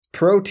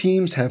Pro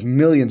teams have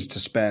millions to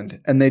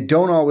spend, and they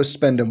don't always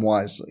spend them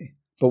wisely.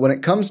 But when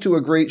it comes to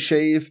a great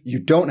shave, you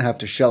don't have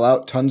to shell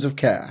out tons of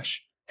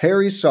cash.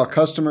 Harry's saw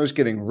customers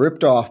getting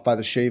ripped off by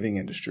the shaving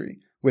industry,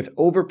 with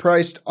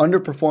overpriced,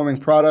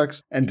 underperforming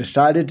products, and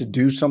decided to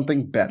do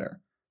something better.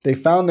 They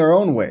found their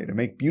own way to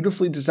make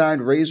beautifully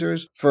designed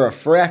razors for a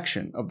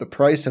fraction of the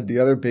price of the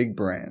other big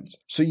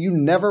brands, so you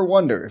never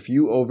wonder if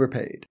you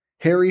overpaid.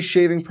 Harry's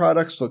shaving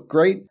products look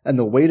great, and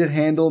the weighted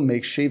handle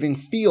makes shaving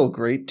feel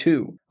great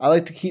too. I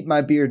like to keep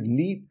my beard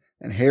neat,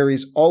 and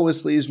Harry's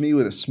always leaves me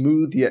with a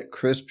smooth yet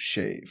crisp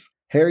shave.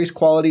 Harry's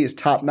quality is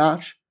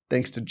top-notch,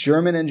 thanks to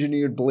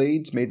German-engineered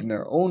blades made in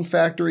their own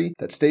factory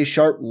that stay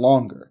sharp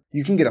longer.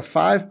 You can get a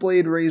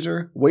 5-blade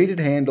razor, weighted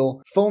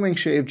handle, foaming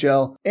shave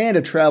gel, and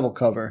a travel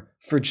cover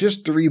for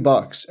just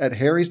 $3 at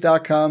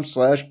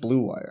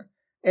harrys.com/bluewire.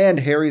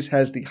 And Harry's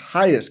has the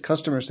highest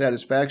customer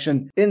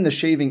satisfaction in the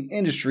shaving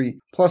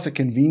industry, plus a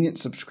convenient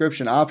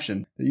subscription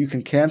option that you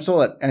can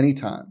cancel at any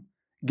time.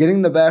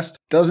 Getting the best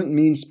doesn't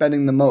mean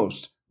spending the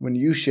most when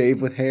you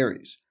shave with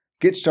Harry's.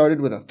 Get started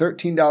with a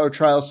 $13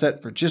 trial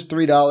set for just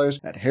 $3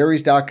 at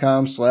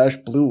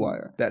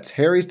harrys.com/bluewire. That's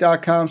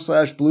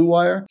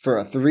harrys.com/bluewire for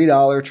a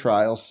 $3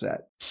 trial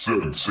set.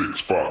 7,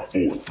 6, 5,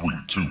 4, 3,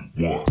 2,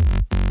 1.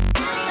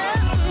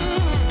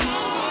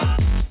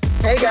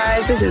 Hey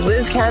guys, this is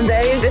Liz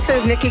Cambage. This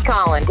is Nikki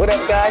Collins. What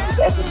up, guys? It's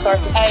Esther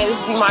Carson. Hey, this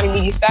is Imani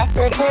Miggy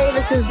Stafford. Hey,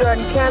 this is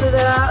Jordan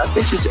Canada.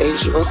 This is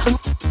Asia Wilson.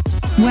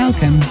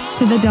 Welcome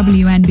to the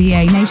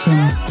WNBA Nation.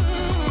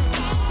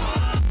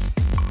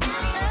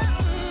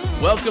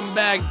 Welcome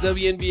back,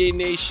 WNBA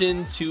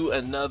Nation, to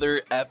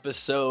another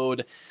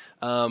episode.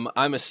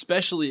 I'm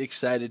especially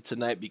excited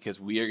tonight because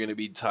we are going to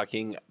be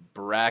talking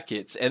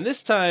brackets, and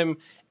this time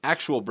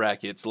actual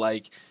brackets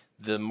like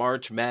the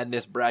March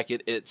Madness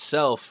bracket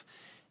itself.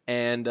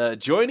 And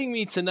joining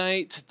me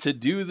tonight to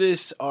do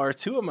this are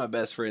two of my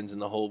best friends in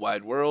the whole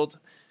wide world,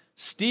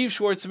 Steve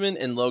Schwartzman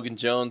and Logan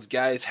Jones.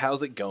 Guys,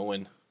 how's it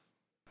going?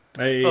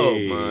 Hey, oh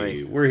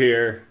my. We're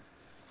here.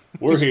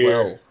 We're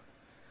here.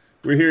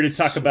 We're here to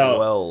talk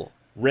about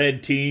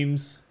red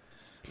teams.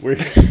 We're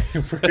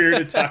here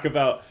to talk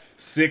about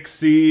 6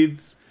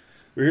 seeds.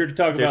 We're here to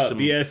talk about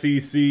the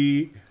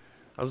SEC.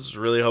 I was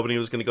really hoping he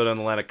was going to go down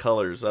the line of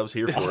colors. I was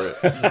here for it.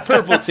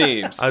 Purple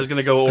teams. I was going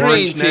to go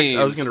orange next.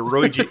 I was going to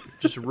Roy G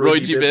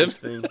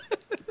Biv.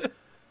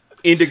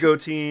 Indigo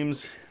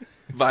teams.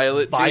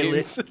 Violet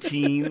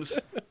teams.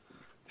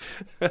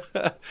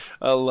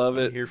 I love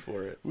it. I'm here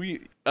for it.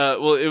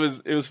 Well, it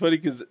was funny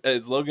because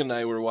as Logan and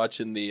I were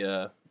watching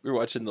the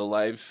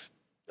live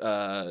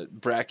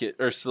bracket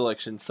or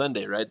selection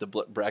Sunday, right? The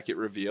bracket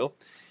reveal.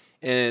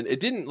 And it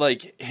didn't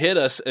hit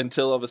us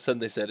until all of a sudden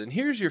they said, and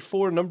here's your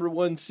 4 number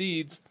 1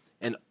 seeds,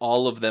 and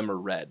all of them are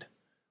red.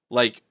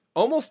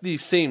 Almost the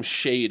same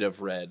shade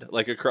of red,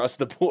 across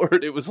the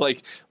board. It was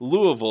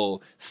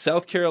Louisville,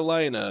 South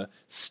Carolina,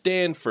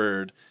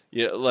 Stanford,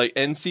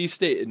 NC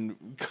State. And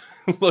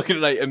Logan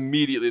and I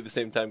immediately at the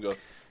same time go,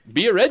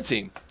 be a red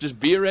team. Just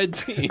be a red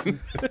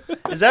team.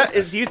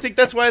 Do you think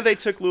that's why they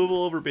took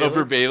Louisville over Baylor?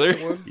 Over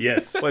Baylor?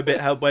 Yes. Why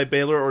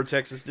Baylor or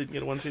Texas didn't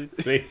get a 1 seed?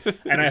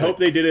 I hope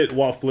they did it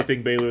while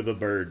flipping Baylor the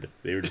bird.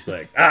 They were just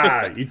like,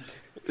 you.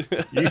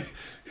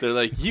 They're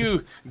like,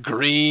 you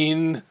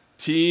green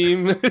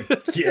team.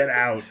 Get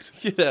out.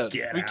 Get out.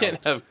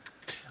 Can't have...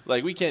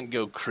 we can't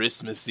go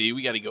Christmassy.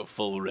 We got to go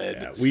full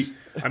red. Yeah,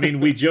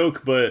 we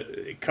joke, but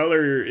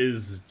color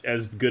is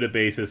as good a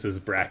basis as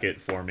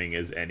bracket forming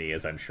as any,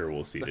 as I'm sure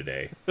we'll see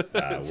today.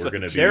 We're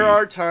gonna be. There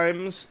are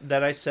times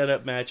that I set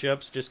up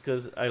matchups just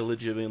because I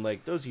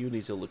legitimately those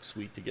unis will look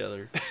sweet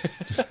together.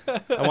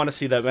 I want to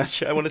see that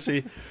match. I want to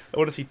see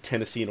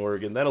Tennessee and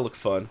Oregon. That'll look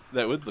fun.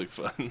 That would look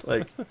fun.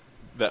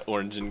 That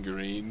orange and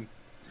green.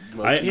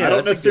 I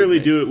don't necessarily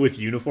do it with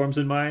uniforms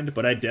in mind,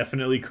 but I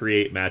definitely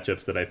create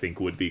matchups that I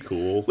think would be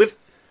cool. With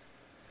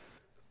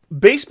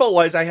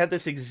baseball-wise, I had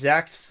this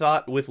exact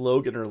thought with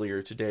Logan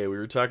earlier today. We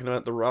were talking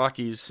about the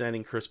Rockies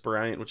signing Chris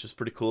Bryant, which is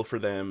pretty cool for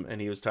them, and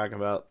he was talking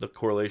about the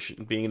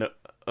correlation, being an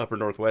upper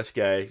Northwest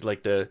guy,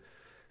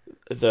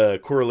 the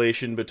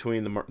correlation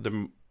between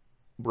the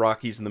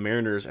Rockies and the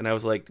Mariners, and I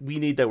was like, we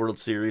need that World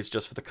Series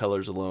just for the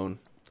colors alone.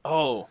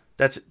 Oh,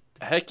 that's...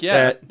 Heck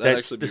yeah!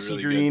 That's the sea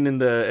really green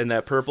good. and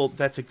that purple.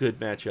 That's a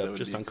good matchup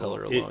just on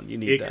color alone. You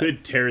need that. It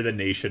could tear the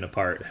nation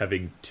apart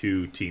having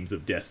 2 teams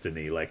of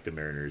destiny like the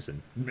Mariners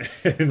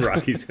and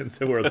Rockies in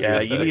the World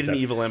Series. Yeah, you need an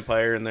evil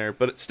empire in there,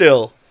 but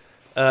still.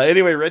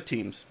 Anyway, red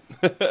teams.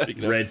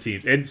 Red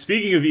teams. And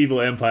speaking of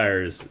evil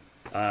empires,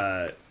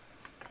 I'm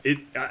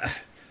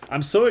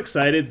so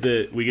excited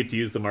that we get to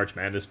use the March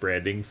Madness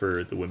branding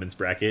for the women's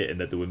bracket, and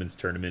that the women's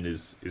tournament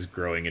is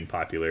growing in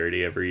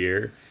popularity every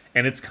year.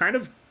 And it's kind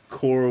of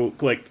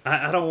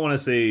I don't want to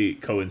say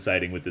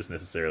coinciding with this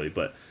necessarily,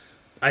 but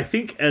I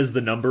think as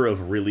the number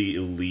of really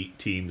elite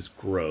teams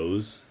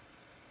grows,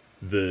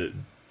 the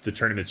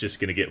tournament's just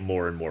going to get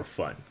more and more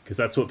fun, because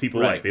that's what people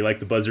like. They like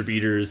the buzzer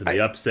beaters and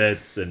the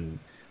upsets, and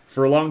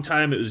for a long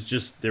time it was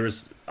just there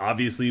was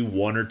obviously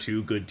 1 or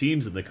 2 good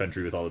teams in the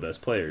country with all the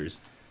best players,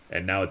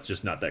 and now it's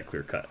just not that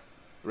clear cut.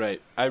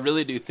 Right. I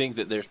really do think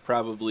that there's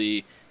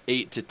probably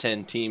 8 to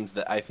 10 teams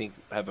that I think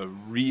have a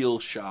real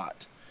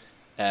shot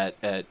at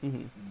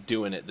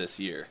doing it this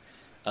year.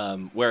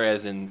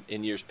 Whereas in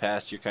years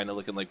past, you're kind of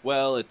looking like,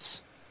 well,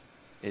 it's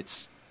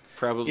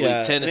probably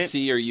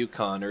Tennessee or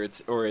UConn, or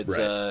it's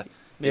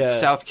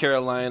it's South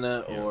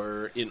Carolina,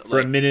 or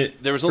for a minute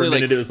there was only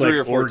like it was 3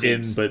 like or 4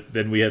 Oregon, teams. but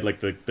then we had like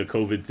the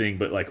COVID thing.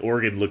 But like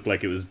Oregon looked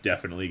like it was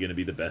definitely going to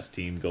be the best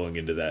team going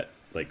into that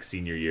like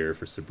senior year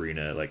for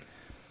Sabrina. Like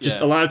just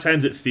a lot of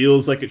times it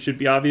feels like it should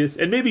be obvious,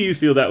 and maybe you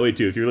feel that way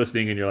too if you're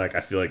listening and you're like,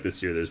 I feel like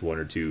this year there's 1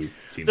 or 2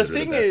 teams. The that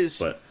thing are the best, is,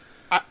 but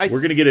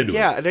we're going to get into it.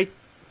 Yeah, and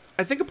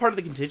I think a part of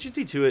the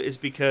contingency to it is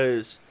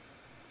because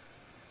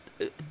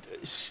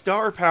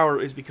star power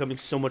is becoming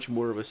so much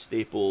more of a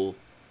staple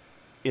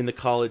in the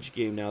college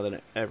game now than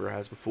it ever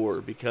has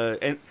before,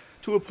 and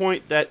to a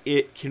point that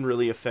it can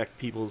really affect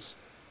people's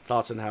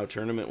thoughts on how a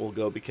tournament will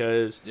go,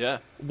 because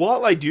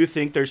while I do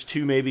think there's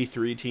 2, maybe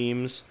 3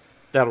 teams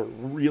that are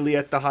really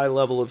at the high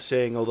level of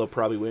saying, oh, they'll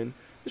probably win,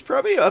 there's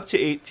probably up to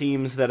 8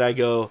 teams that I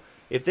go,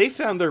 if they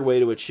found their way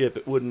to a chip,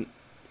 it wouldn't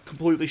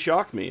completely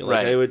shock me.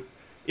 Like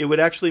it would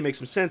actually make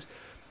some sense,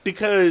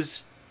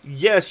 because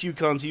yes,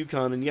 UConn's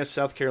UConn, and yes,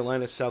 South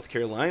Carolina's South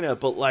Carolina,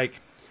 but like,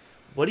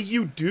 what do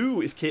you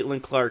do if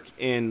Caitlin Clark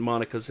and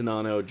Monica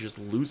Zanano just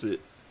lose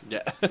it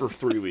for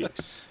 3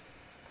 weeks?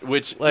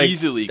 Which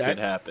easily could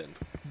happen.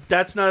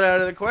 That's not out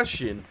of the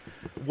question.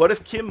 What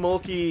if Kim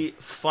Mulkey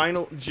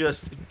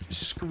just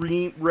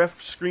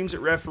screams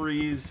at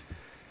referees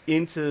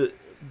into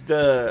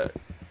the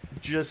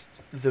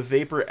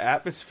vapor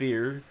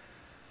atmosphere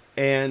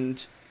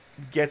and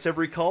gets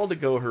every call to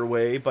go her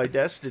way by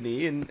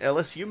destiny, and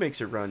LSU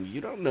makes a run?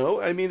 You don't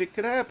know. I mean, it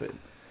could happen.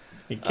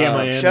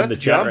 Shout out to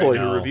John Boy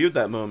who reviewed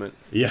that moment.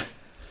 Yeah.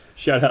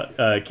 Shout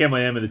out Cam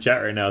I am in the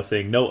chat right now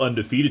saying no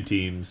undefeated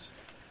teams,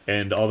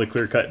 and all the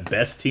clear-cut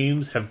best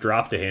teams have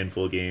dropped a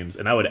handful of games.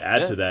 And I would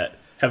add to that,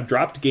 have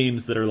dropped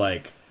games that are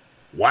like,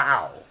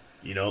 wow.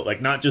 You know,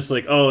 like not just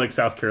like, oh, like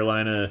South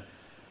Carolina,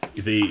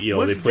 they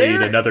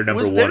played another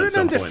number 1 at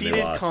some point and they lost. Was there an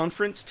undefeated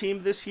conference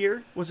team this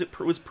year? Was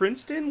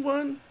Princeton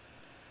one?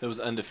 That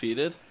was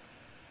undefeated?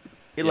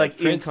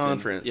 In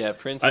conference. Yeah,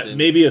 Princeton.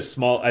 Maybe a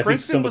small, I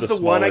Princeton think some was of the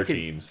the one I smaller could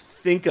teams.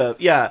 Think of.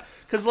 Yeah,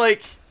 because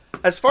like,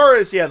 as far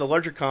as the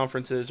larger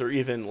conferences, or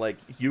even like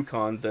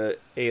UConn, the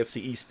AFC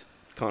East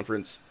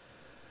conference,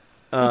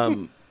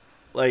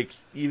 like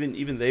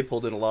even they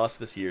pulled in a loss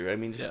this year. I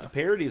mean, the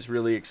parity is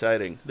really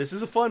exciting. This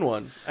is a fun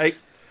one. If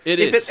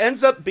it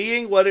ends up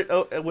being what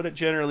it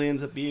generally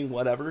ends up being,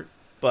 whatever.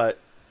 But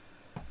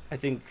I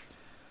think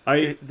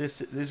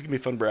this is gonna be a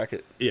fun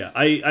bracket. Yeah,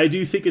 I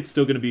do think it's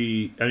still gonna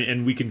be. I mean,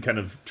 and we can kind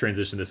of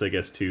transition this, I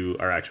guess, to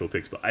our actual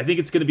picks. But I think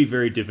it's gonna be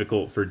very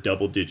difficult for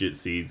double-digit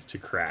seeds to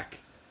crack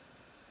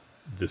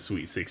the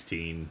Sweet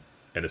 16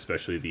 and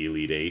especially the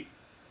Elite 8.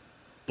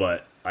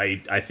 But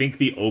I think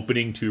the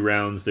opening 2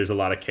 rounds, there's a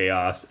lot of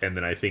chaos, and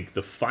then I think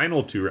the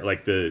final 2,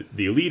 like the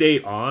Elite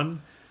 8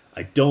 on,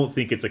 I don't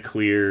think it's a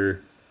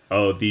clear,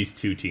 oh, these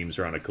 2 teams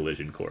are on a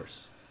collision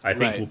course. I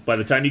think by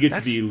the time you get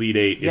to the Elite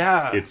 8,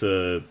 it's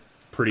a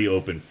pretty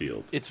open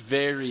field. It's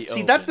very open.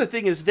 See, that's the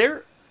thing is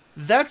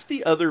that's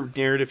the other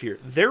narrative here.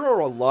 There are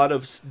a lot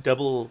of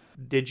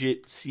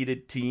double-digit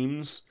seeded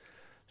teams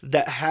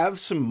that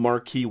have some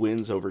marquee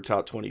wins over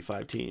top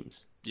 25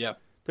 teams. Yeah.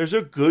 There's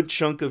a good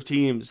chunk of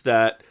teams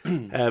that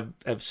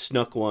have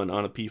snuck one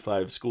on a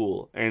P5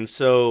 school. And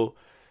so,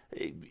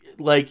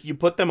 like, you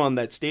put them on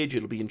that stage,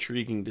 it'll be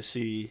intriguing to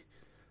see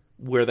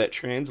where that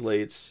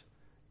translates.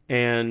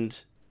 And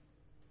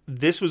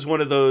this was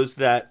one of those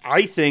that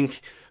I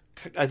think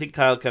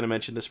Kyle kind of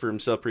mentioned this for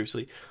himself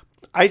previously.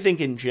 I think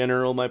in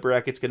general my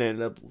bracket's going to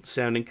end up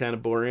sounding kind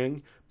of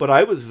boring, but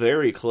I was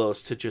very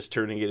close to just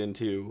turning it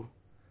into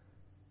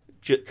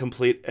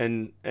complete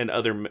and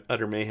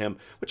utter mayhem,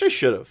 which I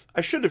should have.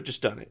 I should have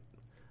just done it.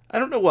 I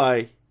don't know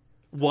why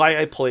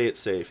I play it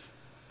safe.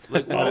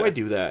 Like, why do I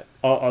do that?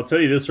 I'll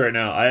tell you this right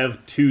now. I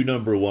have 2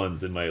 number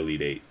 1s in my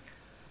Elite 8.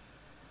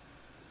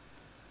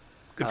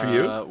 Good for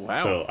you.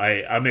 Wow. So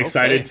I'm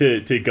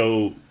excited to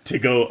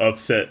go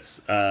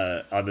upsets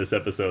on this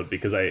episode,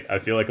 because I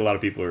feel like a lot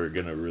of people are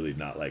going to really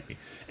not like me.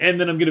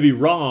 And then I'm going to be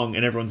wrong,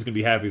 and everyone's going to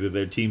be happy that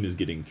their team is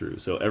getting through.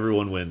 So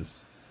everyone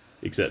wins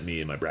except me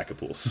and my bracket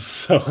pools.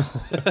 So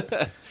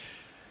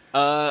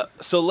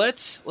so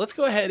let's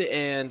go ahead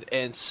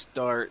and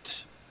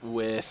start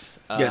with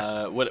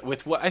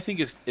what I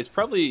think is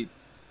probably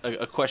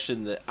a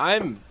question that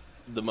I'm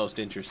the most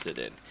interested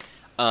in.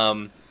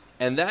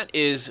 And that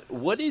is,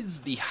 what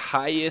is the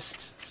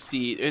highest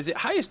seed? Is it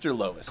highest or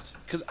lowest?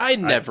 Because I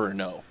never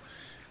know.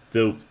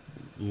 The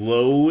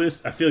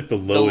lowest, I feel like the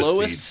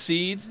lowest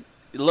seed.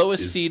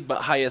 Lowest seed,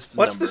 but highest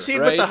What's number. the seed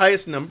right? with the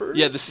highest number?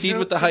 Yeah, the seed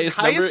with the highest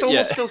number. Highest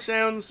almost still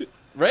sounds...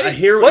 Right? I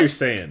hear what you're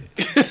saying.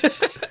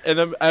 And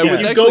I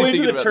was you actually go into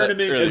thinking the about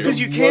tournament that as because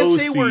a you can't low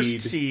say seed.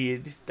 worst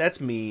seed.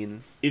 That's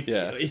mean.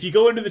 If you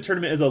go into the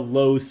tournament as a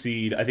low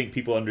seed, I think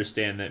people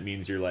understand that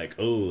means you're like,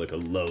 oh, like a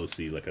low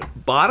seed, like a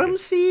bottom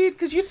seed.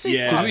 Because you'd say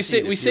because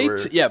we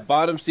say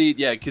bottom seed.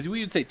 Yeah, because we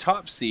would say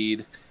top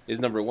seed is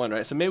number 1,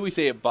 right? So maybe we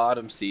say a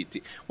bottom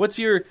seed. What's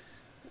your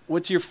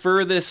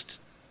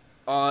furthest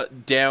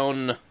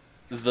down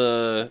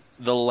the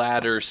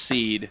ladder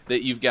seed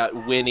that you've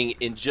got winning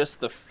in just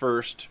the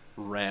first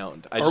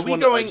round? Are we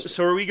going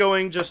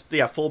just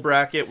full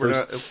bracket?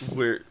 I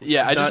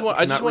just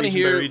want to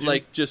hear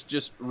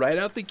just right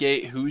out the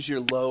gate, who's your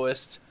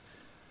lowest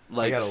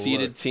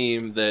seeded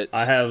team that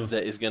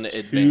is going to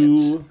advance?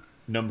 2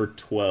 number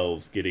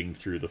 12s getting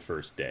through the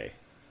first day.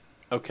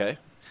 Okay.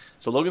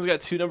 So Logan's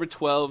got 2 number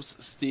 12s.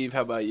 Steve,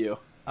 how about you?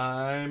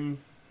 I'm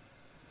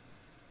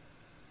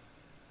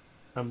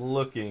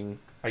looking.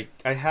 I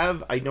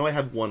know I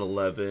have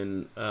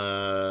 111.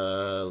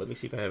 Let me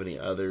see if I have any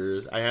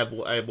others. I have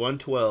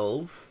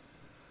 112.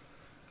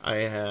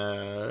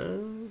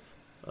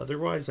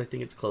 Otherwise I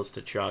think it's close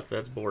to chalk.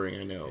 That's boring,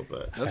 I know,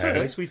 but that's okay.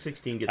 My Sweet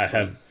 16 gets I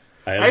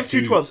have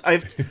 2 12s.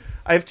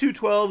 I have 2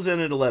 12s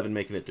and an 11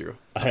 making it through.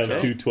 I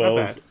have 2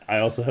 12s. I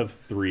also have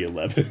 3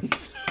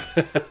 11s.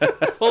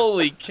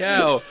 Holy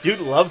cow. Dude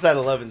loves that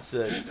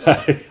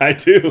 11-6. I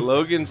do.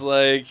 Logan's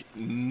like,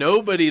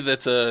 nobody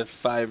that's a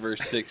 5 or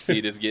 6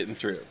 seed is getting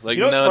through. Like,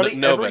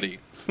 nobody.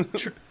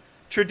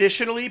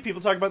 Traditionally,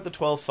 people talk about the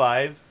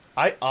 12-5.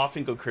 I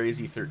often go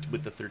crazy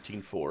with the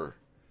 13-4.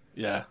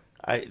 Yeah.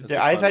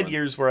 I've had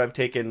years where I've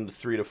taken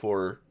 3 to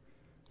 4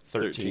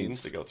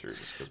 13s to go through.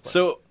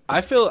 So I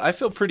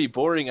feel pretty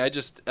boring. I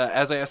just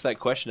as I asked that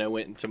question, I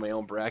went into my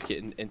own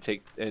bracket and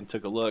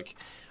took a look.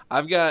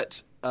 I've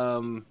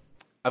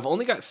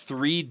only got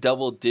 3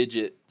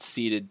 double-digit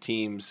seeded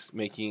teams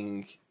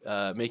making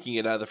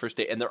it out of the first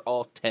day, and they're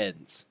all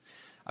 10s.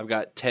 I've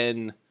got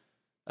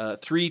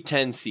 3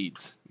 10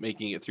 seeds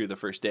making it through the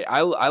first day.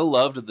 I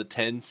loved the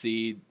 10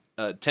 seed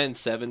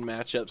 10-7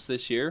 matchups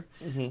this year.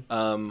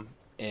 Mm-hmm.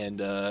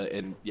 And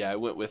I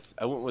went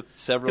with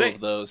several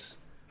of those.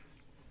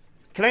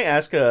 Can I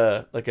ask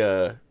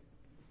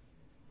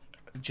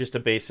just a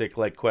basic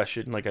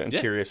question? I'm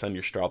curious on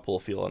your straw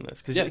poll feel on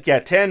this, because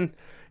 10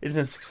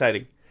 isn't as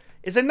exciting.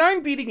 Is a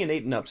 9 beating an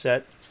 8 an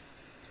upset?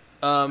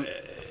 I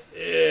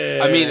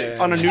mean,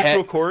 on a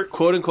neutral court,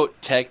 quote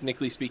unquote,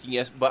 technically speaking,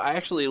 yes. But I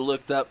actually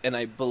looked up, and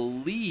I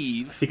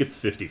think it's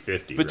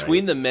 50-50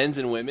 between the men's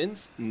and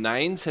women's.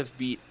 9s have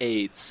beat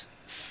 8s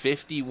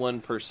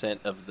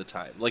 51% of the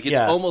time. It's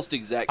almost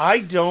exact.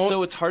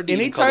 So it's hard to.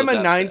 Anytime a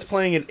 9's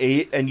playing an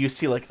 8, and you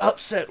see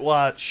upset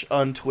watch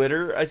on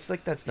Twitter, it's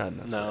that's not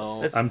an upset.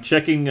 No, I'm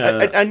checking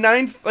a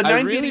 9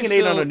 beating an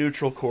 8 on a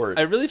neutral court.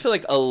 I really feel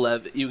like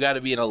 11. You got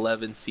to be an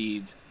 11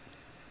 seed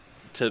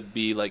to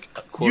be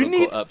quote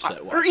unquote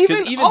upset watch. Or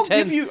even I'll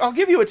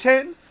give you a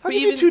 10. I'll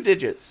give you 2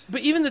 digits.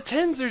 But even the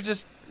 10s are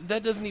just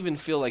that doesn't even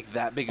feel like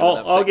that big of an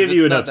upset. I'll give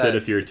you an upset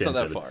if you're a 10. It's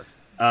not that far.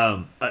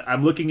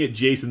 I'm looking at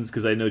Jason's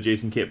because I know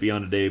Jason can't be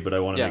on today, but I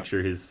want to make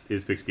sure his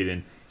picks get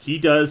in. He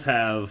does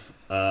have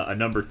a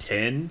number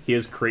 10. He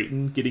has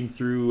Creighton getting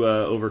through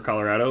over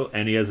Colorado,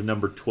 and he has a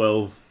number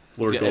 12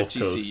 Florida Gulf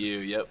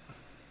FGCU,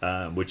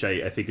 Coast. Which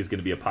I think is going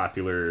to be a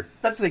popular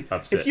That's the thing.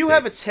 upset. If you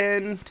have a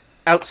 10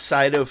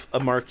 outside of a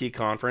marquee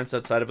conference,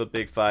 outside of a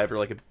Big 5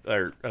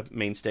 or a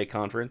mainstay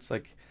conference,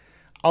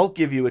 I'll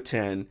give you a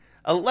 10.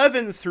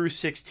 11 through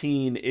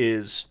 16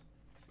 is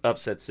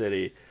upset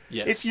city.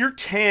 Yes. If your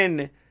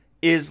 10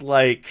 is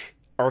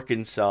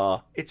Arkansas,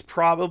 it's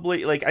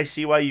probably I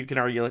see why you can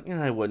argue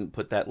I wouldn't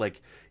put that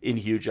in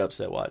huge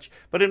upset watch.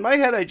 But in my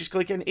head, I just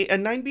a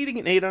 9 beating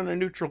an 8 on a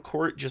neutral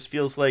court just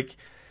feels like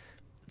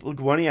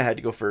Guania had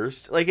to go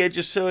first. It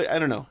just I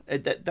don't know.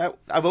 That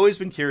I've always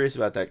been curious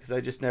about that because I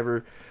just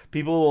never.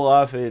 People will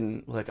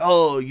often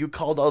oh, you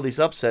called all these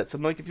upsets.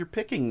 I'm if you're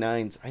picking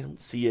 9s, I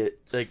don't see it.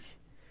 I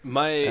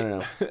don't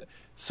know.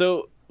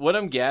 So. What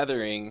I'm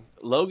gathering,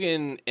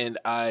 Logan and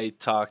I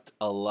talked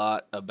a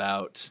lot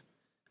about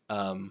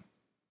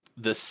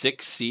the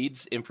 6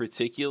 seeds in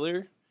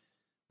particular.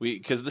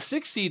 Because the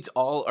 6 seeds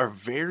all are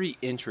very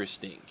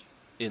interesting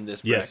in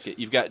this bracket. Yes.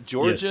 You've got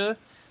Georgia,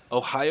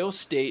 Ohio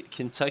State,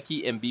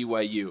 Kentucky, and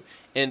BYU.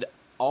 And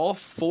all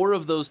 4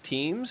 of those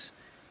teams,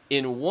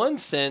 in one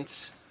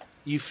sense,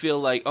 you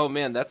feel oh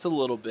man, that's a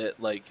little bit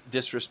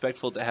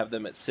disrespectful to have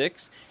them at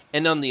 6.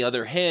 And on the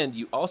other hand,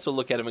 you also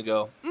look at them and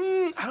go,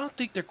 I don't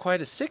think they're quite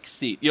a 6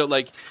 seed.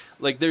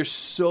 There's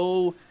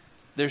so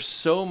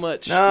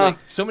much, so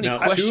many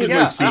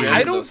questions.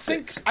 I don't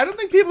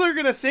think people are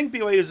going to think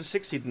BYU is a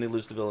 6 seed when they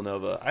lose to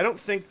Villanova. I don't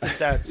think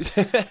that's.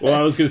 Well,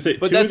 I was going to say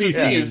 2 of these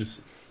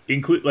teams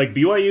include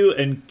BYU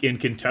and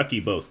Kentucky,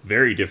 both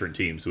very different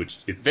teams. Which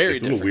it's a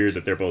little weird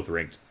that they're both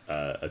ranked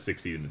a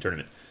 6 seed in the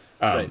tournament.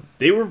 Right.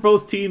 They were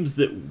both teams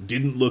that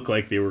didn't look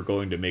like they were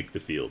going to make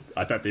the field.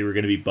 I thought they were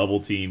going to be bubble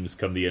teams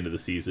come the end of the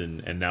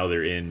season, and now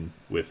they're in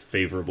with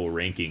favorable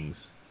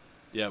rankings.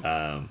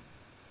 Yeah.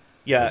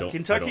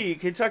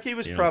 Kentucky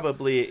was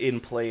probably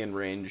in play-in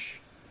range.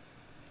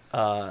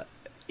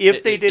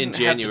 If they didn't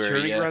have the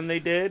turning run they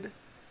did,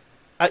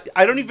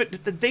 I don't even.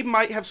 They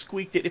might have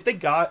squeaked it if they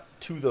got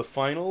to the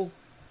final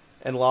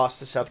and lost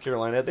to South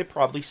Carolina. They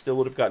probably still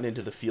would have gotten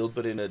into the field,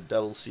 but in a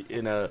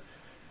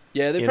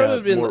Yeah, they in probably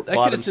a been. more I could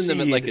bottom have seen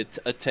them at like seed.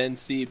 a 10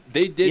 seed.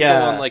 They did Yeah.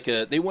 go on like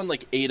they won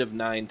like 8 of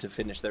 9 to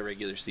finish their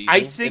regular season.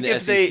 I think in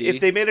the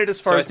if they made it as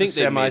far So I as the think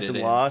they made semis it and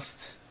in.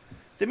 lost,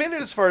 they made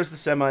it as far as the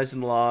semis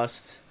and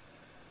lost.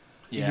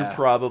 Yeah. You're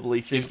probably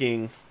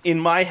thinking, in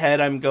my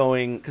head, I'm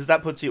going, because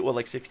that puts you at,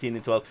 like 16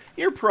 and 12.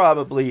 You're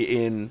probably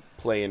in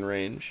play-in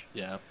range.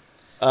 Yeah.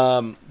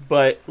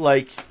 But,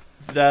 like,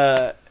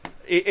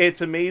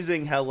 it's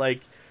amazing how,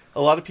 like, a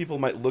lot of people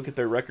might look at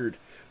their record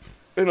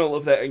and all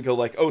of that and go,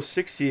 like, oh,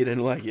 6 seed,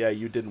 and, like, yeah,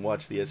 you didn't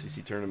watch the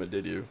SEC tournament,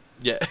 did you?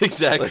 Yeah,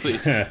 exactly.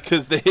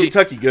 Because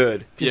Kentucky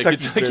good.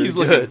 Kentucky's very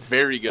looking good.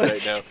 very good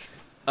right now.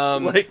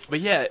 But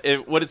yeah,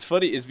 what it's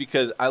funny is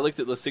because I looked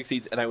at those 6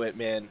 seeds and I went,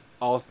 man,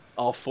 all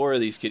 4 of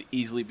these could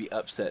easily be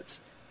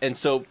upsets. And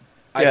so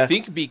Yeah. I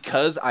think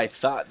because I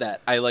thought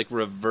that, I like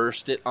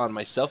reversed it on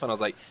myself and I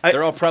was like,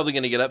 they're all probably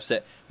going to get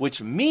upset,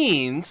 which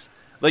means,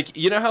 like,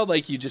 you know how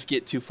like you just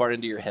get too far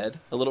into your head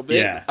a little bit?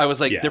 Yeah. I was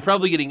like, Yeah. they're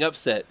probably getting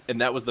upset.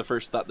 And that was the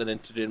first thought that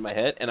entered in my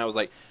head. And I was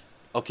like,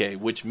 okay,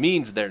 which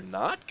means they're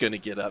not going to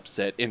get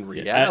upset in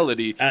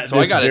reality. At So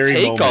I this got to very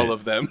take moment- all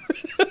of them.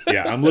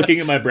 Yeah, I'm looking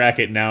at my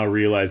bracket now,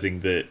 realizing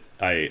that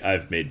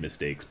I've made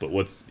mistakes, but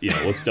what's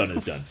done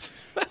is done.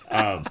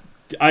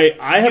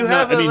 I have You not.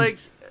 have I a, mean, like,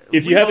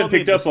 if you we've all haven't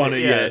picked made up on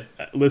it mistakes,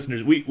 yet,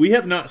 listeners, we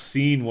have not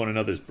seen one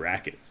another's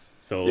brackets,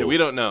 so Yeah, we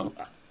don't know.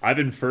 I've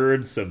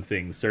inferred some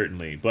things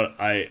certainly, but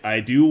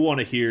I do want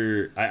to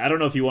hear. I don't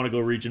know if you want to go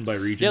region by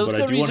region, Yeah, let's but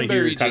go I do want to region by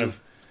hear region. kind of.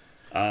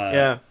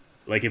 Yeah.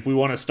 Like if we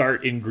want to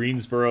start in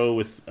Greensboro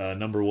with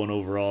number 1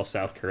 overall,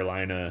 South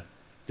Carolina.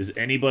 Does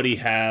anybody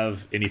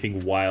have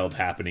anything wild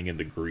happening in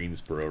the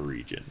Greensboro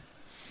region?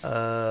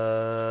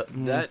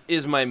 That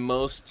is my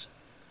most.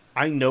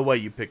 I know why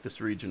you picked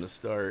this region to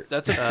start.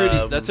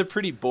 That's a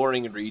pretty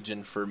boring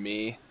region for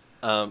me.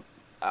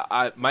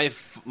 My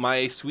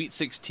Sweet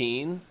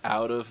 16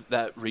 out of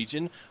that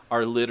region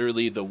are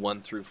literally the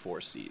 1 through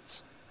 4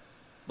 seeds.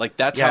 Like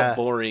that's Yeah. how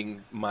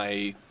boring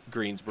my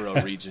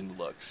Greensboro region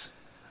looks.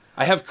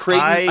 I have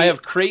Creighton. I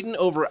have Creighton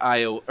over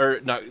Iowa, or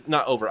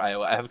not over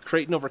Iowa. I have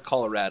Creighton over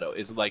Colorado.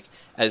 Is like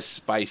as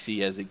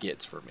spicy as it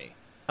gets for me.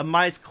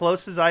 My as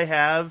close as I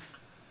have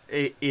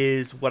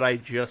is what I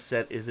just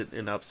said isn't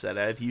an upset.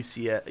 I have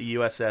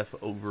USF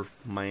over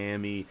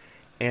Miami,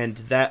 and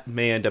that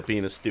may end up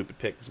being a stupid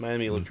pick because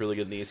Miami looked really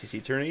good in the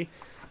ACC tourney,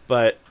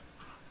 but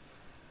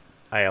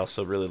I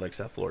also really like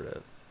South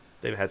Florida.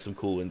 They've had some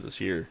cool wins this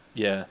year.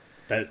 Yeah.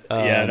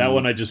 That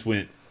one I just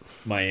went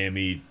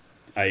Miami.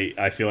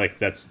 I feel like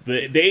that's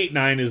the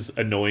 8-9 is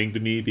annoying to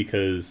me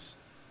because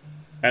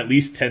at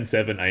least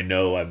 10-7 I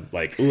know I'm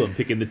like, ooh, I'm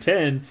picking the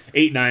 10.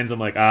 8-9s I'm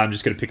like, I'm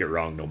just gonna pick it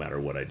wrong no matter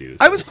what I do.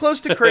 I was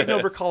close to Creighton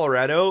over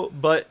Colorado,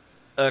 but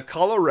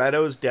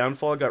Colorado's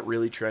downfall got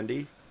really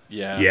trendy.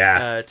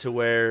 Yeah. To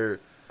where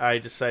I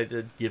decided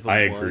to give them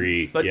I one.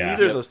 agree, But yeah.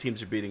 neither Yep. of those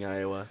teams are beating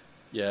Iowa.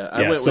 Yeah.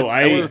 Yeah,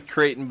 I went with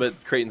Creighton,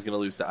 but Creighton's going to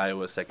lose to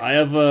Iowa second. I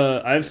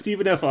have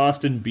Stephen F.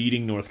 Austin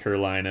beating North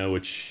Carolina,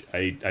 which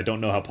I don't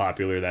know how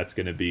popular that's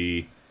going to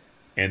be.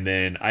 And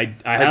then I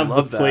have the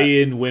love that.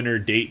 play-in winner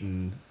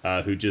Dayton,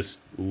 who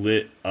just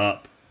lit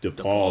up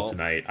DePaul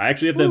tonight. I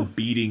actually have them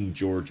beating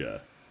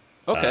Georgia.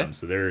 Okay.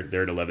 So they're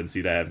at 11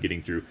 seed I have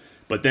getting through.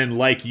 But then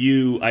like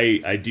you,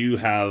 I do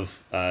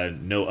have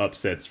no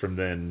upsets from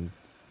then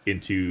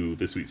into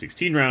the Sweet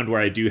 16 round where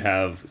I do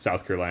have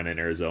South Carolina and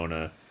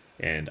Arizona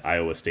and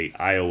Iowa State,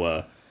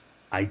 Iowa.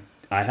 I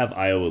have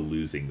Iowa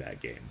losing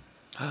that game.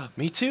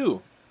 Me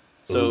too.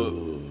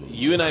 So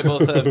you and I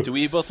both have. Do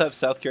we both have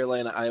South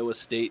Carolina, Iowa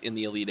State in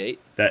the Elite Eight?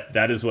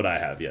 That is what I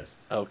have. Yes.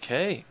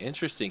 Okay,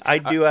 interesting. I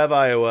do have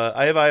Iowa.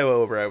 I have Iowa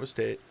over Iowa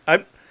State.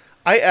 I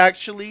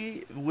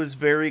actually was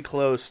very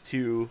close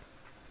to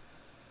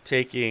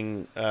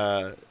taking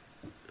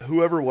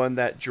whoever won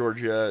that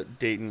Georgia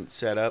Dayton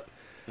setup.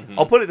 Mm-hmm.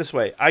 I'll put it this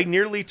way: I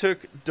nearly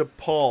took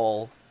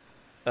DePaul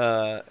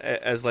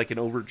as like an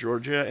over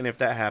Georgia, and if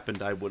that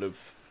happened, I would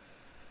have,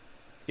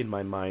 in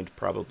my mind,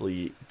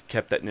 probably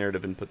kept that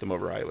narrative and put them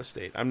over Iowa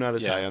State. I'm not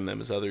as high on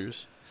them as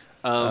others.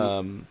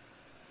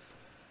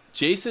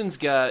 Jason's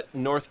got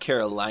North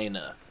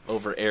Carolina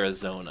over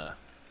Arizona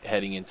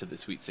heading into the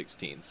Sweet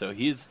 16. So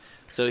he's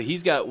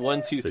got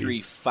 1, 2, 3,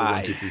 he's 5.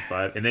 1, 2, 3,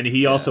 5, and then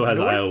he also has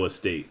North- Iowa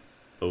State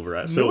over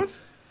us. So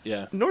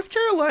Yeah. North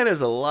Carolina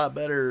is a lot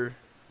better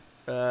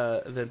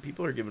than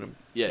people are giving them.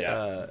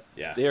 Yeah.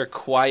 yeah, They are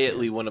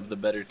quietly one of the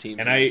better teams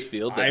And in I- this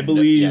field. I that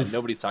believe-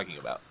 nobody's talking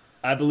about.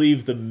 I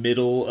believe the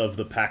middle of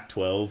the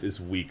Pac-12 is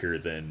weaker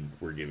than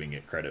we're giving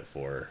it credit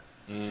for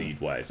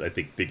seed-wise. I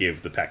think they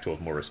gave the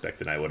Pac-12 more respect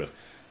than I would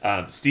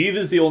have. Steve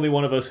is the only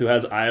one of us who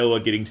has Iowa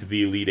getting to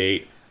the Elite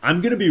Eight.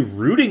 I'm going to be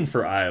rooting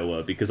for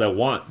Iowa because I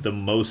want the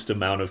most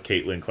amount of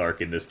Caitlin Clark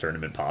in this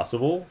tournament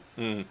possible.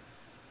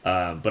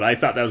 But I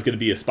thought that was going to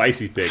be a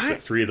spicy pick, but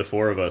 3 of the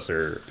 4 of us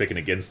are picking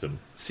against him.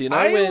 See, and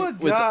I Iowa went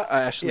with got-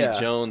 Ashley yeah.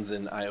 Jones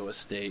in Iowa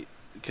State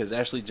because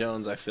Ashley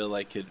Jones, I feel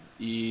like, could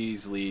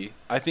easily.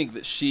 I think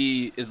that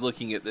she is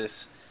looking at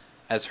this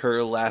as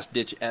her last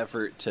ditch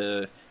effort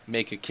to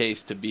make a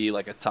case to be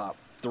like a top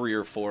 3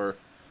 or 4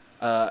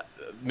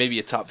 maybe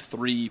a top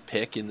 3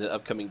 pick in the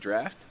upcoming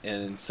draft,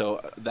 and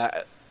so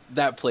that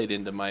played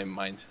into my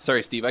mind.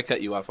 Sorry, Steve, I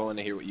cut you off. I want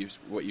to hear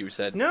what you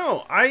said.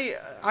 No, I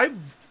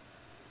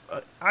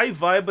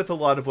vibe with a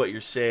lot of what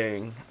you're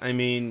saying. I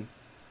mean,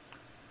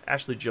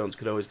 Ashley Jones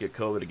could always get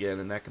COVID again,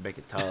 and that could make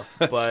it tough.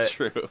 That's but,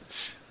 true.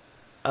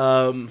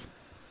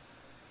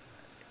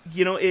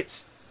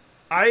 It's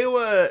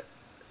Iowa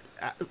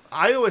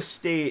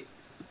State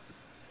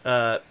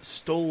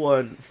stole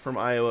one from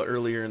Iowa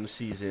earlier in the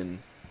season,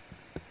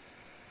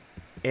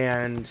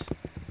 and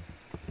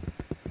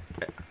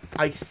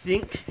I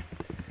think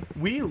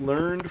we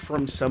learned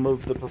from some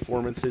of the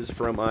performances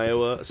from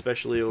Iowa,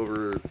 especially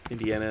over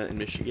Indiana and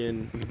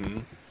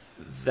Michigan,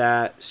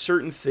 that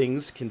certain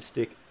things can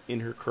stick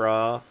in her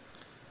craw,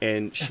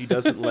 and she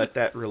doesn't let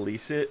that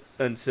release it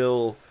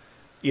until,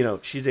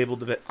 she's able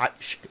to.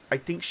 I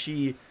think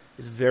she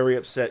is very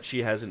upset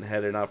she hasn't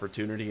had an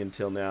opportunity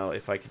until now,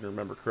 if I can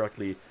remember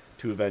correctly,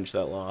 to avenge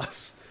that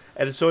loss.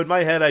 And so in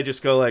my head, I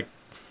just go like,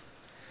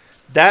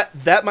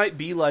 that might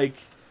be like,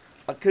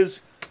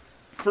 because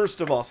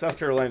first of all, South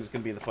Carolina is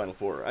going to be in the Final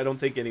Four. I don't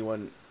think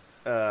anyone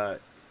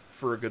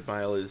for a good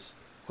mile is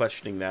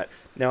questioning that.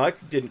 Now, I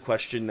didn't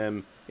question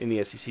them in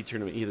the SEC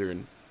tournament either,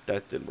 and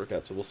that didn't work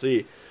out, so we'll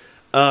see.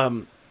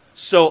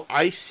 So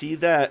I see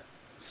that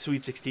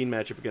Sweet 16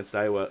 matchup against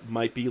Iowa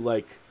might be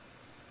like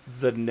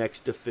the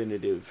next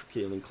definitive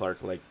Caitlin Clark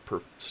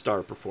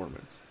star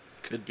performance.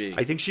 Could be.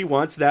 I think she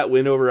wants that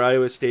win over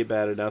Iowa State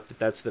bad enough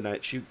that's the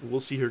night. We'll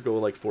see her go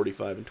like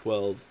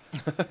 45-12.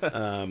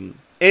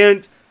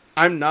 And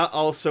I'm not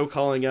also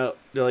calling out,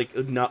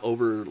 not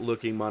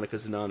overlooking Monica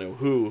Zanano,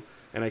 who,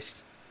 and I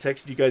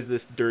texted you guys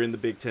this during the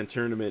Big Ten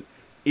tournament,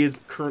 is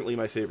currently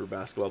my favorite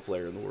basketball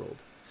player in the world.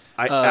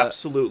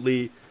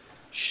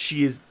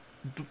 She is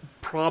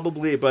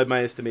probably, by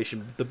my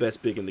estimation, the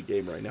best big in the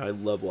game right now. I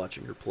love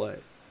watching her play.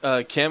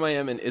 Cam I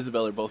Am and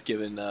Isabel are both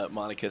giving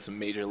Monica some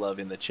major love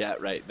in the chat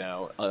right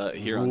now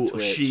here on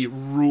Twitch. She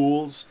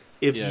rules.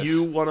 If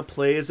you want to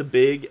play as a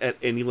big at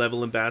any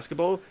level in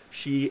basketball,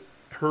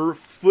 her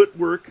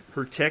footwork,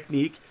 her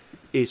technique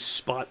is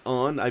spot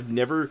on.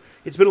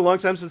 It's been a long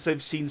time since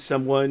I've seen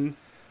someone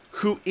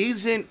who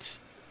isn't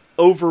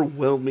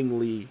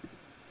overwhelmingly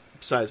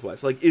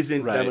size-wise,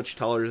 isn't that much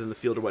taller than the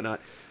field or whatnot,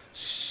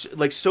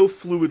 so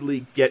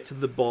fluidly get to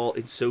the ball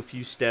in so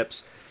few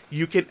steps.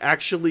 You can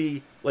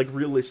actually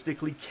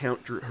realistically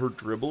count her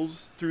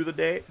dribbles through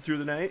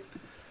the night,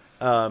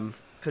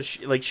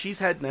 because she's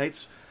had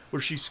nights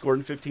where she's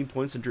scored 15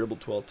 points and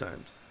dribbled 12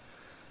 times.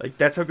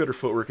 That's how good her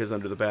footwork is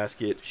under the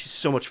basket. She's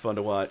so much fun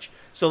to watch.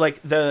 So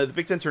the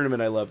Big Ten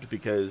tournament I loved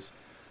because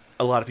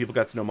a lot of people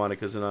got to know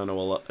Monica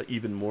Zanano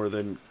even more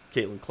than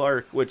Caitlin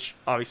Clark, which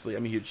obviously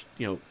I'm a huge,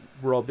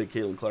 we're all big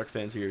Caitlin Clark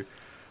fans here,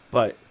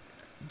 but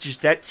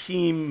just that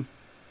team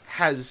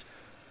has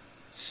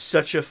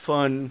such a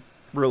fun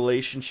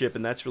relationship,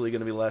 and that's really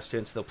going to be the last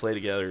chance they'll play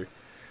together.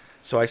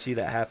 So I see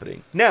that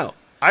happening. Now,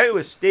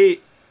 Iowa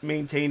State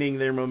maintaining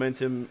their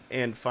momentum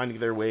and finding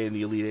their way in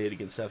the Elite Eight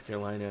against South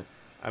Carolina,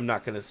 I'm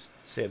not going to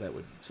say that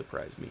would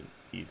surprise me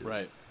either.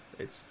 Right.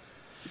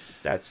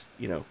 That's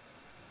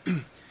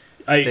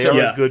they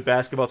are a good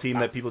basketball team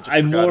that people just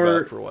forgot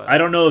about for a while. I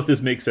don't know if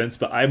this makes sense,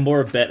 but I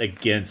more bet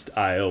against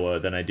Iowa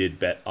than I did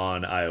bet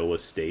on Iowa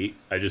State.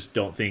 I just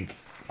don't think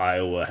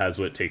Iowa has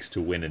what it takes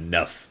to win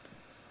enough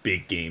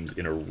big games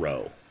in a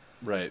row.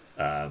 Right.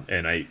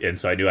 And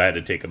so I knew I had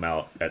to take them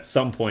out at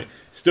some point.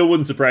 Still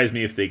wouldn't surprise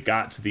me if they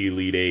got to the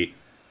Elite Eight.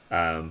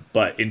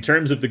 But in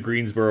terms of the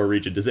Greensboro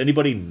region, does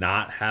anybody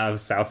not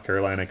have South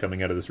Carolina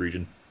coming out of this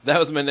region? That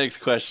was my next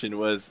question.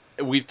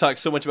 We've talked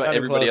so much about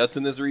everybody else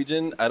in this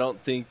region. I don't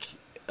think,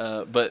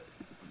 but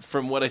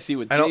from what I see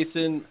with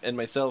Jason and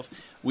myself,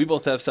 we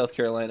both have South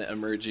Carolina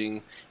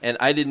emerging, and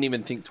I didn't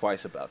even think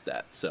twice about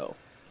that. So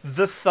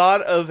the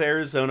thought of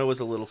Arizona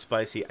was a little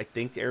spicy. I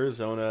think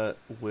Arizona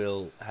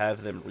will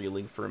have them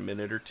reeling for a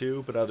minute or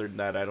two, but other than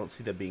that, I don't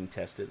see them being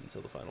tested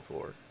until the Final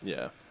Four.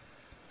 Yeah,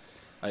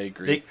 I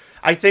agree.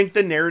 I think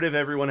the narrative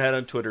everyone had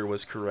on Twitter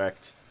was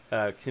correct.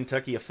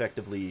 Kentucky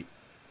effectively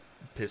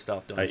pissed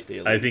off Dawn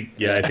Staley. I think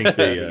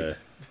they.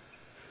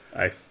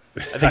 I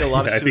think a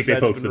lot of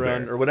suicides have been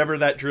run, bear. or whatever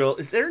that drill.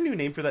 Is there a new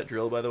name for that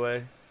drill, by the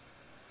way?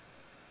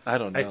 I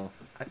don't know.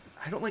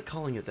 I don't like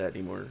calling it that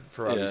anymore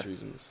for obvious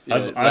reasons.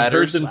 Yeah. I've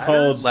heard them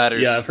called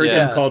ladders. Yeah, I've heard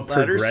them called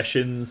ladders?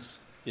 progressions.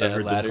 Yeah, I've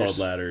heard them called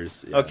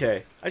ladders. Yeah.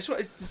 Okay, I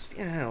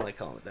don't like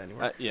calling it that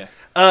anymore. Yeah.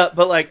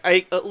 But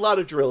a lot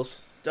of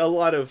drills, a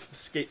lot of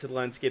skate to the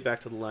line, skate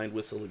back to the line,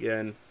 whistle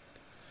again,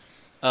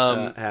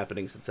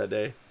 happening since that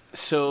day.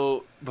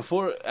 So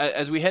before,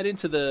 as we head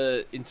into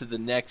the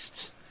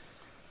next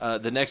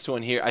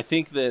one here, I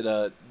think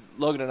that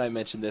Logan and I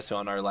mentioned this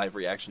on our live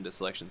reaction to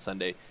Selection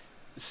Sunday.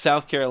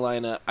 South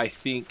Carolina, I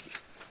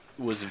think,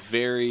 was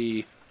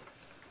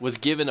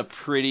given a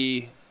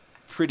pretty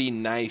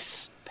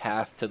nice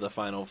path to the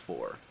Final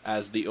Four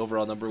as the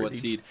overall number one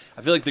seed.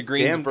 I feel like the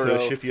Greensboro, damn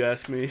cush, if you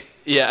ask me.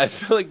 Yeah, I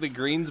feel like the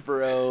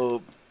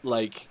Greensboro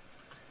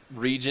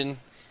region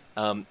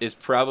is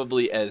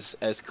probably as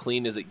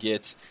clean as it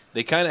gets.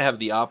 They kind of have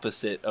the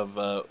opposite of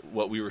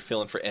what we were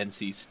feeling for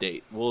NC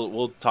State.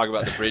 We'll talk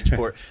about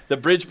the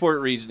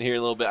Bridgeport region here in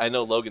a little bit. I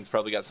know Logan's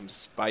probably got some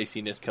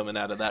spiciness coming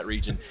out of that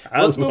region.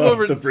 Let's move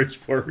over to the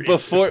Bridgeport region.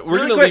 Before we're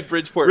going to leave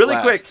Bridgeport really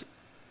last. quick.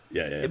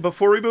 Yeah.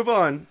 Before we move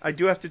on, I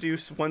do have to do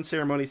one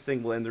ceremonious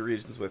thing we'll end the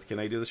regions with. Can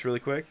I do this really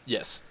quick?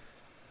 Yes.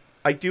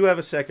 I do have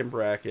a second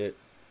bracket.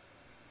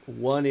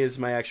 One is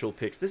my actual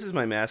picks. This is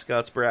my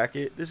mascots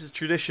bracket. This is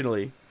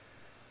traditionally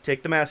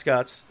take the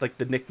mascots, like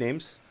the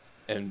nicknames,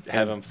 and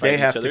have them fight they each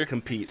have other. To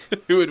compete.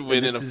 Who would win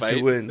in this a is fight?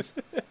 Who wins?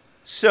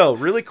 So,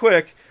 really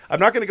quick, I'm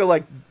not going to go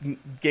like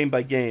game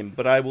by game,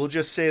 but I will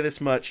just say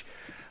this much.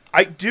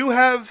 I do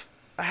have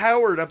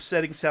Howard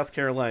upsetting South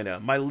Carolina.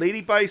 My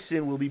Lady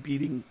Bison will be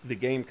beating the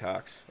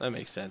Gamecocks. That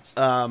makes sense.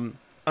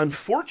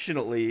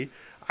 Unfortunately,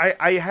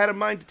 I had a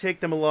mind to take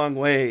them a long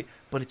way,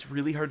 but it's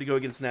really hard to go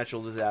against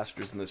natural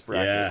disasters in this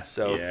bracket.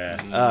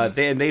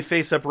 They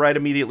face up right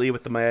immediately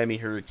with the Miami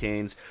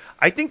Hurricanes.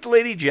 I think the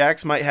Lady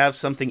Jacks might have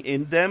something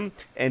in them,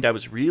 and I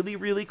was really,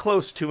 really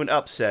close to an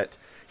upset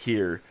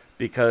here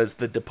because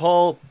the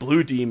DePaul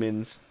Blue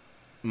Demons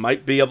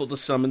might be able to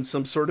summon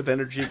some sort of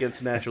energy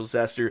against a natural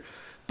disaster.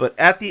 But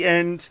at the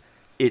end,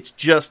 it's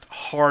just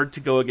hard to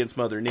go against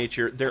Mother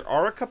Nature. There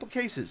are a couple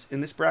cases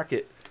in this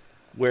bracket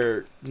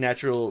where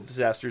natural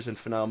disasters and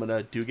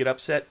phenomena do get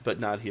upset, but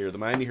not here. The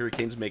Miami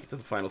Hurricanes make it to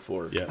the Final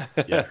Four. Yeah.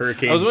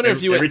 Hurricane. I was wondering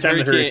if you went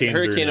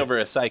hurricane over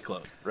a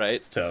cyclone, right?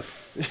 It's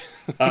tough.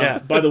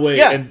 By the way,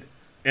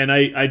 and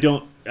I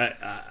don't.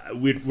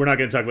 We're not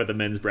going to talk about the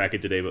men's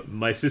bracket today, but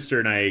my sister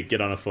and I get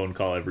on a phone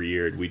call every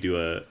year, and we do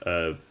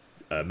a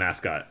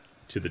mascot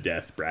to the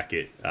death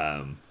bracket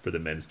for the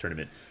men's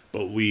tournament.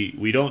 But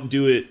we don't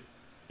do it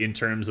in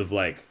terms of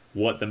like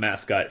what the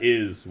mascot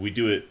is. We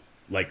do it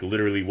like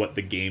literally what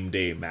the game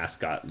day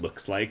mascot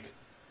looks like.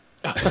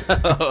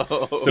 I've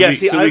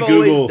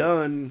always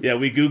done. Yeah,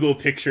 we Google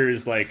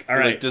pictures like, all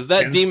right, does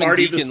that Demon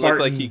Sparty Deacon look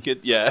like he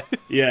could? Yeah,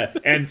 yeah,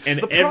 and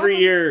every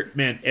year,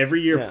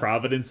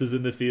 Providence is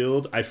in the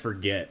field. I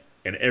forget,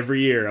 and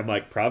every year I'm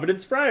like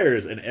Providence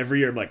Friars, and every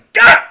year I'm like,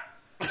 Gah!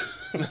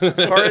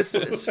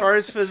 As far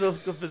as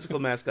physical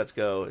mascots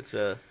go, it's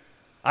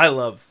I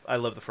love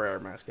the Friar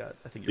mascot.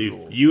 I think it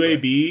rules.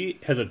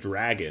 UAB has a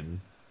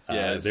dragon.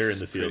 Yeah, they're in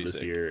the field this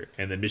sick. year,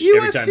 and then USC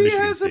every time Michigan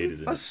has State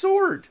is in a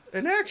sword,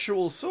 an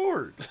actual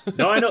sword.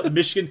 No, I know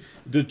Michigan,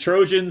 the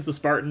Trojans, the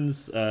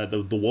Spartans,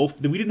 the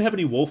Wolf. We didn't have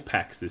any Wolf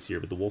Packs this year,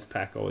 but the Wolf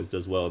Pack always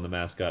does well in the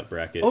mascot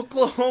bracket.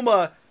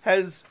 Oklahoma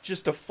has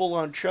just a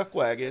full-on chuck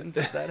wagon.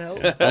 Does that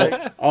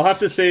help? I'll have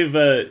to save.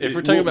 If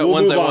we're talking about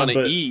ones I want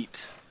to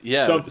eat.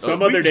 Yeah,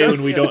 some other day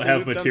when we don't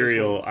have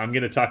material, I'm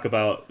going to talk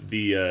about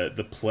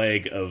the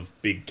plague of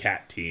big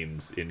cat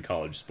teams in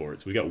college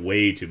sports. We got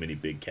way too many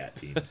big cat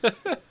teams.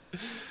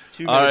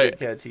 Too many big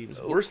cat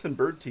teams, worse than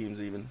bird teams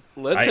even.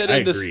 Let's head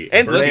into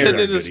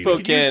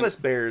Spokane.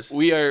 Bears.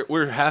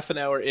 We're half an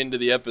hour into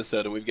the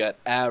episode and we've got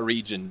a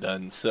region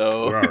done.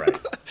 So we're all right.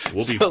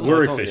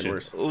 We're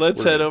efficient.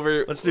 Let's head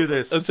over. Let's do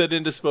this. Let's head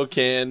into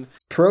Spokane.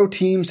 Pro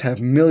teams have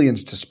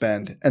millions to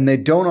spend, and they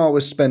don't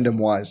always spend them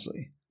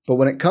wisely. But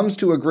when it comes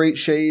to a great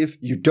shave,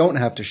 you don't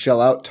have to shell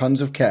out tons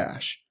of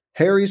cash.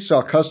 Harry's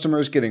saw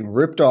customers getting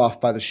ripped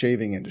off by the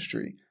shaving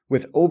industry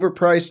with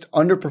overpriced,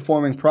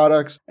 underperforming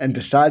products and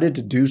decided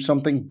to do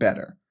something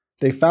better.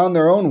 They found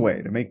their own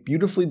way to make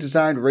beautifully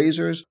designed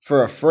razors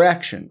for a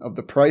fraction of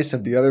the price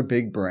of the other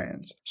big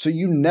brands, so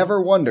you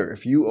never wonder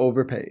if you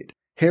overpaid.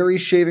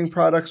 Harry's shaving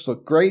products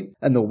look great,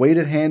 and the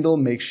weighted handle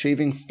makes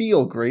shaving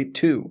feel great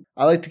too.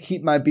 I like to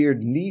keep my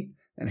beard neat,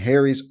 and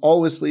Harry's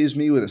always leaves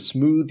me with a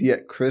smooth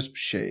yet crisp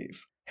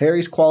shave.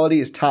 Harry's quality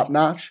is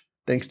top-notch,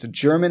 thanks to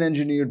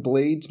German-engineered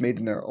blades made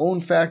in their own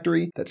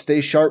factory that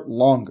stay sharp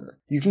longer.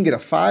 You can get a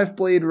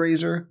 5-blade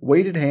razor,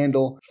 weighted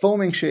handle,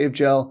 foaming shave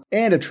gel,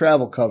 and a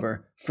travel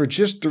cover for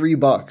just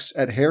 $3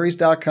 at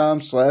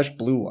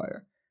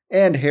harrys.com/bluewire.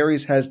 And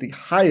Harry's has the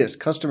highest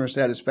customer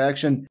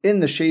satisfaction in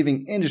the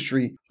shaving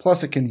industry,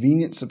 plus a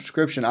convenient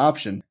subscription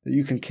option that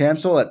you can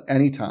cancel at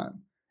any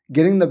time.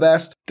 Getting the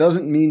best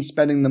doesn't mean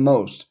spending the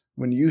most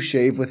when you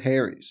shave with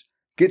Harry's.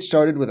 Get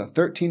started with a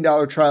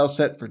 $13 trial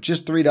set for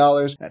just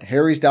 $3 at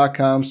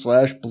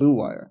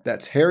harrys.com/bluewire.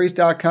 That's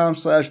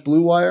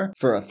harrys.com/bluewire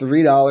for a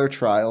 $3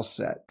 trial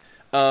set.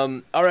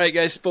 All right,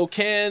 guys.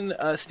 Spokane,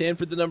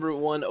 Stanford, the number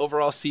 1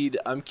 overall seed.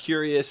 I'm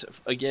curious,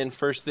 again,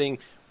 first thing,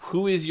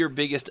 who is your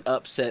biggest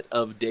upset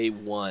of day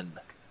 1?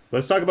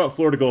 Let's talk about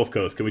Florida Gulf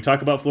Coast. Can we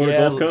talk about Florida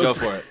Gulf Coast?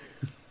 Go for it.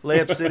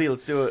 Layup City,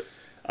 let's do it.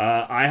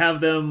 I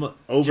have them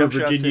over Jump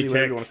Virginia City, Tech.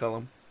 whatever you want to call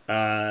them.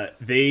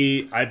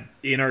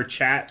 In our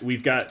chat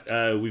we've got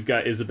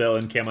Isabel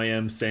and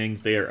Cam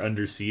saying they are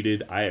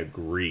underseeded. I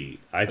agree.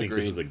 I think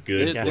this is a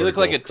good. They look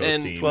like a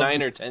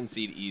 9 or 10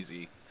 seed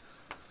easy.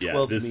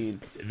 Yeah,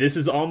 this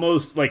is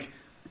almost like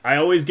I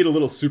always get a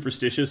little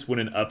superstitious when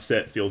an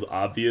upset feels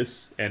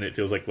obvious and it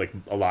feels like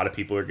a lot of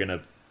people are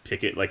gonna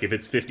pick it. Like if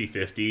it's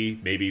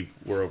 50-50, maybe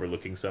we're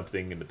overlooking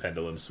something and the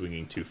pendulum's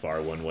swinging too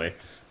far one way.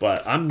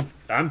 But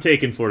I'm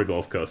taking Florida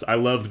Gulf Coast. I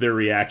loved their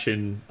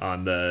reaction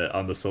on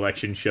the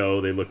selection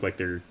show. They look like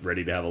they're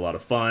ready to have a lot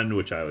of fun,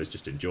 which I always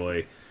just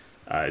enjoy.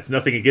 It's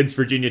nothing against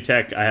Virginia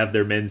Tech. I have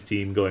their men's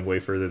team going way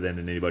further than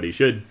anybody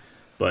should.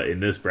 But in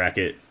this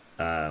bracket,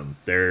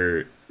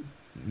 they're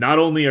not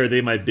only are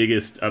they my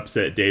biggest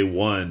upset day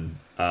one,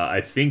 I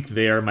think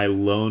they are my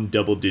lone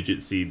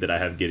double-digit seed that I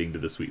have getting to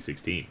the Sweet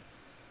 16.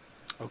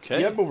 Okay.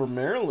 You have them over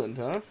Maryland,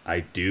 huh?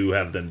 I do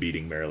have them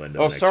beating Maryland.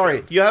 Oh,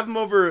 sorry. You have them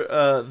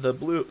over the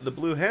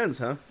Blue Hens,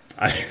 huh?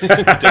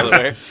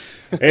 Delaware.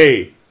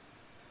 Hey,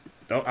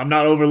 I'm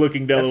not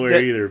overlooking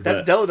Delaware either.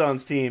 That's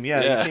Deladon's team.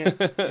 Yeah. You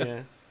can't,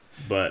 yeah.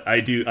 But I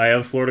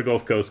have Florida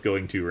Gulf Coast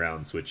going 2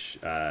 rounds, which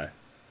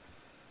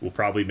will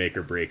probably make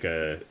or break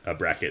a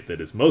bracket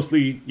that is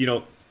mostly,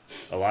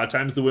 a lot of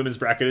times the women's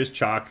bracket is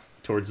chalk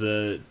towards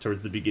the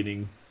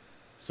beginning.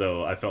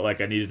 So I felt like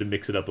I needed to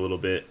mix it up a little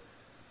bit.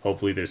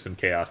 Hopefully there's some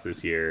chaos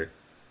this year.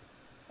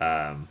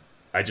 I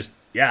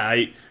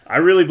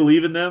really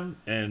believe in them,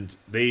 and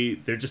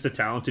they're just a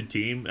talented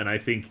team, and I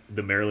think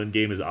the Maryland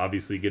game is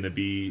obviously going to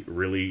be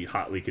really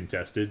hotly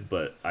contested,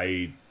 but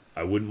I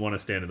wouldn't want to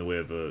stand in the way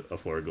of a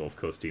Florida Gulf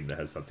Coast team that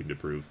has something to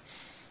prove.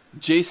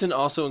 Jason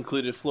also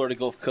included Florida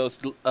Gulf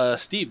Coast.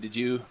 Steve, did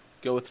you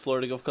go with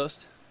Florida Gulf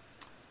Coast?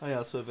 I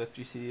also have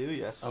FGCU,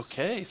 yes.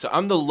 Okay, so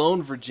I'm the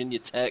lone Virginia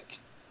Tech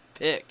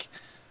pick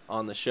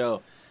on the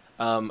show.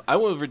 I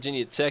went with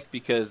Virginia Tech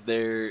because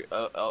they're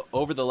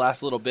over the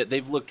last little bit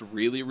they've looked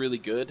really, really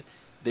good.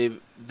 They've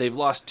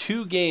lost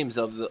 2 games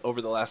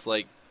over the last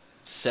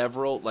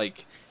several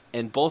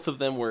and both of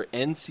them were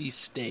NC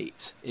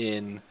State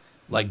in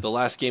the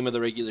last game of the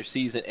regular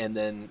season and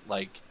then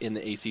in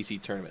the ACC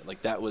tournament.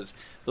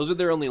 Those are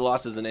their only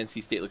losses, and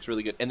NC State looks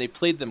really good, and they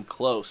played them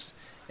close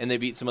and they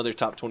beat some other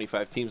top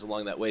 25 teams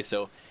along that way.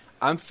 So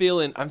I'm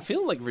feeling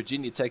like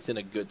Virginia Tech's in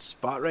a good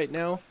spot right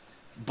now,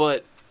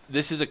 but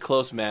this is a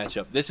close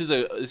matchup. This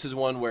is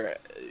one where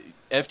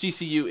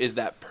FGCU is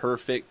that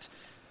perfect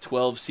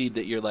 12 seed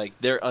that you're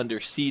they're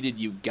underseeded.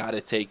 You've got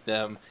to take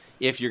them.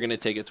 If you're going to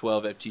take a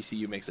 12,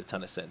 FGCU makes a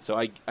ton of sense. So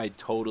I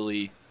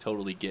totally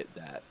get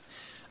that.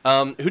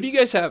 Who do you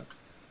guys have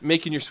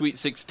making your Sweet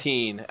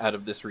 16 out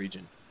of this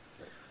region?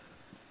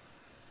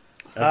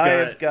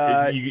 I've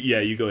got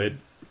you go ahead.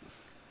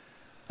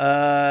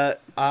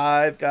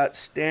 I've got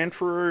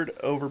Stanford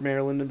over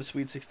Maryland in the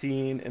Sweet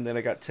 16, and then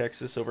I got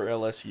Texas over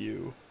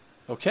LSU.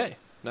 Okay,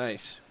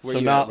 nice. So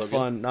not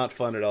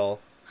fun at all.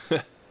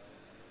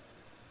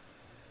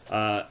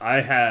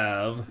 I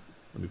have,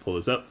 let me pull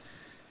this up.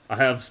 I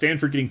have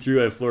Stanford getting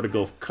through. I have Florida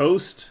Gulf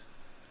Coast.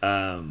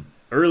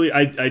 Early,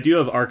 I do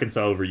have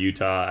Arkansas over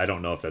Utah. I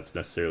don't know if that's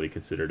necessarily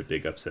considered a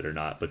big upset or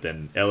not, but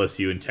then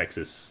LSU and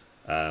Texas,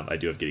 I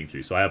do have getting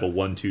through. So I have a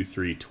 1, 2,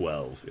 3,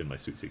 12 in my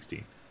Sweet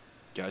 16.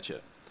 Gotcha.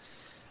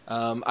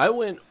 I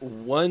went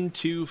 1,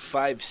 2,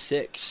 5,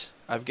 6.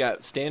 I've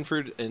got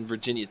Stanford and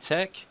Virginia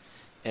Tech,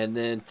 and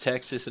then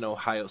Texas and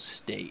Ohio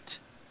State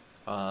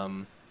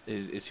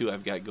is who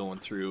I've got going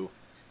through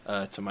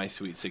to my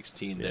Sweet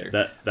 16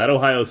 there. That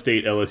Ohio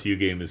State LSU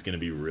game is going to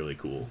be really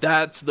cool.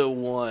 That's the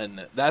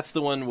one. That's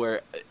the one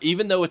where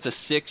even though it's a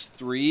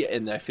 6-3,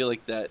 and I feel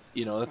like that,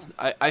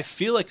 I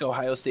feel like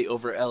Ohio State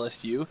over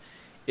LSU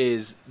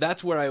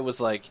that's where I was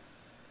like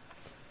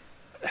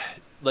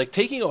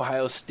taking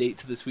Ohio State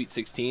to the Sweet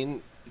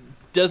 16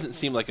 doesn't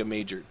seem like a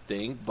major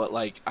thing, but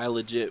I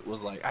legit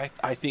was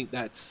I think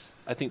that's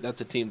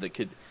a team that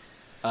could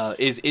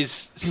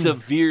is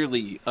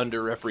severely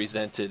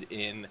underrepresented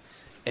in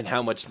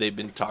how much they've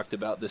been talked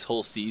about this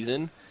whole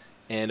season,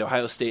 and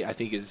Ohio State I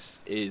think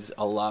is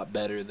a lot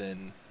better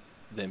than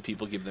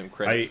people give them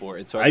credit for.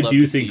 And so I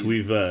do think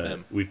we've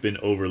been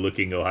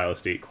overlooking Ohio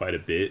State quite a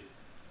bit.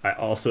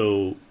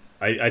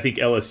 I think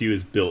LSU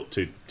is built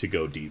to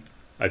go deep.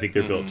 I think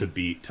they're built to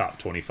beat top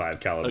 25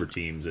 caliber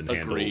teams and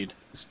handle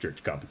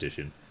strict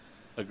competition.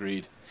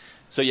 Agreed.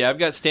 So yeah, I've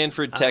got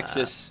Stanford,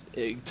 Texas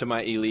to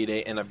my Elite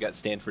Eight, and I've got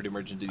Stanford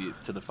emerging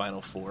to the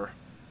Final Four.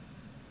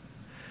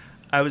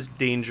 I was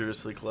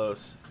dangerously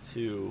close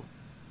to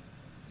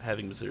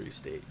having Missouri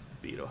State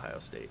beat Ohio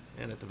State,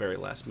 and at the very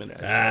last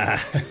minute,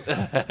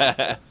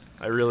 I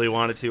really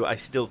wanted to. I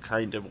still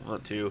kind of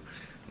want to,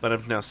 but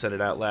I've now said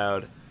it out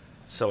loud,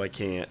 so I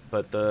can't.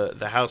 But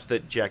the house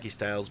that Jackie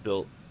Stiles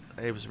built,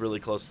 it was really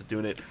close to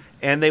doing it,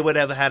 and they would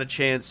have had a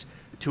chance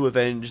to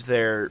avenge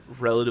their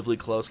relatively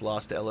close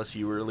loss to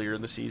LSU earlier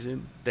in the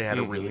season. They had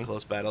a really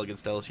close battle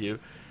against LSU,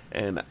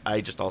 and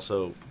I just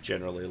also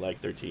generally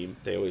like their team.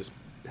 They always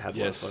have a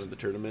lot of fun in the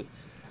tournament.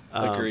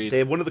 Agreed. They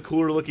have one of the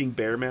cooler looking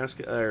bear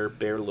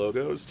bear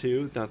logos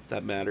too. Not that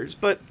that matters,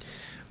 but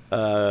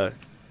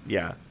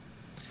yeah.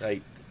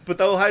 But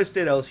the Ohio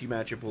State LSU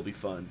matchup will be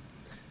fun.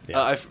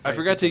 Yeah. I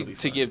forgot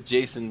to give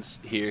Jason's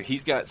here.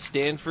 He's got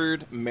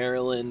Stanford,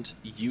 Maryland,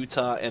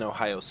 Utah, and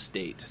Ohio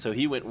State. So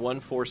he went 1,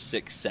 4,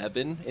 6,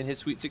 7 in his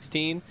Sweet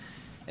 16.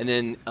 And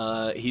then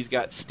he's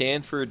got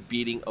Stanford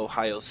beating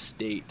Ohio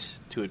State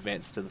to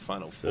advance to the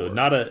Final Four. So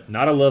not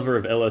a lover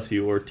of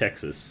LSU or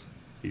Texas.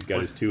 He's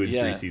got his 2 and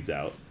 3 seeds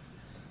out.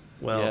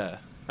 Well,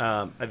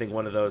 I think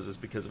one of those is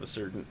because of a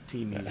certain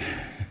team he's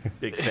a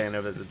big fan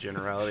of as a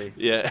generality.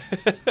 Yeah.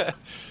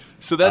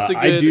 So that's a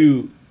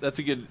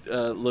good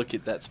look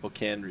at that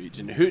Spokane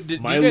region. Do you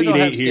guys all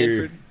have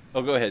Stanford?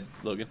 Oh, go ahead,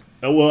 Logan.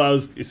 Oh well,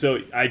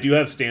 I do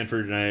have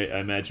Stanford, and I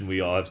imagine we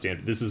all have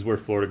Stanford. This is where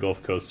Florida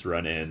Gulf Coast's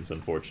run ends,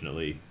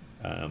 unfortunately.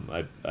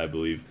 I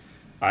believe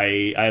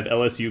I have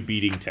LSU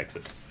beating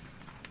Texas,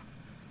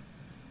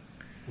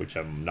 which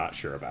I'm not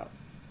sure about.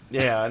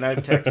 Yeah, and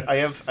I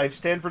have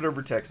Stanford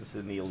over Texas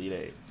in the Elite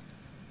Eight.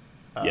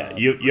 Yeah,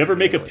 you ever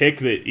make a pick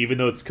that even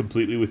though it's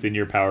completely within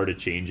your power to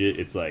change it,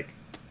 it's like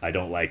I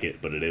don't like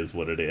it, but it is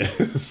what it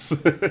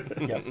is.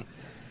 Yep.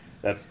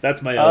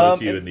 That's my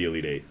LSU in the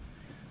Elite Eight.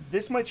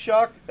 This might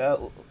shock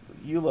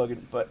you,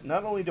 Logan, but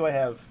not only do I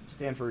have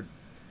Stanford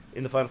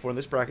in the Final Four in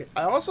this bracket,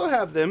 I also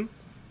have them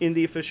in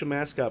the official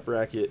mascot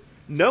bracket,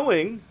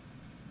 knowing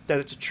that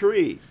it's a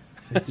tree.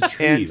 It's a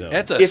tree, though.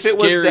 That's a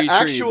scary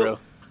tree, bro.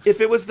 If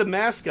it was the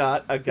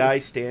mascot, a guy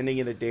standing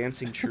in a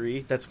dancing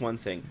tree, that's one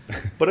thing.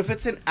 But if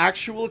it's an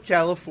actual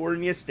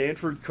California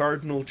Stanford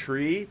Cardinal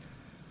tree,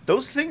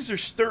 those things are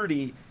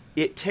sturdy.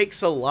 It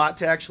takes a lot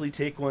to actually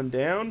take one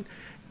down,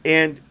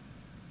 and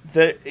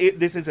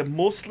this is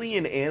mostly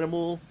an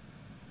animal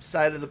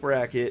side of the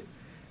bracket.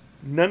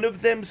 None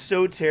of them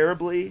so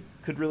terribly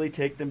could really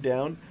take them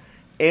down.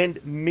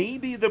 And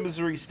maybe the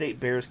Missouri State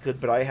Bears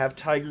could, but I have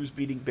Tigers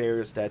beating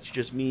Bears. That's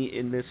just me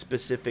in this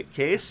specific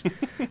case.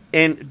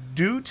 And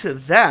due to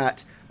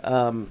that,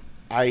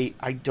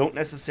 I don't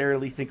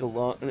necessarily think a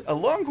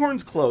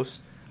Longhorn's close.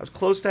 I was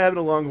close to having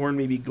a Longhorn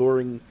maybe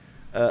goring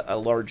a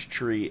large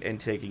tree and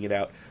taking it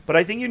out. But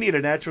I think you need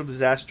a natural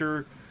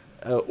disaster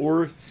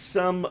or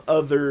some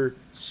other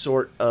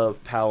sort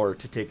of power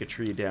to take a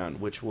tree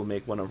down, which will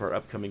make one of our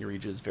upcoming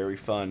regions very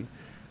fun.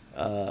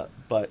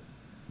 But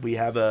we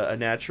have a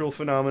natural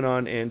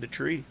phenomenon and a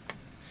tree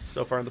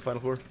so far in the Final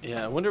Four.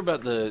 Yeah, I wonder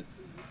about the...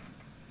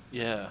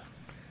 Yeah.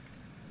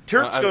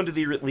 Terps going to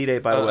the Elite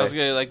Eight, by the way. I was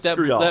going to like that.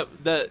 Screw y'all.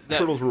 That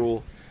Turtles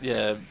rule.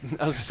 Yeah, I was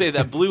going to say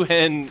that Blue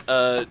Hen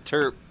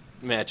Terp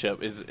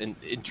matchup is an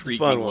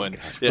intriguing one.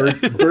 Yeah.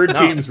 Bird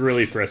teams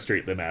really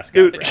frustrate the mascot.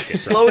 Dude, bracket.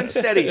 slow and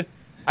steady.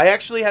 I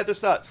actually had this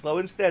thought. Slow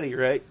and steady,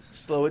 right?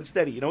 Slow and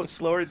steady. You know what's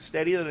slower and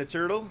steady than a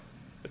turtle?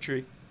 A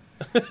tree.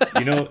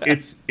 You know,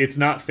 it's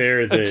not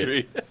fair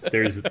that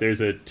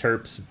there's a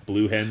Terps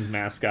Blue Hens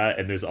mascot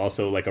and there's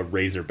also like a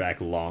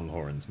Razorback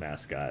Longhorns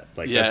mascot.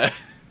 Like, yeah,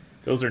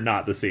 those are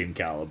not the same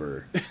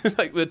caliber.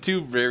 Like the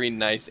two very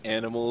nice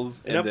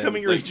animals. An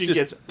upcoming region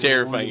gets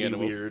terrifying really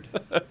animals. weird,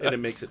 and it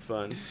makes it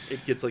fun.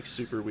 It gets like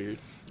super weird.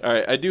 All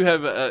right, I do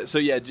have.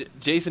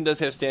 Jason does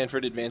have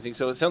Stanford advancing.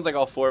 So it sounds like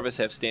all four of us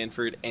have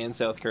Stanford and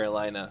South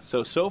Carolina.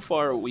 So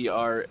far we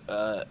are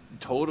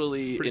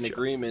totally in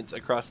agreement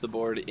across the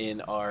board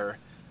in our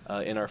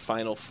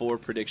Final Four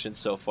predictions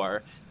so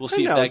far. We'll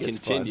see if that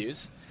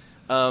continues.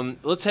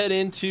 Let's head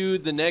into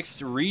the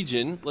next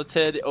region. Let's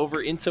head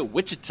over into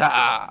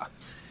Wichita.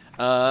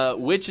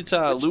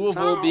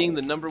 Louisville being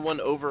the number 1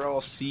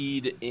 overall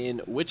seed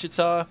in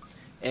Wichita,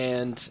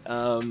 and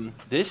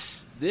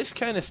this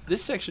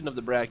section of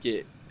the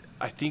bracket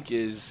I think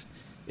is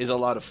a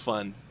lot of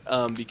fun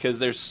because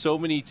there's so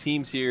many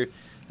teams here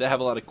that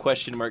have a lot of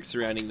question marks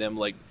surrounding them,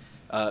 like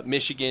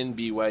Michigan,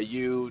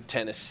 BYU,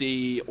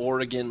 Tennessee,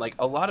 Oregon. Like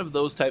a lot of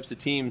those types of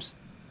teams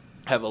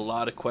have a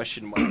lot of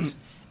question marks,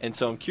 and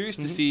so I'm curious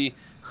to see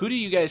who do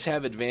you guys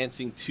have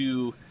advancing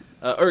to,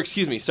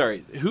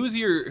 who's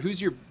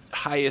your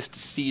highest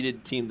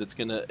seeded team that's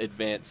going to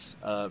advance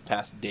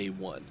past day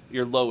 1?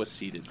 Your lowest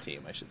seeded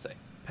team, I should say.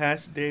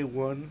 Past day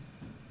 1.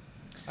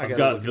 I've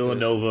got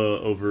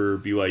Villanova over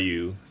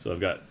BYU, so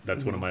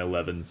that's one of my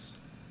 11s.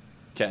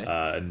 Okay,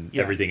 and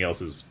everything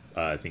else is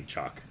I think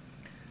chalk.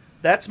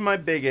 That's my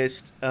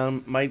biggest.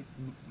 My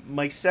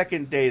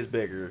second day is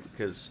bigger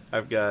because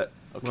I've got.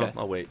 Okay, well,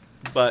 I'll wait.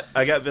 But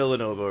I got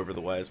Villanova over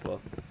the Y as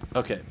well.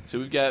 Okay, so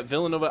we've got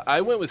Villanova.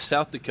 I went with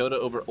South Dakota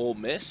over Ole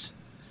Miss.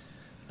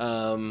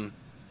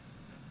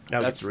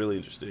 That's really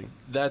interesting.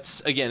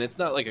 That's, again, it's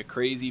not like a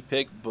crazy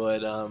pick,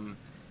 but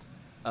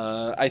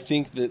I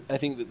think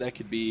that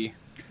could be.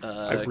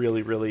 I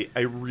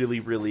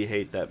really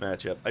hate that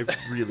matchup. I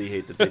really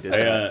hate that they did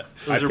that.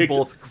 Those are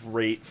both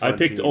great. Fun I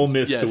picked teams. Ole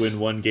Miss to win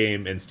one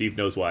game, and Steve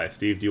knows why.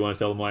 Steve, do you want to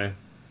tell him why?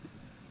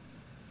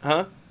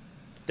 Huh?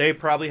 They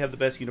probably have the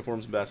best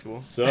uniforms in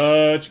basketball.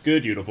 Such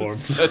good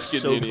uniforms. Such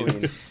good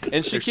uniforms.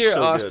 And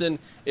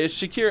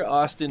Shakira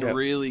Austin, Yep.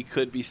 really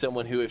could be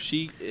someone who,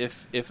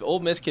 if Ole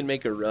Miss can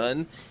make a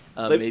run,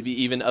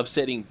 maybe even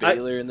upsetting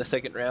Baylor in the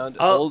second round.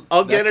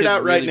 I'll get it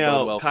out right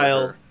now, well,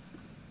 Kyle.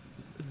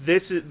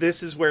 This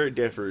is where it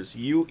differs.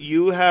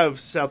 You have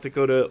South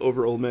Dakota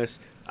over Ole Miss.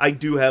 I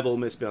do have Ole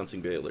Miss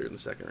bouncing Baylor in the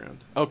second round.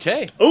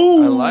 Okay.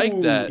 Ooh, I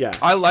like that. Yeah.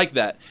 I like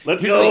that.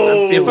 Let's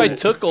go. If I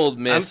took Ole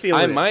Miss,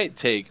 I it. might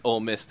take Ole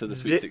Miss to the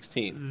Sweet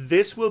 16.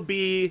 This will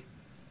be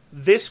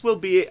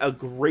a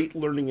great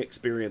learning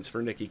experience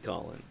for Nikki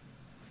Collin.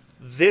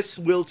 This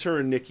will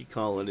turn Nikki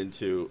Collin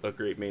into a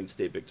great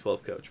mainstay Big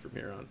 12 coach from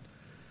here on.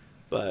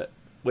 But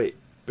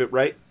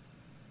right?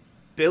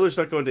 Baylor's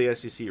not going to the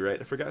SEC, right?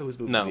 I forgot who was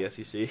moving No. to the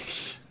SEC.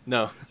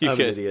 No, I'm an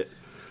could. idiot.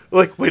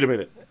 Like, wait a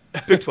minute.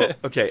 Big 12.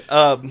 Okay.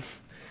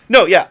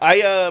 No, yeah,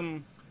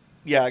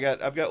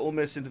 I've got Ole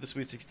Miss into the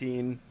Sweet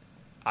 16.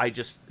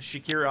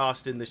 Shakira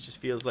Austin, this just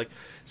feels like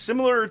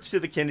similar to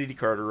the Kennedy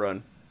Carter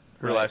run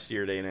her Right. last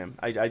year at A&M.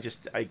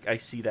 I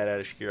see that out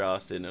of Shakira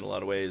Austin in a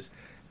lot of ways.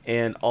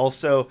 And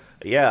also,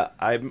 yeah,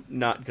 I'm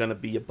not going to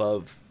be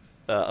above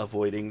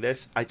avoiding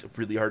this. It's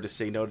really hard to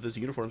say no to those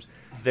uniforms.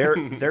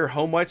 They're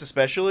home whites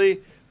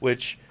especially,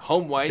 which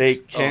Home whites. they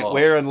can't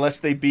wear unless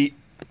they beat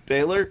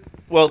Baylor.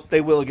 Well,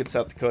 they will against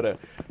South Dakota,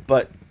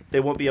 but they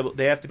won't be able.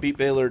 They have to beat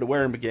Baylor to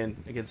wear them again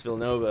against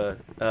Villanova.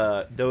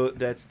 Though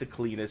that's the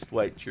cleanest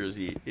white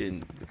jersey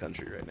in the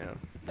country right now.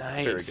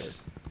 Nice. Very good.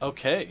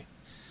 Okay.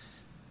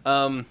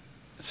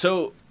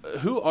 So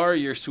who are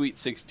your Sweet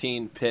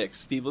 16 picks,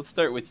 Steve? Let's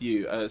start with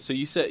you. So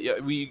you said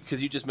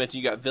because you just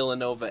mentioned you got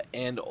Villanova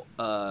and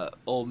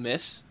Ole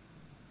Miss.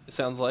 It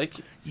sounds like.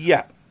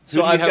 Yeah.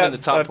 Who do you have in the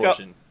top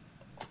portion?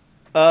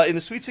 In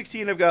the Sweet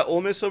 16, I've got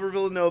Ole Miss over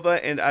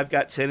Villanova, and I've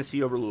got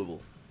Tennessee over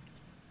Louisville.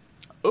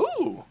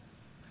 Ooh.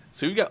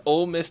 So we've got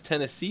Ole Miss,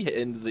 Tennessee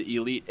into the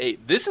Elite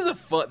Eight. That's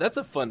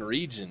a fun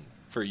region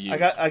for you. I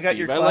got Steve.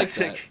 your I like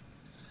classic.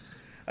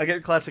 I got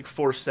your classic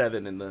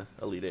 4-7 in the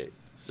Elite Eight.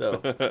 So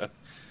that.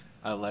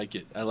 I like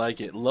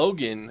it.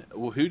 Logan,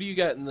 who do you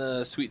got in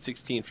the Sweet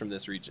 16 from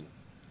this region?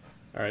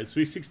 All right,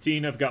 Sweet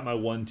 16, I've got my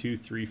 1, 2,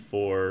 3,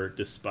 4,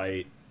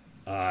 despite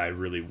I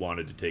really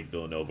wanted to take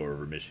Villanova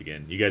over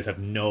Michigan. You guys have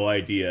no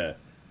idea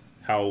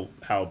how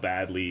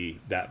badly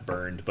that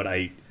burned, but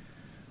I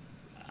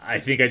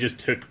think I just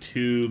took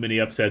too many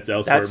upsets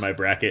elsewhere in my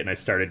bracket, and I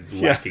started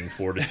lacking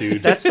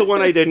fortitude. That's the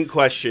one I didn't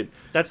question.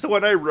 That's the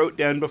one I wrote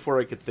down before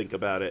I could think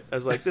about it. I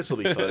was like, this will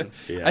be fun.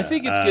 Yeah, I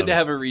think it's good to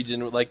have a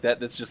region like that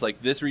that's just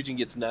like this region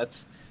gets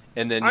nuts,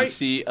 and then you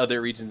see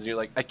other regions and you're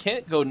like, I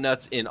can't go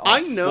nuts in all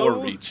four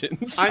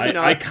regions.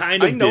 I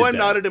kind of I know did I'm that.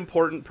 not an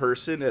important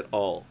person at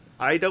all.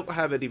 I don't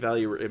have any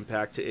value or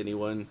impact to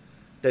anyone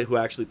who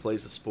actually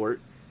plays the sport.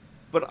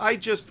 But I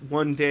just,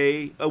 one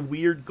day, a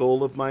weird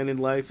goal of mine in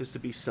life is to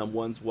be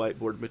someone's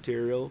whiteboard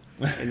material.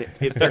 And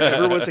if there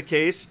ever was a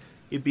case,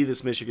 it'd be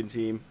this Michigan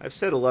team. I've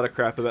said a lot of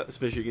crap about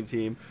this Michigan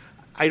team.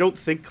 I don't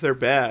think they're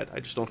bad. I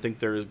just don't think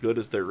they're as good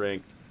as they're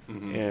ranked.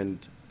 Mm-hmm.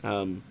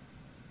 And,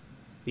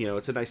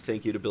 it's a nice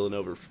thank you to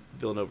Villanova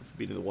for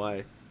beating the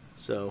Y.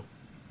 So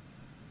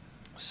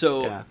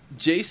yeah.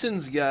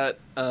 Jason's got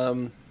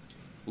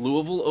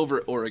Louisville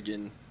over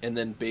Oregon and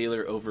then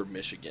Baylor over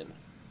Michigan.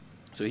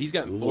 So he's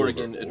got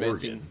Oregon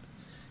advancing. Oregon.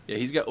 Yeah,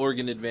 he's got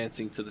Oregon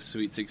advancing to the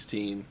Sweet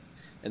 16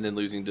 and then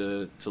losing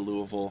to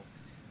Louisville.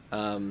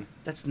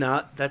 That's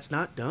not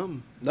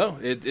dumb. No,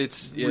 it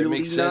really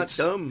makes sense.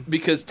 Not dumb.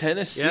 Because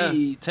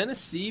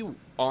Tennessee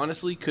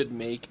honestly could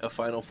make a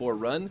Final Four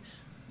run.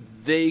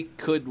 They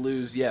could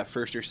lose,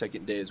 first or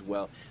second day as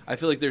well. I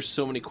feel like there's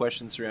so many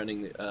questions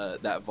surrounding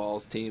that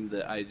Vols team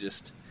that I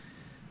just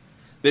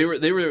they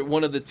were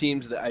one of the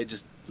teams that I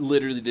just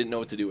literally didn't know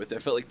what to do with. I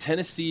felt like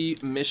Tennessee,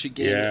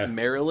 Michigan,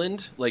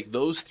 Maryland, like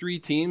those three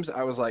teams,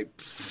 I was like,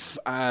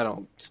 I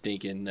don't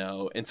stinking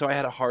know. And so I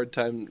had a hard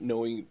time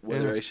knowing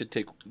whether I should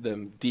take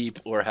them deep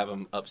or have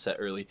them upset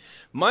early.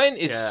 Mine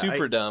is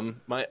super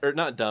dumb.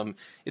 Not dumb.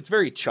 It's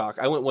very chalk.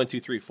 I went 1, 2,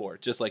 3, 4,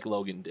 just like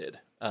Logan did.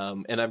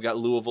 And I've got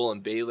Louisville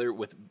and Baylor,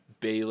 with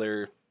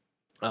Baylor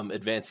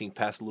advancing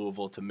past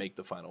Louisville to make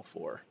the Final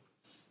Four.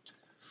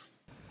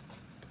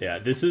 Yeah,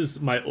 this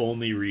is my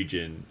only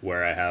region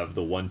where I have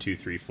the 1, 2,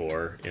 3,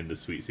 4 in the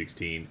Sweet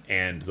 16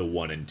 and the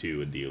 1 and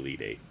 2 in the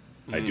Elite 8.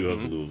 I do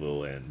have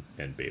Louisville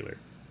and Baylor.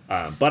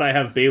 But I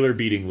have Baylor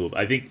beating Louisville.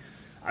 I think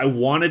I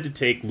wanted to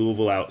take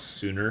Louisville out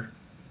sooner.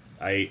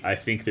 I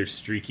think they're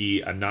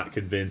streaky. I'm not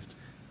convinced.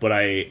 But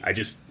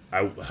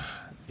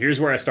here's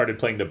where I started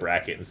playing the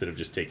bracket instead of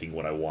just taking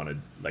what I wanted,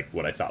 like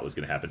what I thought was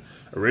going to happen.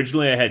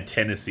 Originally, I had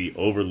Tennessee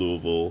over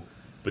Louisville.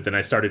 But then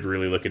I started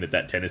really looking at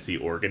that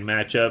Tennessee-Oregon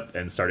matchup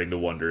and starting to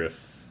wonder if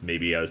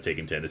maybe I was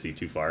taking Tennessee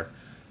too far.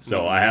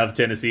 So I have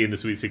Tennessee in the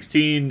Sweet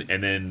 16,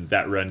 and then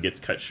that run gets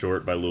cut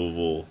short by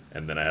Louisville,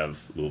 and then I have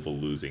Louisville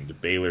losing to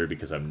Baylor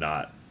because I'm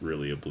not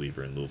really a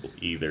believer in Louisville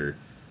either.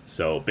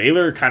 So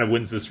Baylor kind of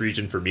wins this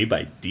region for me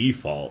by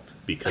default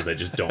because I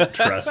just don't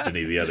trust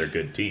any of the other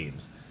good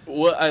teams.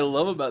 What I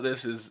love about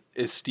this is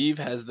Steve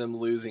has them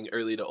losing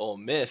early to Ole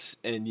Miss,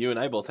 and you and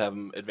I both have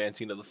them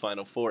advancing to the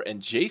Final Four,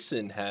 and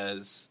Jason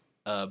has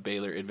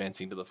Baylor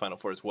advancing to the Final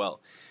Four as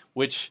well,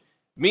 which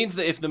means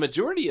that if the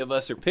majority of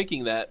us are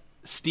picking that,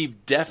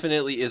 Steve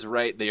definitely is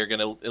right. They are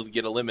going to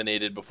get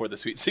eliminated before the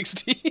Sweet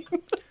 16.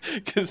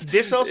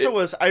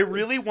 I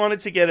really wanted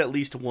to get at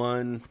least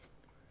one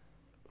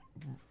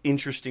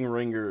interesting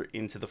ringer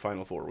into the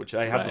Final Four, which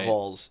I have the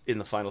Vols in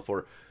the Final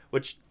Four,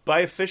 which by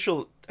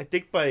official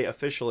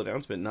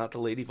announcement, not the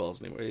Lady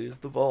Vols anymore. It is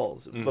the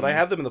Vols, but I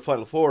have them in the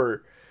Final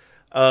Four.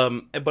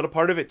 But a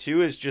part of it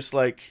too is just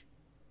like,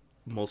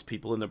 most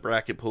people in the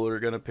bracket pool are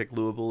going to pick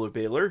Louisville or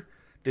Baylor.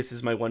 This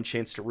is my one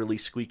chance to really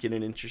squeak in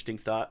an interesting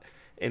thought.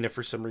 And if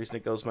for some reason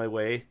it goes my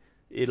way,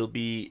 it'll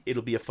be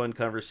a fun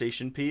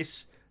conversation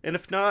piece. And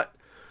if not,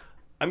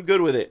 I'm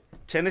good with it.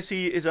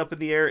 Tennessee is up in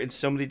the air in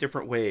so many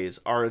different ways.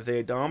 Are they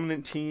a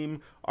dominant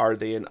team? Are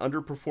they an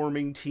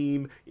underperforming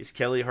team? Is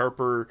Kelly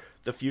Harper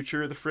the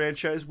future of the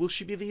franchise? Will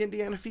she be the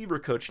Indiana Fever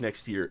coach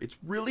next year? It's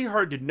really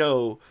hard to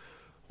know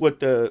what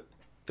the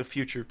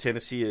future of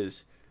Tennessee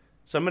is.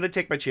 So I'm going to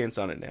take my chance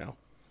on it now.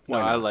 No,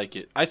 I like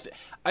it. I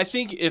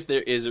think if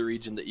there is a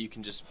region that you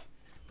can just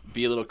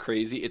be a little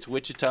crazy, it's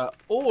Wichita,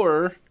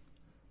 or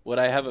what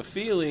I have a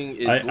feeling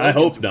is I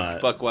hope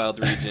not. Buck Wild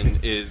region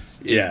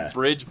is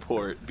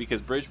Bridgeport,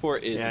 because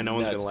Bridgeport is no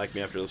one's nuts. going to like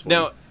me after this one.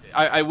 Now,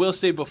 I will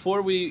say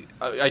before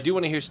I do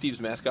want to hear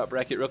Steve's mascot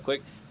bracket real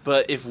quick,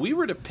 but if we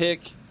were to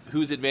pick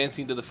who's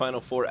advancing to the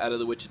Final Four out of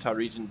the Wichita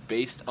region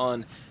based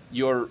on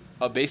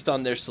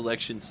their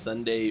Selection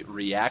Sunday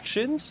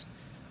reactions,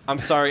 I'm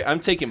sorry, I'm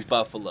taking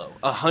Buffalo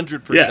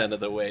 100% of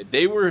the way.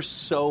 They were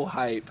so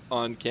hype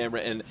on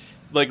camera, and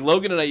like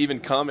Logan and I even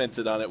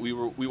commented on it. We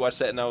watched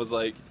that, and I was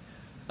like,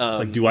 it's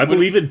like, do I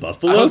believe in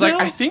Buffalo? I was now?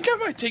 like, I think I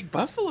might take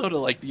Buffalo to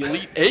like the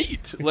Elite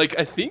Eight. Like,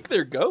 I think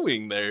they're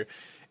going there,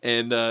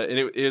 and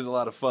it is a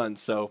lot of fun.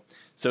 So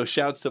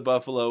shouts to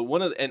Buffalo.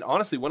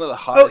 Honestly, one of the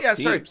hottest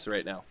teams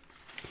right now.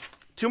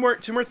 Two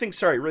more things.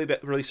 Sorry,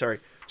 really sorry.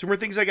 Two more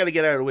things I got to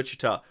get out of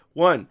Wichita.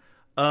 One,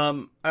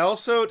 I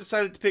also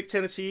decided to pick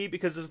Tennessee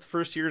because this is the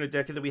first year in a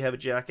decade that we have a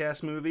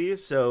Jackass movie.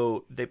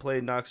 So they play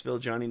in Knoxville,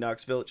 Johnny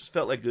Knoxville. It just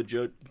felt like good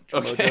mojo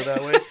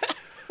that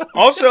way.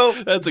 Also,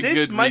 that's a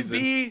good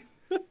reason.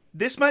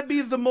 This might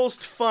be the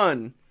most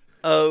fun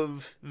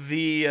of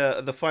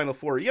the Final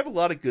Four. You have a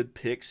lot of good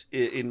picks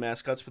in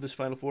mascots for this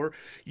Final Four.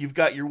 You've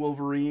got your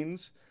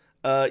Wolverines.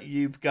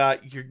 You've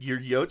got your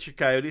Yotes, your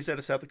Coyotes out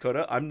of South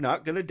Dakota. I'm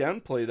not going to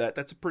downplay that.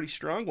 That's a pretty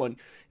strong one.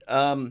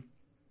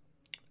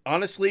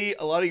 Honestly,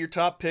 a lot of your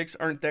top picks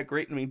aren't that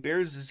great. I mean,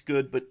 Bears is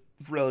good, but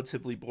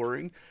relatively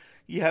boring.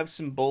 You have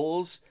some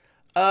Bulls.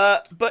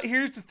 But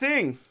here's the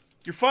thing.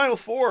 Your Final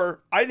Four,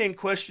 I didn't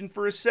question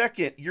for a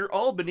second. Your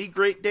Albany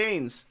Great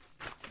Danes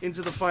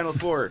into the Final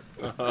Four.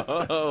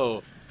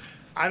 Oh.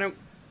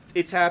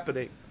 It's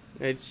happening.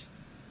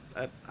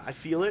 I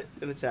feel it,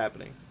 and it's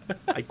happening.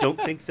 I don't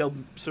think they'll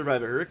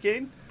survive a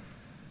hurricane,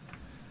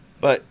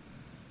 but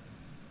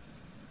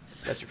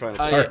that's your Final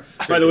Four.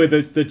 By the way,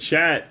 the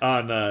chat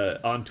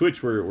on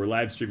Twitch, we're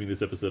live streaming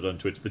this episode on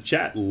Twitch. The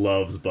chat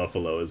loves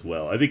Buffalo as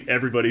well. I think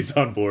everybody's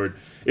on board.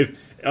 If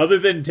other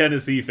than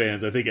Tennessee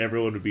fans, I think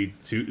everyone would be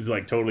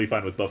totally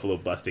fine with Buffalo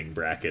busting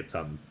brackets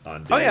on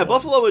day one.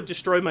 Buffalo would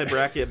destroy my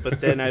bracket, but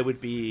then I would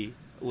be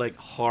like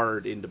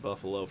hard into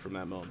Buffalo from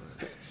that moment.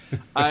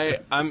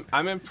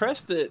 I'm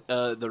impressed that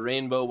the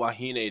Rainbow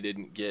Wahine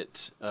didn't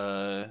get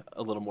a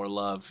little more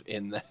love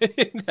in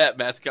that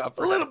mascot.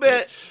 A little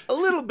bit.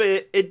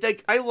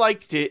 I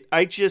liked it.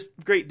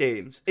 Great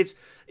Danes. It's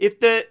if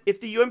the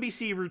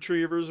UMBC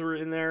Retrievers were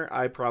in there,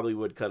 I probably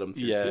would cut them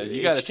through. Yeah,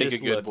 you got to take a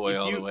good boy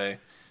all the way.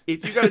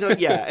 If you got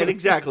to, and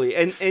exactly,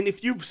 and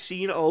if you've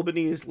seen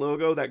Albany's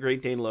logo, that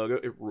Great Dane logo,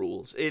 it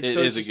rules. It's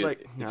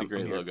a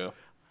great logo.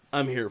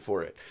 I'm here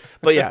for it.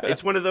 But yeah,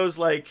 it's one of those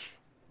like.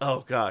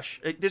 Oh,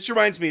 gosh. This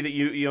reminds me that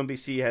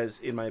UMBC has,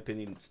 in my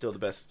opinion, still the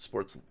best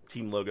sports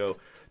team logo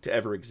to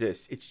ever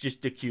exist. It's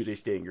just the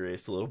cutest,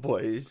 angriest little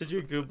boy. He's such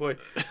a good boy.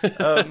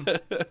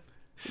 It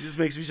just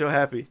makes me so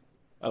happy.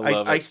 I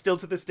love it. I still,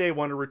 to this day,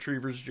 want a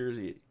Retrievers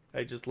jersey.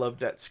 I just love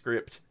that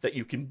script that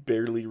you can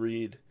barely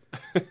read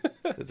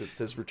because it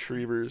says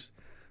Retrievers.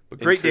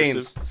 But Great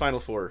Danes, Final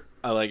Four.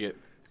 I like it.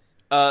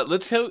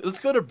 Let's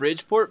go to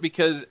Bridgeport,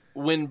 because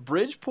when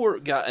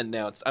Bridgeport got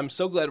announced, I'm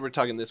so glad we're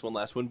talking this one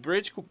last. When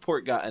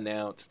Bridgeport got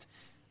announced,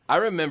 I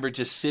remember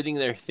just sitting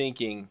there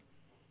thinking,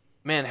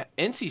 man,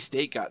 NC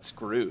State got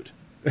screwed.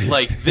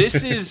 Like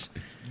this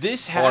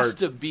has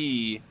to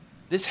be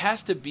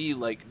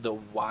like the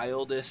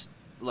wildest,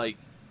 like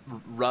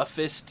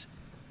roughest,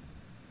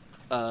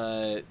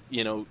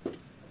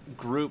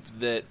 group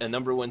that a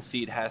number one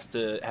seed has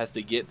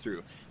to get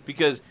through,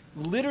 because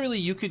literally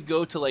you could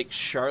go to like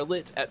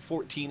Charlotte at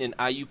 14 and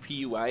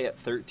IUPUI at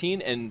 13,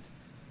 and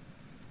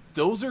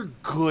those are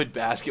good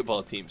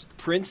basketball teams.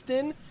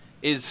 Princeton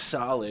is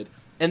solid,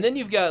 and then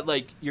you've got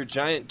like your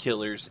giant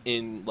killers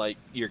in like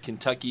your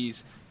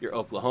Kentuckys, your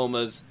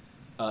Oklahomas.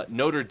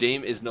 Notre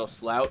Dame is no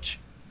slouch.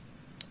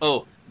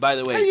 Oh, by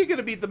the way, how are you going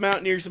to beat the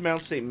Mountaineers of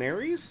Mount St.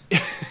 Mary's?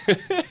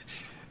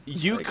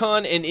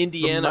 UConn and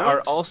Indiana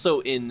are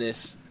also in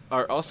this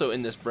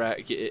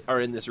bracket,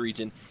 are in this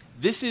region.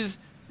 This is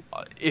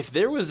if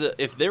there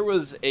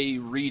was a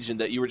region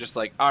that you were just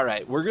like, all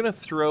right, we're gonna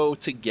throw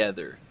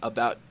together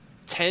about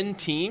 10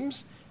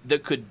 teams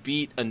that could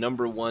beat a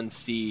number one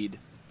seed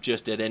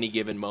just at any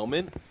given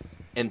moment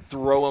and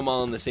throw them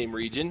all in the same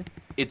region,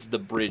 it's the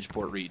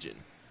Bridgeport region.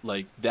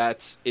 Like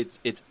it's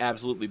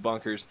absolutely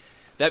bonkers.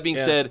 That being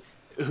said,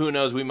 who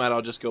knows? We might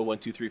all just go 1,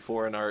 2, 3,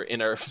 4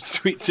 in our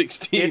Sweet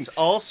 16. It's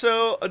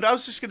also, and I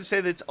was just going to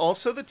say that it's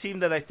also the team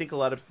that I think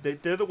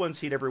they're the one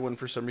seed everyone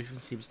for some reason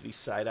seems to be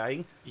side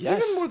eyeing.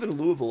 Yes, even more than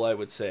Louisville, I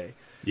would say.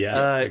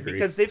 Yeah,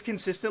 because they've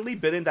consistently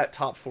been in that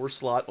top 4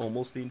 slot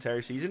almost the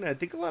entire season. And I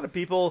think a lot of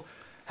people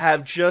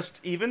have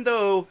just, even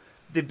though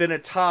they've been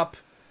atop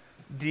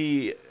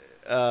the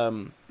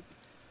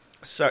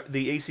sorry,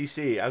 the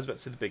ACC. I was about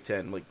to say the Big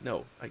Ten. Like,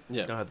 no, I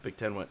Yeah. know how the Big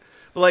Ten went.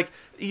 But like,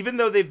 even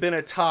though they've been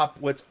atop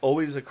what's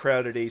always a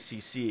crowded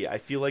ACC, I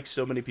feel like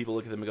so many people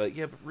look at them and go, like,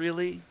 yeah, but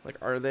really, like,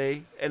 are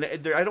they? And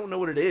I don't know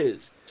what it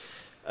is,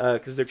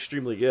 because they're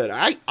extremely good.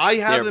 I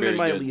have them in very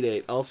my good. Elite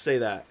Eight. I'll say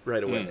that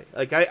right away.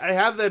 Like, I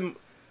have them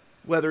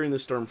weathering the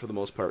storm for the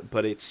most part,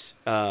 but it's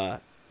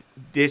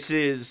this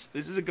is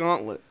a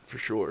gauntlet for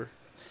sure.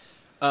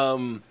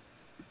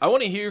 I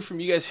want to hear from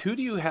you guys. Who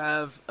do you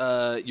have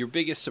your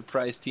biggest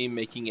surprise team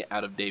making it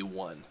out of day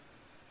one?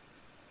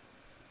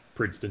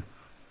 Princeton.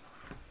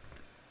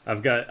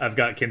 I've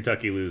got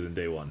Kentucky losing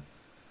day one.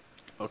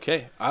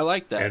 Okay, I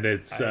like that. And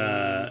it's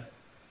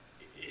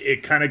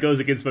it kind of goes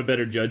against my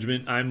better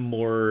judgment. I'm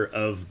more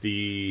of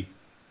the,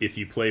 if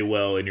you play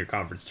well in your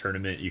conference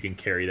tournament, you can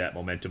carry that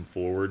momentum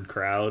forward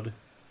crowd.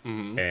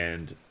 Mm-hmm.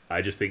 And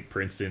I just think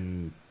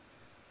Princeton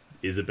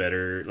is a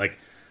better, like,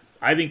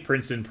 I think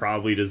Princeton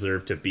probably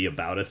deserved to be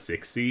about a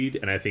 6 seed,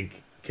 and I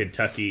think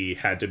Kentucky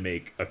had to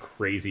make a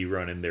crazy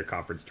run in their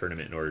conference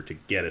tournament in order to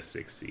get a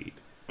 6 seed.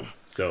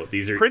 So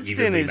these are Princeton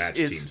evenly is matched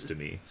teams to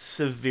me.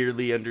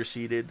 Severely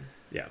underseeded.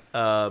 Yeah.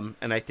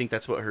 And I think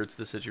that's what hurts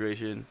the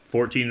situation.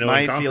 14-0 in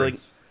My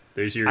conference.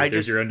 There's your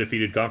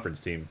undefeated conference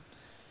team.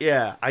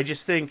 Yeah, I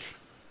just think,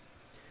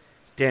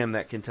 damn,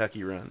 that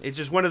Kentucky run. It's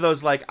just one of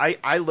those, like,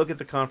 I look at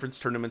the conference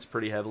tournaments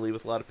pretty heavily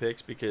with a lot of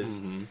picks because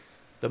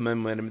the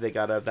momentum they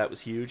got out of that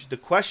was huge. The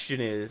question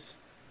is,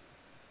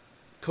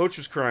 coach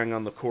was crying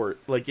on the court.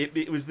 Like,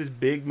 it was this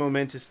big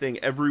momentous thing.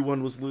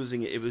 Everyone was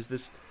losing it. It was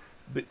this,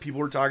 people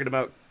were talking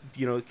about,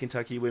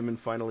 Kentucky women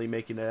finally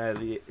making it out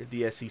of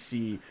the SEC.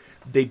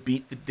 They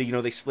beat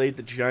they slayed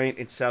the Giant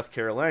in South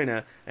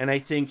Carolina, and I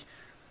think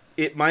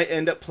it might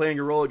end up playing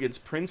a role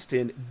against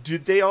Princeton.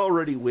 Did they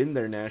already win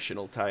their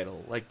national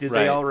title? Like, did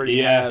they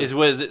already have?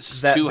 Was it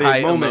that too big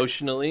high moment?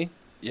 Emotionally?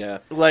 Yeah.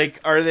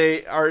 Like, are they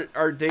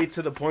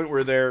to the point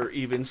where they're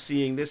even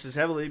seeing this as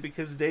heavily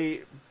because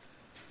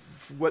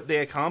what they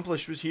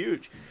accomplished was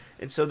huge,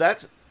 and so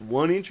that's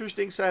one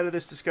interesting side of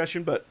this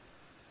discussion. But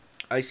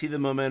I see the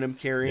momentum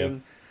carrying.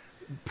 Yep.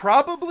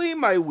 Probably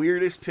my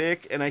weirdest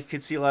pick, and I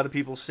could see a lot of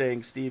people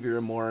saying, Steve, you're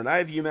a moron. I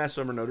have UMass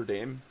over Notre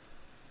Dame.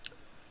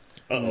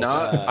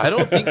 I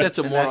don't think that's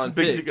a moron That's as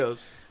big as it pick.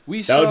 goes.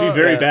 That would be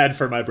very bad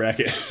for my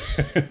bracket.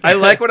 I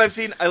like what I've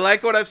seen. I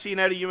like what I've seen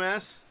out of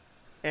UMass,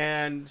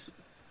 and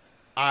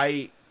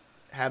I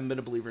haven't been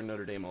a believer in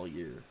Notre Dame all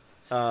year.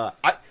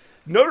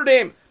 Notre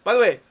Dame, by the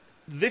way,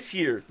 this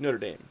year, Notre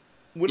Dame.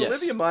 When Yes.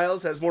 Olivia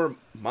Miles has more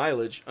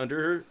mileage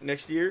under her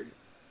next year,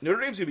 Notre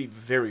Dame's going to be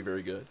very,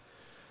 very good.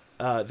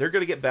 They're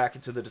going to get back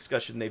into the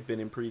discussion they've been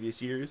in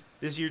previous years.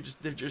 This year,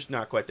 they're just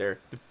not quite there.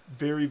 They're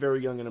very,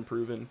 very young and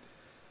unproven,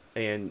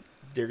 and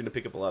they're going to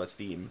pick up a lot of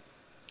steam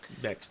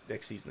next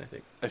season, I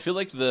think. I feel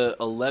like the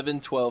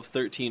 11, 12,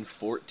 13,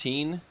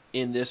 14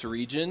 in this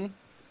region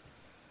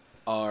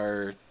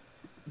are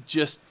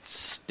just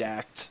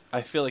stacked.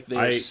 I feel like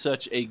they're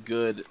such a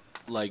good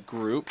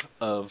group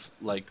of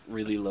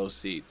really low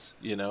seeds,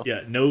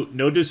 Yeah,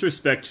 no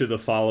disrespect to the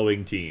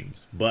following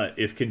teams, but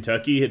if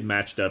Kentucky had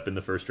matched up in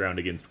the first round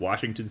against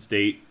Washington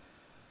State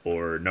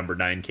or number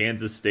 9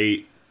 Kansas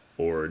State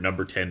or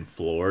number 10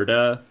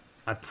 Florida,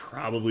 I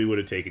probably would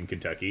have taken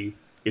Kentucky.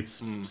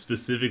 It's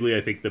specifically,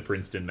 I think the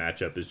Princeton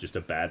matchup is just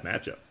a bad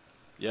matchup.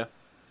 Yeah,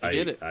 I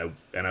get it.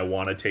 I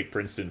want to take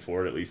Princeton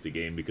for at least a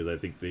game because I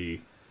think they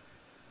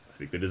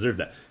deserve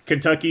that.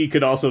 Kentucky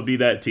could also be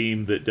that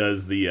team that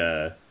does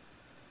the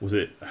was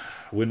it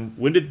when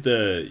did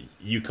the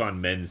UConn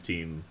men's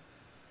team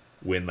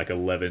win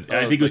 11?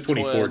 I think it was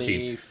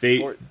 2014.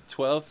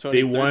 12,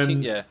 they 2013,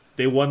 won. yeah.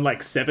 They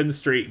won 7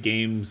 straight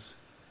games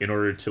in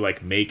order to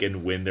make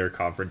and win their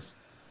conference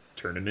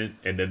tournament,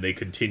 and then they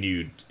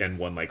continued and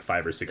won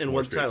 5 or 6 and more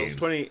won straight titles.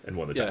 games and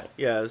won the title.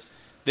 Yeah,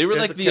 they were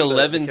There's the Kemba-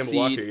 11 the Kemba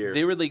Walker seed. year.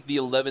 They were the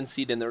 11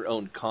 seed in their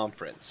own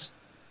conference.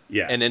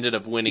 Yeah, and ended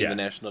up winning Yeah. the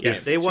national Yeah.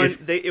 championship. They won.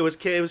 It was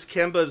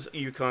Kemba's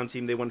UConn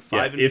team. They won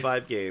 5 in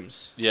 5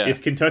 games. Yeah,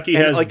 If Kentucky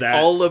And has that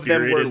all of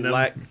them spirit were in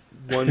them,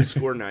 one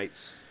score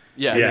nights.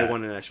 Yeah. and Yeah. they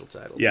won a national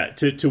title. yeah,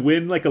 to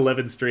win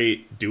 11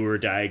 straight do or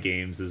die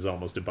games is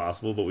almost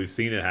impossible, but we've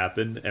seen it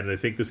happen, and I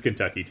think this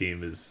Kentucky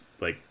team is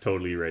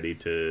totally ready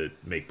to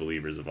make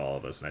believers of all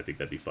of us, and I think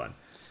that'd be fun.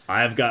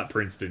 I've got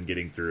Princeton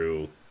getting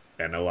through,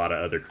 and a lot of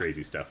other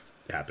crazy stuff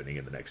happening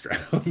in the next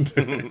round.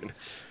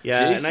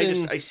 Yeah,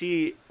 Jason- and I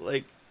see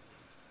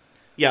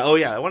yeah. Oh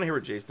yeah, I want to hear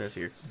what Jason has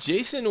here.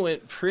 Jason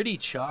went pretty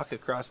chalk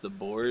across the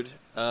board.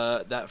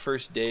 That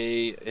first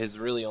day, his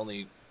really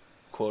only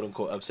quote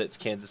unquote upsets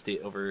Kansas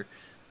State over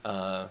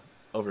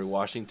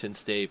Washington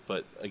State,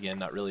 but again,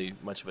 not really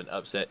much of an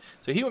upset.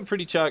 So he went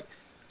pretty chalk.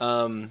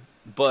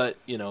 But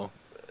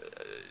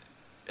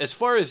as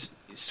far as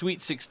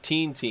Sweet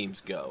 16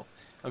 teams go,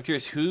 I'm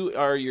curious, who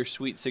are your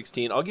Sweet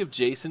 16? I'll give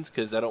Jason's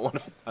because I don't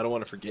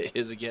want to forget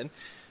his again.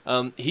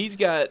 He's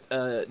got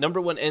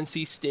number 1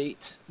 NC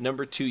State,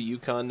 number 2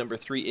 UConn, number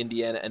 3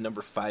 Indiana, and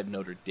number 5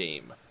 Notre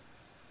Dame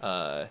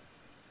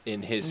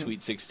in his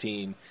Sweet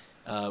 16,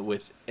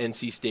 with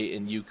NC State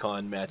and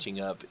UConn matching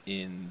up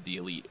in the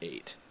Elite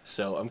 8.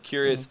 So I'm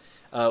curious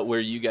where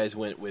you guys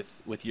went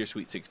with your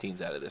Sweet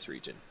 16s out of this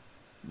region.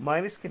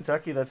 Minus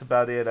Kentucky, that's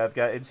about it. I've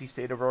got NC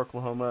State over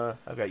Oklahoma.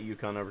 I've got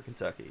UConn over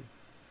Kentucky.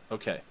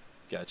 Okay,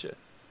 gotcha.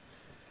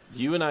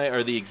 You and I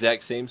are the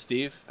exact same,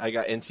 Steve. I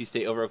got NC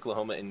State over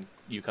Oklahoma and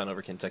UConn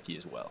over Kentucky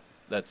as well.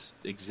 That's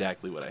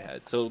exactly what I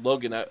had. So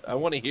Logan, I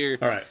want to hear.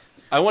 All right.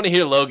 I want to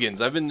hear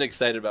Logan's. I've been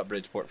excited about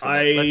Bridgeport. For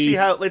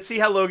Let's see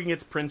how Logan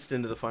gets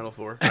Princeton to the Final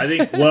Four. I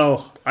think.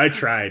 Well, I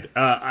tried.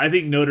 I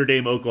think Notre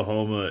Dame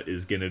Oklahoma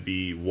is going to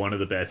be one of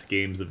the best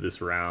games of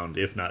this round,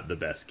 if not the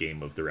best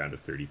game of the round of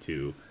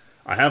 32.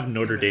 I have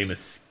Notre Dame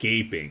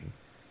escaping,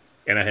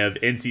 and I have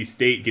NC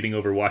State getting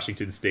over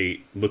Washington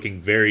State, looking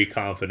very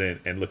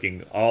confident and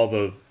looking all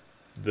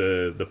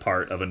the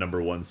part of a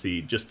number 1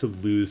 seed, just to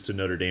lose to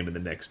Notre Dame in the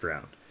next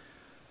round.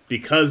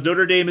 Because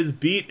Notre Dame has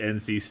beat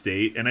NC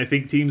State, and I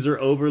think teams are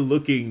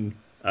overlooking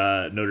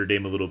Notre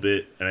Dame a little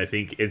bit, and I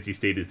think NC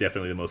State is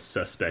definitely the most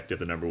suspect of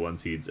the number 1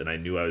 seeds, and I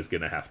knew I was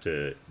going to have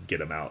to get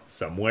them out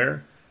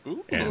somewhere,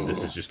 and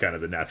this is just kind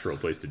of the natural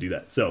place to do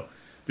that. So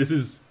this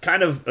is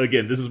kind of,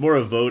 again, this is more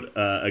a vote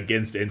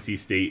against NC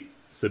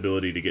State's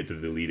ability to get to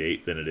the Elite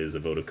Eight than it is a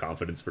vote of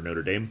confidence for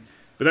Notre Dame.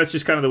 But that's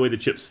just kind of the way the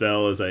chips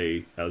fell as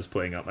I was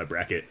playing out my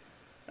bracket.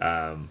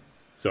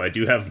 So I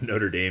do have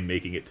Notre Dame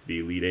making it to the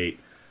Elite Eight.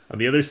 On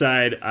the other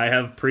side, I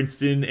have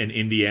Princeton and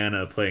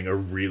Indiana playing a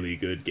really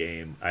good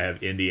game. I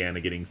have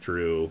Indiana getting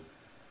through.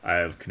 I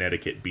have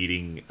Connecticut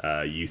beating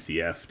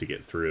UCF to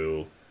get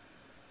through.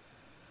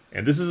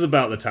 And this is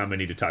about the time I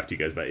need to talk to you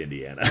guys about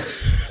Indiana.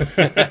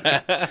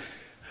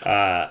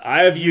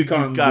 I have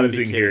UConn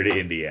losing here to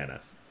Indiana.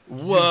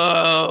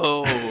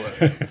 Whoa.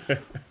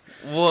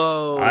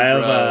 Whoa.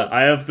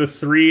 I have the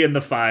 3 and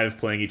the 5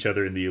 playing each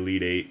other in the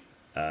Elite Eight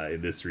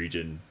in this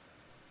region.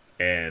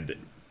 And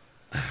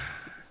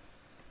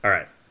all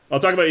right,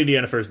 I'll talk about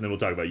Indiana first, and then we'll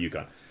talk about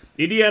UConn.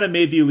 Indiana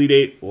made the Elite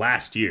Eight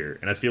last year,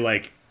 and I feel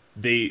like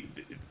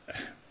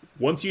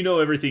once you know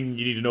everything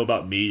you need to know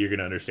about me, you're going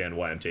to understand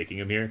why I'm taking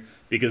them here,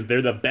 because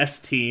they're the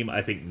best team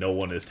I think no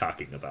one is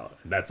talking about.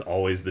 And that's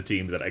always the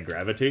team that I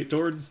gravitate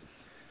towards.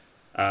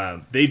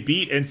 They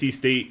beat NC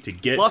State to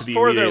get to the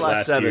Elite Eight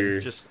last year.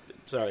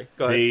 Sorry,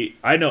 go ahead.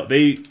 I know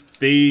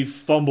they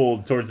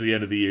fumbled towards the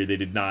end of the year. They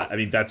did not. I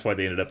mean, that's why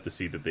they ended up the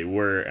seed that they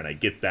were, and I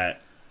get that.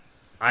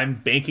 I'm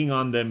banking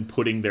on them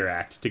putting their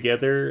act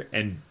together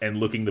and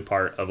looking the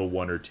part of a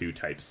 1 or 2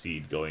 type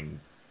seed going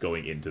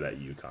into that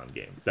UConn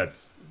game.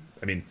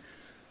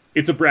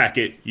 It's a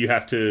bracket. You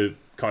have to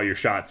call your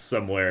shots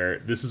somewhere.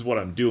 This is what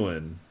I'm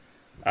doing.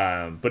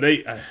 But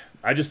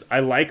I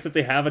like that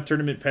they have a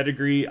tournament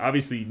pedigree.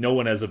 Obviously, no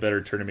one has a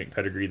better tournament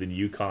pedigree than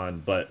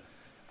UConn, but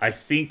I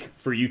think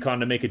for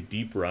UConn to make a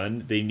deep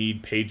run, they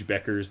need Paige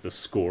Beckers, the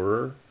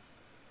scorer.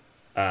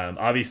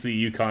 Obviously,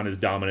 UConn is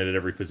dominant at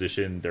every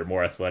position. They're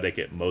more athletic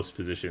at most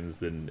positions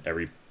than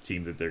every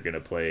team that they're going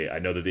to play. I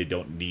know that they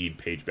don't need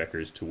Paige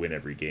Beckers to win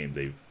every game.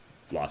 They've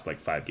lost like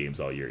 5 games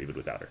all year, even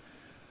without her.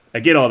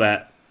 I get all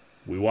that.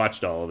 We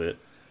watched all of it.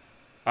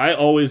 I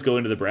always go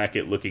into the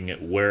bracket looking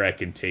at where I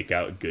can take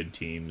out good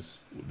teams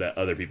that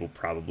other people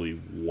probably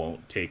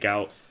won't take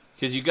out.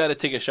 Because you got to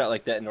take a shot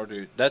like that in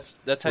order. That's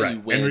how you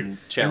win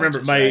challenges.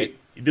 And remember,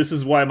 this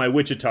is why my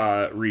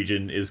Wichita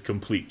region is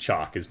complete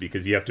chalk, is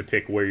because you have to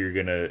pick where you're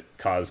going to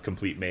cause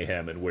complete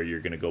mayhem and where you're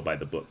going to go by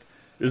the book.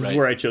 This is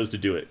where I chose to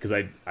do it, because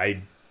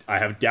I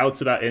have doubts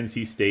about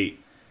NC State,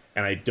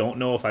 and I don't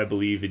know if I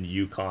believe in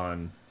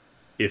UConn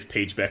if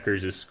Paige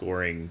Beckers is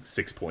scoring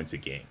 6 points a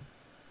game.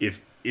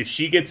 If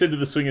she gets into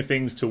the swing of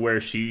things to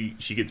where she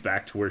gets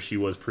back to where she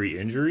was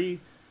pre-injury,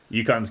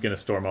 UConn's going to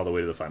storm all the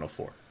way to the Final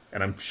Four.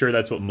 And I'm sure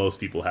that's what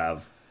most people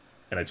have,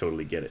 and I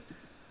totally get it.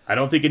 I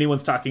don't think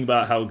anyone's talking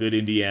about how good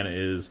Indiana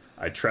is.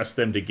 I trust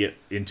them to get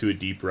into a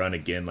deep run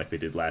again like they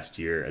did last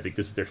year. I think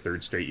this is their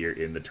 3rd straight year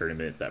in the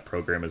tournament. That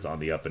program is on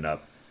the up and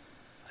up.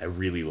 I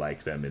really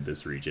like them in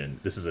this region.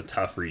 This is a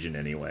tough region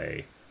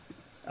anyway.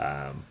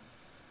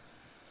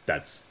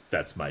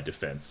 That's my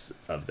defense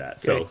of that.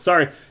 So,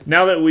 sorry.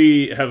 Now that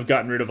we have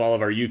gotten rid of all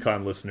of our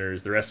UConn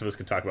listeners, the rest of us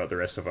can talk about the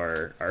rest of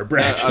our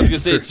bracket. I was going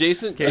to say,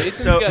 Jason's got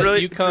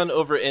UConn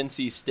over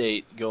NC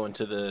State going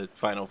to the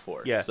Final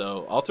Four. Yeah.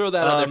 So I'll throw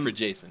that out there for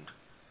Jason.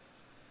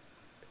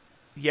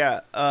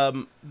 Yeah.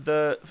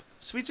 The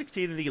Sweet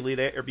 16 and the Elite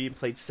Eight are being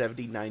played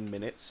 79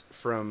 minutes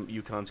from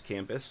UConn's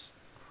campus.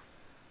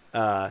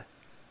 UConn's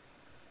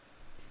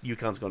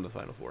going to the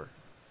Final Four.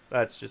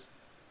 That's just,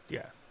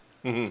 yeah.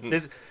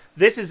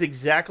 This is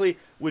exactly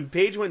when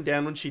Paige went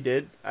down when she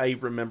did. I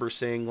remember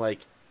saying, like,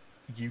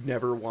 you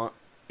never want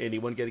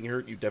anyone getting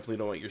hurt. You definitely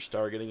don't want your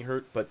star getting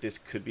hurt, but this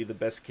could be the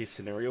best case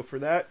scenario for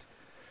that,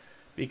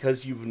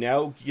 because you've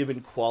now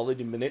given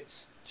quality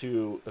minutes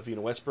to Avina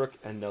Westbrook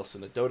and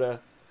Nelson Adota,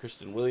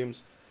 Kristen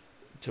Williams,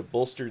 to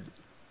bolster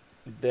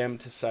them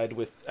to side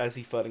with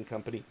Azzi Fudd and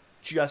company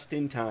just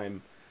in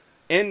time,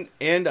 and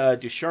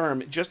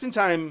Ducharme just in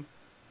time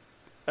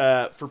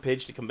for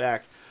Paige to come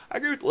back. I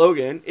agree with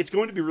Logan. It's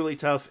going to be really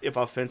tough if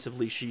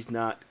offensively she's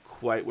not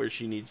quite where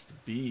she needs to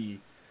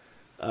be.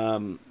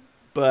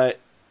 But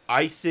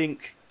I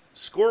think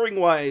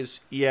scoring-wise,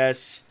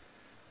 yes,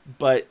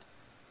 But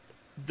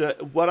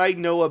what I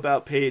know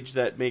about Paige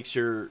that makes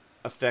her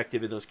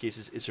effective in those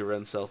cases is her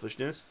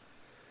unselfishness,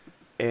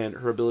 and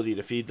her ability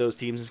to feed those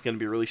teams is going to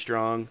be really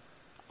strong.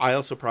 I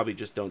also probably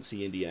just don't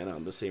see Indiana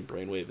on the same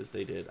brainwave as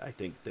they did. I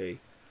think they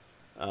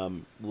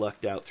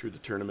lucked out through the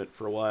tournament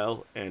for a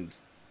while, and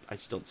I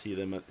just don't see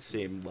them at the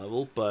same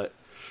level. But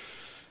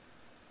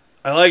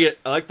I like it.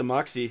 I like the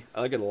moxie.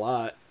 I like it a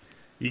lot.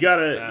 You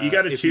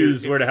gotta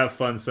choose where to have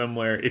fun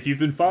somewhere. If you've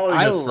been following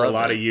us for a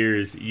lot of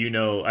years, you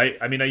know.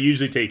 I mean, I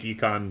usually take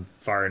UConn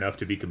far enough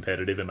to be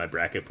competitive in my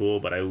bracket pool,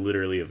 but I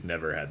literally have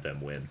never had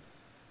them win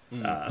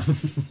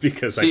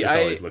because I just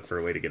always look for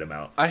a way to get them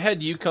out. I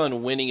had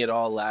UConn winning it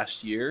all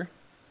last year,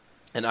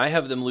 and I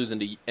have them losing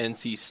to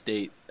NC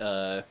State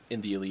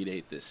in the Elite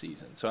Eight this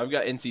season. So I've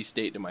got NC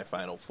State in my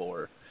Final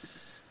Four.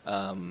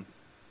 So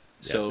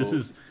this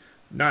is.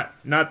 Not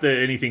that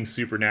anything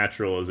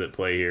supernatural is at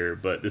play here,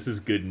 but this is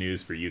good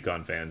news for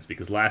UConn fans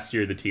because last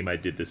year the team I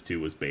did this to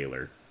was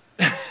Baylor.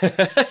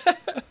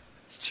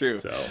 It's true.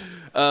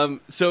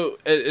 So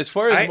as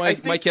far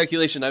as my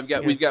calculation,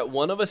 we've got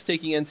one of us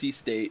taking NC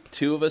State,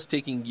 two of us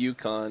taking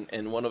UConn,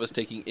 and one of us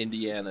taking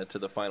Indiana to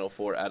the Final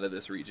Four out of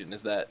this region.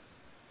 Does that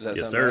yes,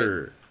 sound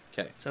sir.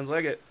 right? Okay, sounds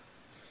like it.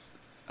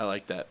 I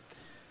like that.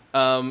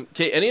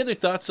 Okay, any other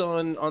thoughts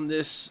on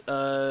this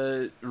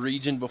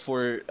region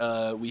before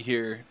we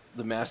hear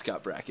the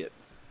mascot bracket?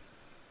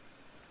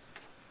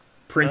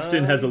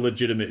 Princeton has a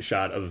legitimate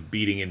shot of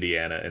beating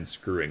Indiana and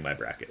screwing my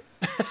bracket.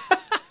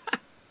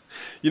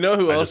 You know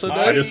who also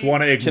does? I just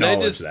want to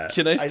acknowledge that.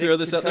 Can I throw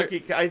this out there?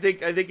 I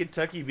think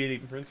Kentucky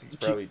beating Princeton's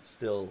probably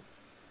still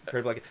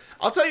pretty like it.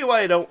 I'll tell you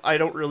why I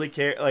don't really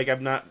care. Like,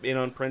 I'm not in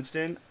on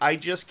Princeton. I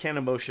just can't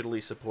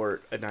emotionally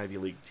support an Ivy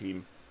League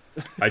team.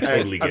 I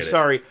totally get it. I'm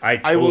sorry.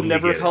 I will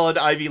never call an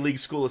Ivy League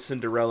school a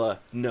Cinderella.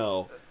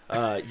 No.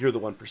 You're the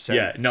 1%.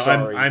 Yeah, no,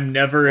 sorry. I'm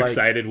never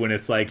excited when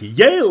it's like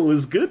Yale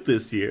was good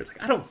this year. It's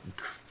like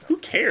who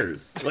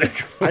cares?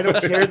 Like I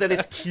don't care that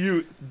it's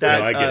cute that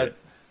no, I get it.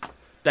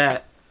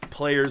 That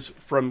players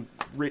from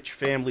rich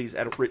families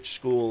at a rich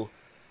school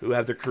who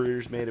have their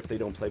careers made if they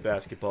don't play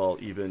basketball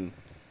even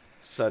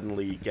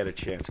suddenly get a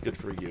chance. Good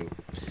for you.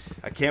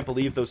 I can't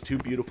believe those two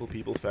beautiful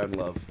people found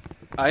love.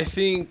 I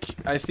think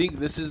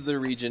this is the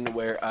region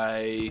where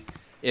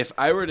if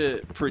I were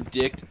to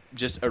predict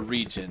just a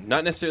region,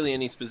 not necessarily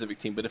any specific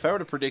team, but if I were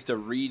to predict a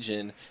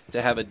region to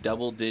have a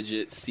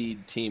double-digit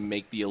seed team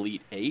make the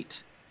Elite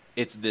Eight,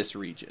 it's this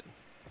region.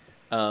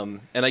 And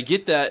I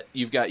get that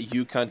you've got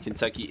UConn,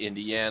 Kentucky,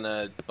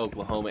 Indiana,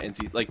 Oklahoma,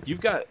 NC. Like,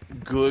 you've got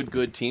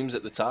good teams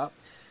at the top,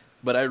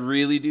 but I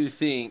really do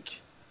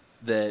think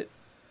that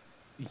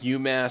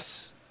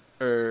UMass,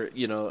 or,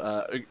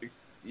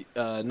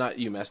 not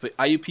UMass, but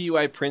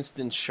IUPUI,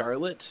 Princeton,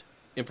 Charlotte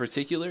in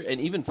particular,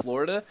 and even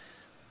Florida,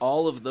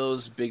 all of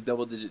those big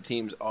double-digit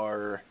teams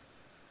are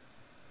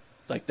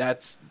like,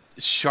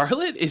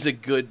 Charlotte is a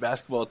good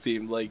basketball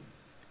team. Like,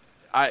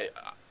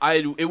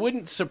 it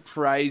wouldn't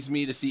surprise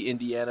me to see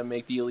Indiana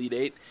make the Elite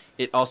Eight.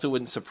 It also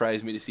wouldn't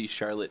surprise me to see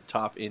Charlotte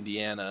top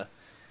Indiana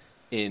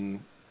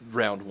in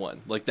round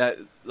one. Like that.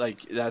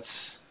 Like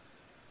that's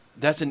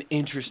an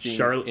interesting.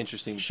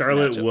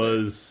 Charlotte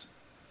was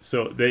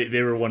so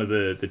they were one of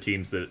the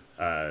teams that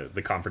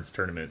the conference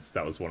tournaments.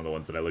 That was one of the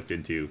ones that I looked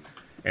into,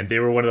 and they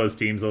were one of those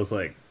teams. I was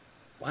like,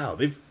 wow,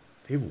 they've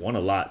won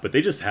a lot, but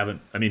they just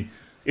haven't. I mean,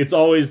 it's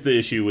always the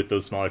issue with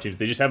those smaller teams.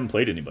 They just haven't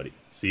played anybody.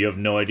 So you have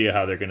no idea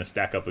how they're going to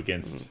stack up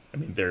against. I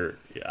mean,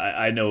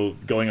 I know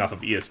going off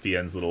of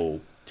ESPN's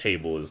little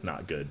table is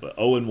not good, but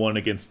 0-1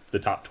 against the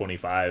top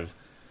 25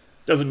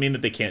 doesn't mean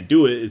that they can't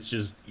do it. It's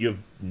just you have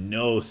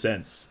no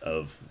sense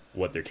of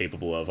what they're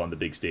capable of on the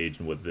big stage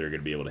and whether they're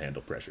going to be able to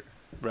handle pressure.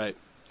 Right.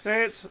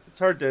 It's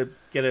hard to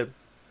get a...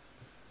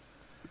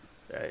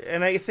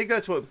 And I think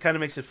that's what kind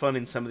of makes it fun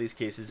in some of these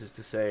cases is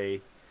to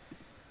say...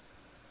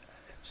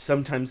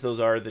 Sometimes those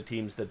are the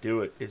teams that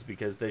do it, is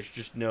because there's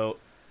just no...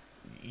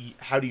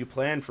 How do you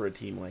plan for a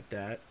team like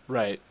that?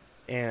 Right.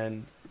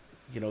 And,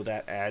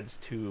 that adds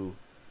to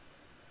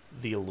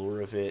the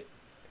allure of it.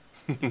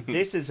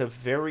 This is a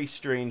very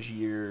strange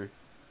year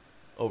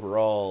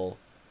overall.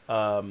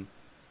 I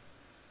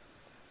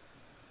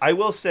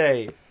will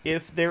say,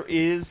 if there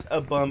is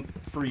a bump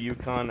for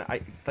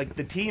UConn,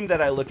 the team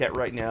that I look at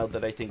right now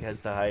that I think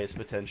has the highest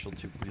potential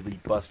to really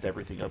bust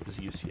everything up is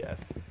UCF.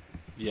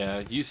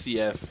 Yeah,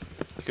 UCF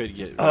could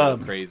get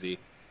crazy.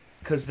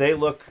 Because they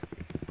look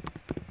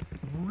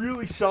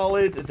really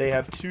solid. They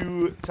have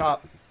two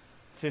top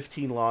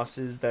 15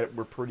 losses that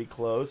were pretty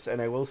close.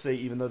 And I will say,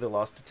 even though they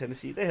lost to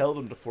Tennessee, they held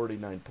them to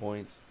 49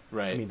 points.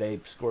 Right. I mean, they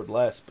scored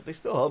less, but they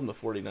still held them to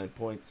 49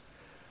 points.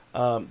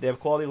 They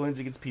have quality wins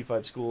against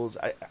P5 schools.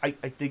 I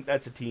think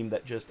that's a team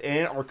that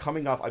and are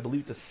coming off, I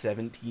believe it's a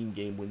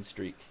 17-game win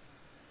streak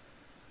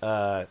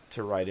to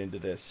ride into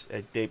this.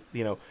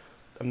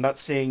 I'm not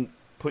saying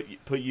put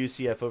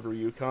UCF over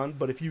UConn,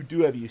 but if you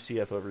do have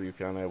UCF over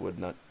UConn, I would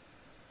not,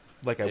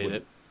 I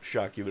wouldn't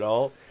shock you at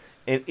all.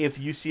 And if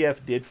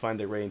UCF did find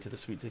their way into the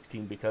Sweet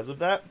 16 because of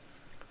that,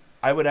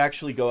 I would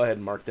actually go ahead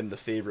and mark them the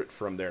favorite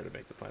from there to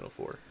make the Final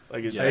Four.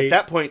 Like Yeah. at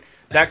that point,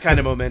 that kind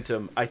of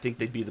momentum, I think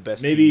they'd be the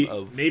best maybe team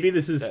of maybe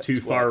this is that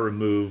too squad. far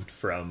removed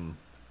from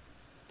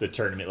the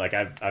tournament. Like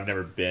I've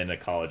never been a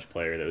college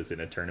player that was in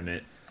a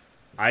tournament.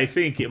 I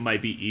think it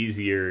might be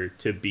easier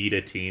to beat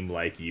a team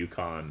like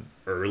UConn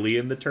early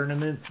in the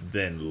tournament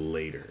than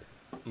later,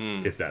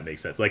 if that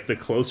makes sense. Like the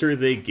closer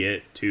they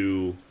get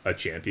to a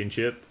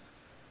championship,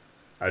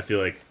 I feel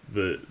like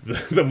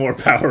the more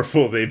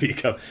powerful they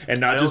become, and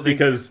not just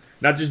because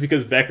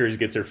Beckers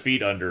gets her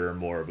feet under her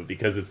more, but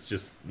because it's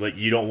just like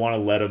you don't want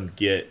to let them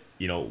get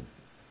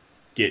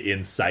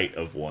in sight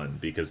of one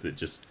because it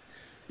just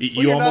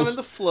you You're almost not in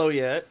the flow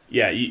yet.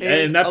 yeah,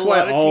 and that's a why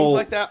lot of all teams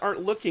like that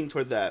aren't looking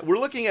toward that. We're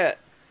looking at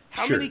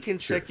how Sure, many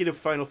consecutive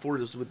Final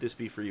Fours would this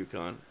be for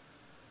UConn?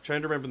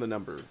 Trying to remember the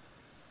number.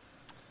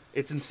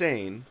 It's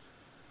insane.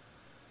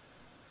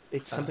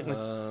 It's something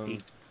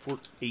like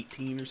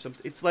 18 or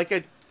something.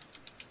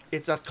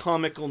 It's a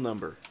comical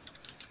number.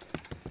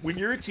 When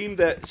you're a team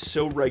that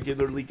so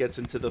regularly gets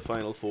into the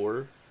Final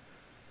Four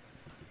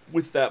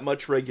with that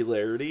much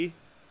regularity,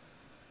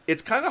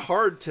 it's kind of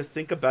hard to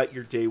think about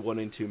your day 1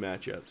 and 2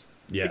 matchups.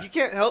 Yeah. Like you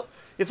can't help.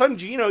 If I'm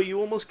Gino, you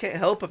almost can't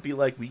help but be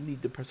like, we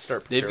need to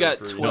start preparing. They've got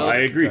for 12. I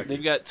agree.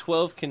 They've got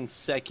 12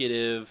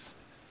 consecutive.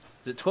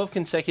 Is it 12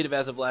 consecutive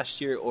as of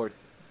last year, or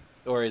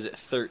is it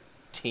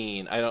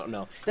 13? I don't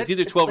know. It's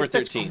either 12 or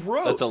that's 13.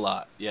 gross. That's a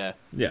lot. Yeah.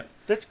 yeah.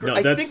 That's great. No,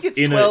 I that's think it's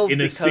in 12 a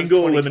because single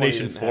 2020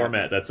 elimination didn't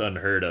format. happen. That's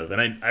unheard of,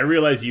 and I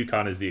realize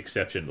UConn is the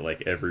exception to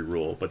like every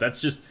rule, but that's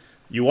just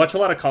you watch a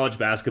lot of college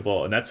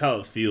basketball, and that's how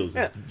it feels.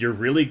 Yeah. You're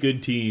really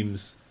good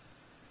teams.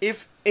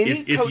 If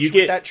any if coach you with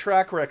get- that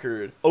track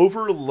record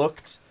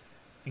overlooked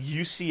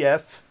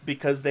UCF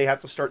because they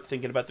have to start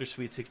thinking about their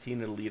Sweet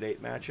 16 and Elite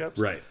 8 matchups,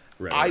 Right.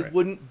 I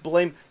wouldn't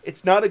blame.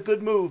 It's not a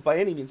good move by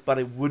any means, but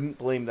I wouldn't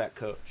blame that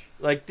coach.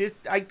 Like this,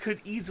 I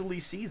could easily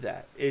see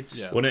that. It's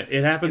Yeah. When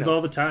it happens You know.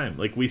 all the time.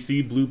 Like we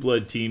see blue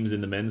blood teams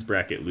in the men's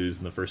bracket lose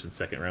in the first and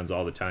second rounds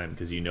all the time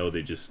because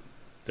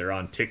they're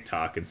on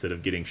TikTok instead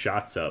of getting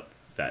shots up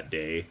that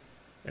day,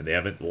 and they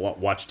haven't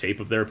watched tape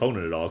of their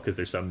opponent at all because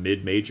they're some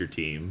mid-major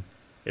team.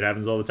 It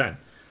happens all the time.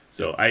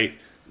 So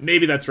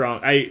maybe that's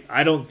wrong.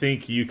 I don't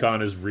think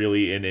UConn is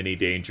really in any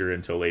danger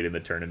until late in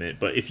the tournament.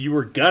 But if you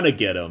were gonna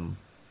get them,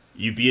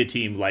 you'd be a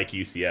team like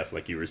UCF,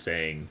 like you were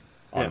saying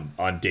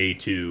on day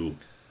 2.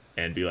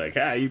 And be like,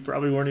 you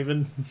probably weren't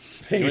even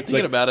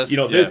thinking about us.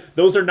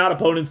 Those are not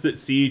opponents that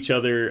see each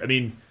other. I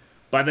mean,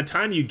 by the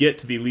time you get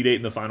to the Elite 8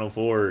 and the Final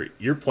Four,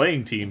 you're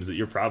playing teams that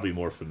you're probably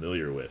more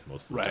familiar with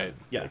most of the time.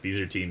 Yeah. Like, these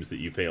are teams that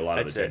you pay a lot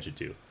of I'd say. attention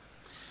to.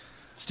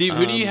 Steve,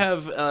 who do you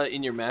have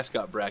in your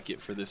mascot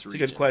bracket for this It's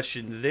region? a good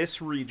question. This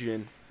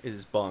region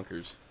is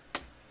bonkers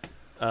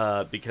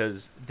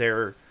because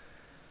there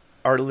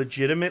are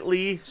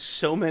legitimately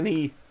so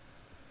many.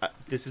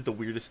 This is the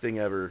weirdest thing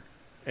ever,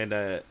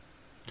 and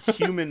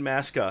human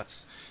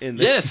mascots in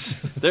this.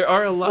 Yes, there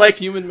are a lot Like- of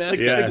human Like,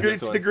 mascots. Yeah. in this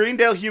it's one. the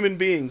Greendale human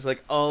beings,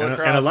 like all And a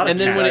across. lot of And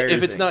then cats.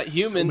 if it's not So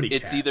human, many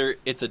it's cats. either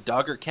it's a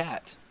dog or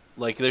cat.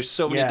 Like there's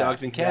so many Yeah,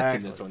 dogs and cats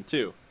in exactly. this one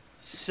too.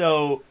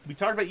 So we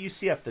talked about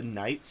UCF. The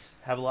Knights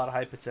have a lot of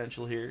high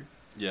potential here.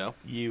 Yeah.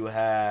 You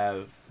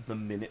have the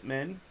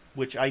Minutemen,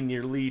 which I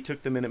nearly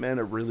took the Minutemen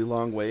a really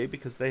long way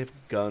because they have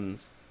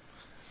guns.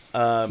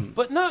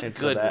 But not And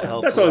so good. that ones.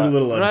 helps That's always a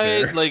little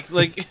unfair. Right?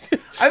 Like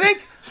I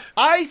think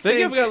I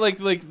think I've got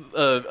like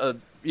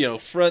a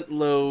front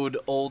load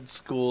old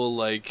school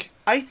like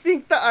I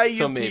think the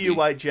So maybe.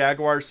 IUPUI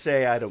Jaguars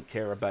say I don't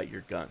care about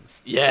your guns.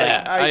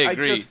 Yeah, I Like,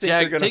 agree. I just think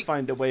Jag- they're going to take-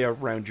 find a way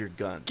around your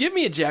gun. give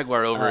me a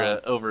Jaguar over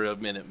a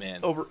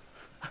Minuteman.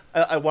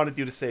 I wanted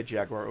you to say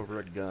Jaguar over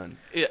a gun.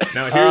 Yeah.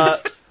 Now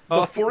here's The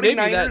Oh, maybe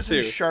that 49ers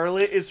in too.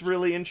 Charlotte is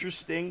really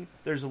interesting.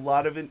 There's a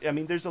lot of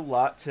there's a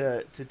lot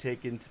to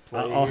take into play.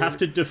 I'll here. have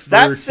to defer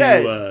That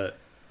said- to.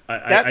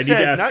 I that need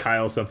said, to ask not-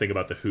 Kyle something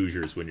about the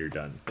Hoosiers when you're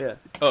done. Yeah.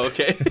 Oh,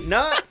 okay.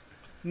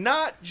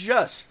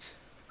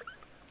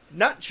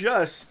 not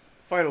just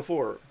Final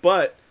Four,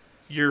 but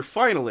your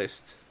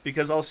finalist.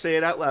 Because I'll say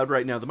it out loud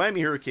right now: the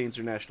Miami Hurricanes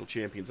are national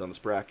champions on this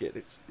bracket.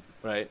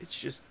 Right. It's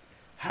just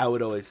how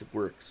it always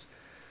works.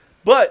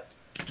 But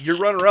your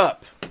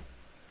runner-up,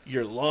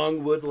 your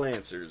Longwood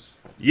Lancers.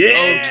 Yeah.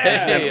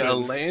 Okay, a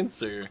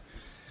Lancer.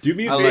 Do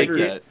me a I like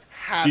favor.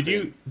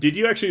 that. Did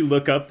you actually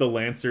look up the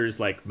Lancers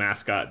like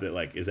mascot that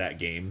like is at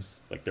games,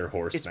 like their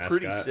horse It's mascot?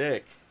 pretty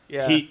sick.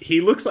 Yeah.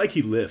 He looks like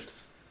he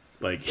lifts.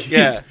 Like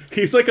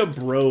he's like a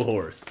bro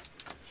horse.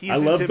 He's I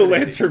love the intimidating.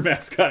 Lancer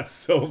mascot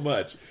so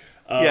much.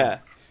 Yeah.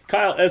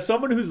 Kyle, as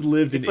someone who's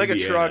lived It's in like a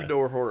Indiana,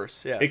 Trogdor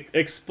horse. Yeah.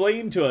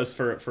 explain to us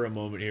for a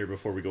moment here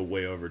before we go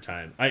way over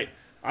time.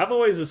 I've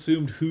always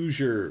assumed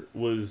Hoosier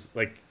was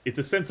like it's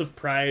a sense of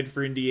pride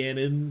for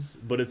Indianans,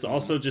 but it's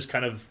also just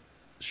kind of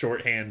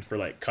shorthand for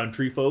like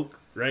country folk,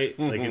 right?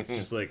 Like it's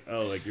just like,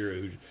 oh, like you're a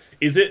Hoosier.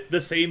 Is it the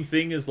same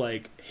thing as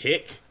like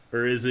hick,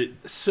 or is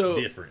it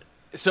different?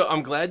 So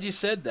I'm glad you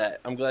said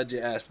that. I'm glad you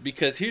asked,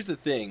 because here's the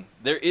thing: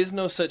 there is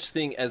no such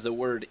thing as a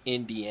word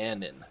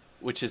Indianan,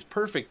 which is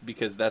perfect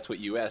because that's what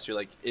you asked. You're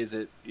like, is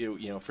it you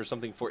know for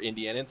something for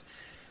Indianans?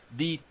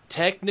 the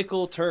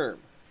technical term.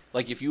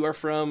 Like if you are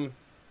from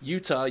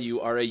Utah,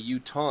 you are a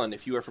Utahn.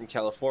 If you are from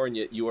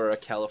California, you are a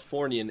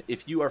Californian.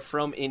 If you are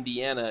from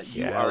Indiana,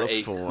 you are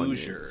a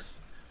Hoosier.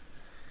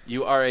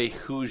 You are a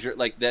Hoosier.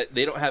 Like that,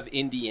 they don't have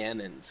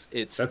Indianans.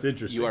 That's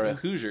interesting. You are a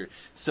Hoosier.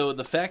 So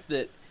the fact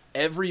that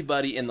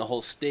everybody in the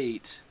whole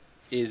state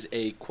is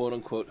a quote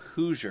unquote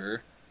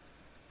Hoosier,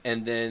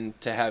 and then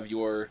to have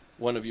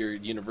one of your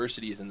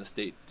universities in the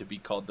state to be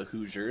called the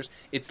Hoosiers,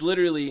 it's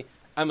literally,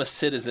 I'm a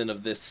citizen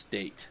of this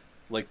state.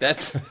 Like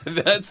that's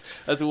what that's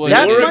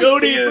my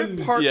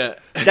favorite part. Yeah.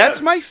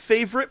 That's my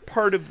favorite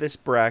part of this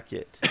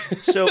bracket.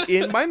 So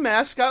in my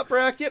mascot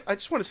bracket, I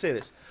just want to say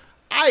this: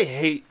 I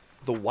hate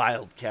the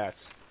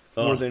Wildcats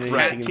more than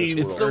anything in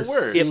this world.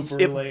 It's the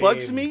worst. It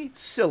bugs me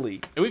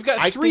silly. And we've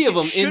got 3 of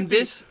them in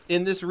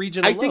this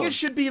region alone. I think it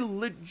should be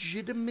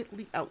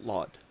legitimately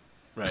outlawed.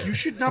 Right. You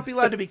should not be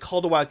allowed to be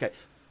called a Wildcat.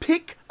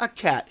 Pick a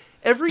cat.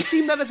 Every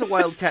team that has a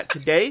Wildcat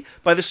today,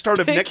 by the start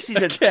of next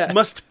season,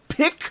 must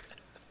pick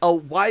a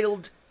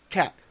wild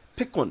cat.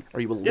 Pick one. Are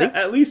you a lynx?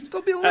 Yeah, at least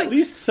go be a lynx. At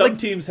least some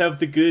teams have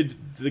the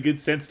good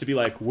sense to be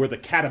like, we're the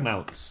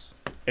catamounts.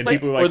 And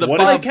people are like,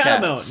 what is a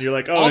catamount? And you're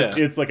like, oh,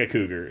 it's like a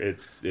cougar.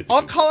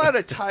 I'll call out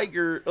a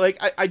tiger. Like,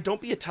 I don't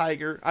be a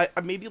tiger. I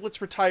maybe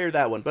let's retire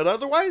that one. But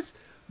otherwise,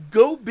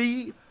 go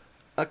be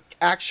an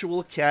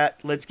actual cat.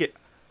 Let's get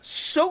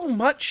so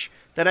much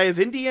that I have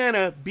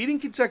Indiana beating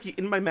Kentucky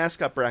in my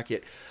mascot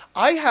bracket.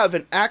 I have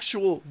an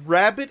actual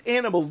rabid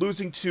animal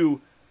losing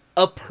to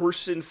a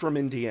person from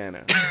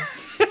Indiana.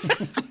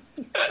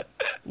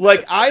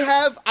 Like I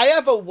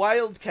have a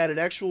wildcat, an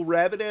actual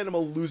rabid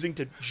animal, losing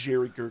to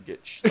Jerry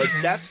Gergich. Like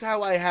that's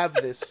how I have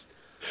this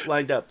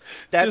lined up.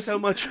 That's how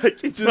much I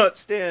cannot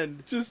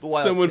stand. Just the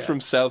someone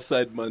from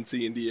Southside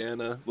Muncie,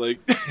 Indiana. Like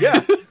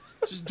yeah,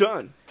 just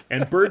done.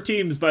 And bird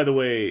teams, by the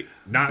way,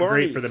 not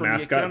Barney great for the from the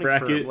mascot accounting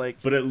bracket, firm,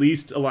 but at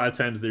least a lot of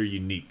times they're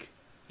unique.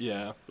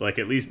 Yeah. Like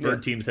at least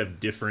bird teams have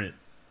different,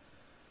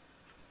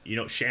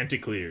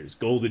 Chanticleers,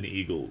 Golden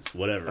Eagles,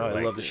 whatever. Oh,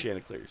 I love the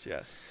Chanticleers.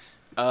 Yeah.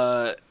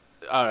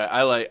 All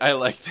right, I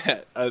like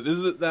that.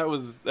 That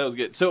was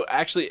good. So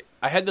actually,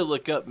 I had to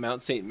look up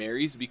Mount St.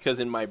 Mary's because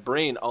in my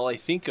brain, all I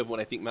think of when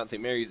I think Mount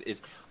St. Mary's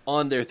is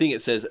on their thing.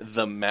 It says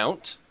the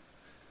Mount,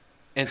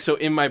 and so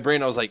in my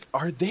brain, I was like,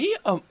 are they?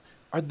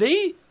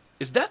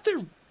 Is that their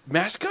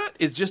mascot?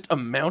 Is just a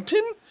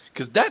mountain?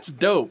 Because that's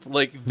dope.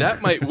 Like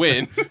that might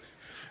win.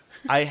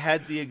 I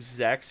had the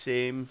exact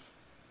same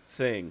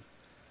thing,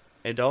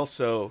 and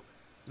also.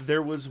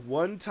 There was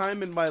one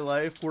time in my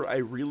life where I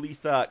really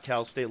thought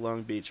Cal State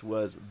Long Beach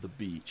was the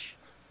beach.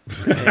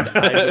 And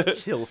I would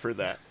kill for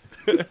that.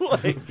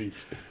 Like,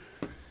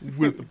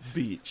 we're the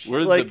beach.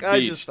 We're like, the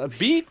beach.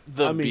 Beat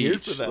the beach. Here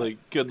for that. Like,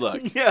 good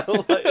luck. Yeah,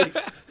 like...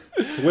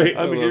 Wait,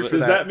 I'm here for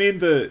does that mean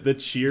the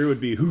cheer would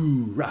be,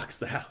 who rocks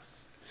the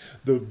house?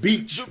 The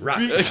beach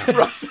rocks the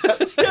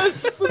house.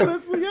 Yes, it's the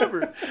best thing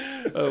ever.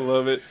 I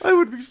love it. I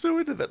would be so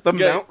into that. The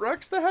Mount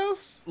rocks the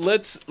house?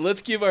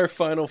 Let's give our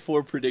final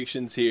 4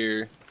 predictions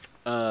here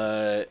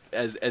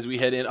as we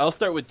head in. I'll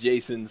start with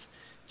Jason's.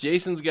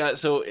 Jason's got,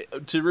 so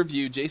to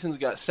review, Jason's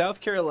got South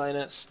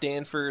Carolina,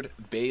 Stanford,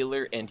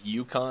 Baylor, and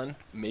UConn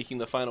making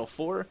the Final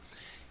 4.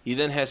 He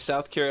then has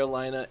South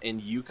Carolina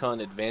and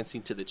UConn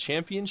advancing to the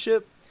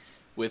championship,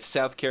 with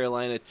South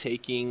Carolina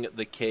taking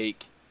the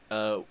cake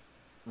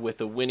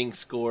with a winning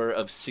score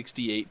of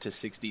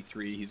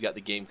 68-63. He's got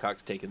the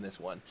Gamecocks taking this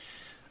one.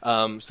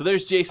 So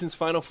there's Jason's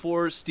Final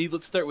 4. Steve,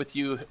 let's start with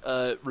you.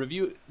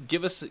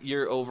 Give us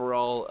your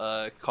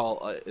overall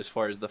call as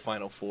far as the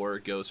Final 4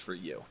 goes for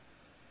you.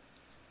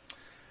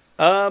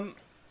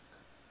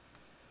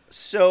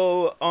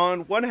 So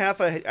on one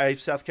half, I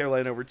have South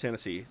Carolina over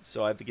Tennessee.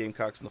 So I have the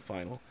Gamecocks in the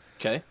final.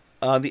 Okay.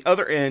 On the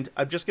other end,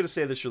 I'm just going to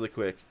say this really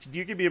quick. Could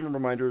you give me a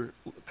reminder,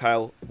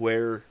 Kyle,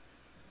 where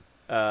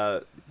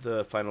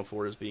the Final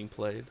 4 is being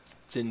played?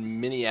 It's in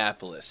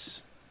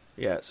Minneapolis.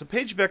 Yeah, so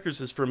Paige Beckers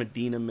is from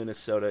Medina,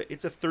 Minnesota.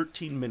 It's a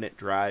 13-minute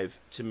drive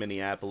to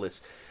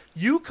Minneapolis.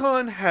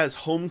 UConn has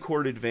home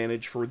court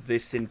advantage for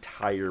this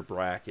entire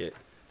bracket.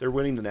 They're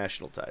winning the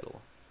national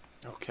title.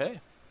 Okay,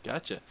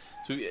 gotcha.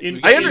 So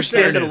I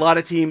understand that a lot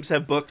of teams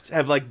have booked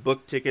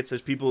tickets.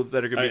 There's people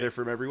that are going to be there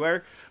from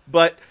everywhere,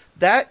 but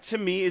that to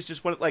me is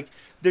just one. Like,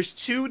 there's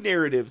 2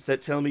 narratives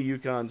that tell me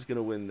UConn's going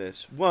to win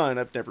this. One,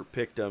 I've never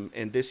picked them,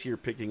 and this year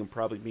picking them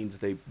probably means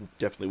they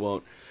definitely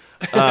won't.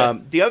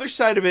 The other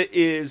side of it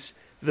is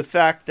the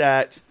fact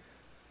that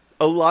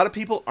a lot of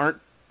people aren't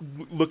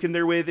looking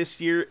their way this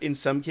year in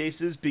some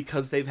cases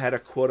because they've had a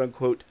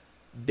quote-unquote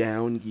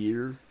down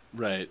year.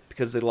 Right.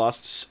 Because they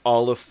lost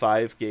all of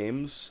 5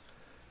 games.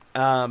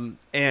 And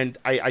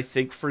I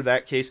think for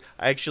that case,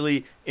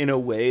 actually, in a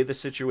way, the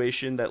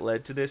situation that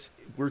led to this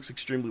works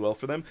extremely well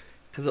for them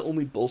because it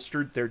only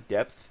bolstered their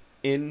depth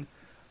in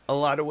a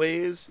lot of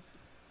ways.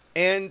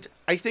 And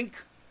I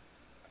think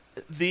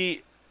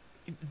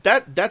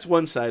that's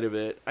one side of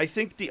it. I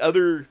think the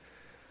other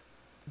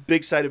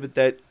big side of it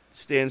that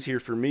stands here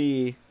for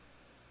me,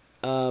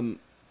 I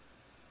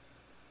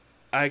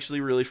actually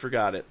really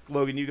forgot it.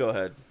 Logan, you go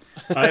ahead.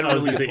 I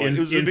was really going to good say, point. in It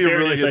would be a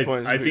really fairness, good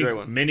point. It I would be a great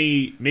think one.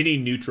 many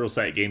neutral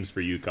site games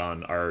for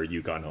UConn are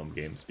UConn home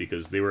games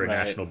because they were a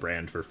Right. national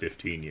brand for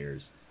 15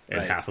 years. And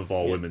Right. half of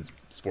all women's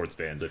sports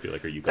fans, I feel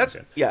like, are UConn That's-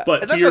 fans. yeah,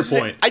 But and to that's your what I was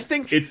point, saying. I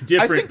think- it's I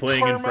different think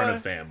playing in front karma-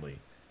 of family.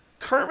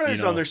 Karma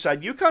is know. on their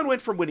side. UConn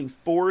went from winning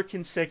 4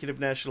 consecutive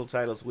national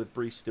titles with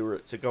Bree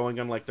Stewart to going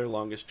on like their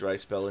longest dry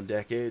spell in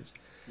decades.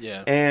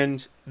 Yeah.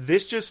 And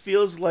this just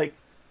feels like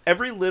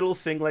every little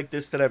thing like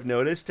this that I've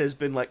noticed has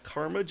been like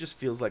karma just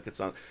feels like it's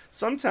on.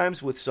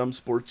 Sometimes with some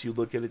sports, you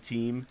look at a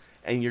team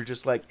and you're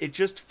just like, it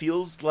just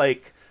feels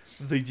like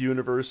the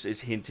universe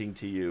is hinting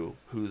to you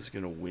who's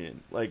going to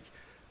win. Like,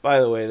 by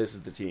the way, this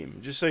is the team.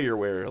 Just so you're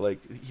aware, like,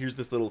 here's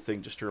this little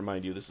thing just to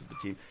remind you this is the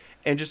team.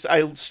 And just,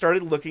 I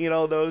started looking at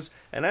all those,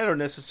 and I don't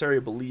necessarily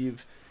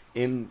believe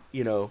in,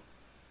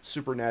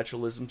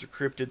 supernaturalisms or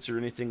cryptids or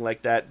anything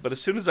like that. But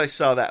as soon as I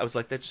saw that, I was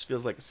like, that just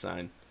feels like a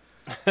sign.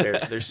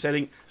 They're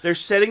setting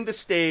the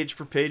stage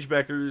for Paige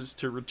Beckers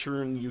to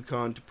return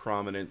UConn to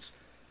prominence,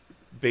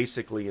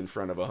 basically in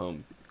front of a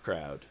home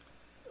crowd,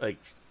 like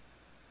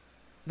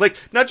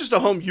not just a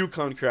home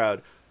UConn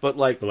crowd, but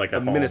like a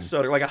home.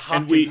 Minnesota, like a And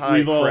Hopkins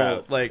High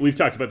crowd. We've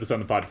talked about this on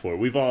the pod before.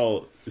 We've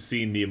all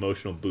seen the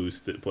emotional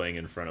boost that playing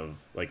in front of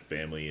like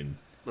family and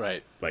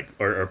Right. like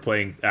or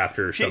playing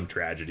after some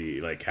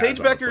tragedy like has Paige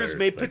on the Beckers players.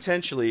 may Like,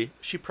 potentially,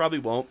 she probably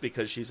won't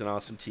because she's an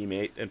awesome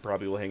teammate and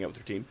probably will hang out with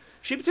her team.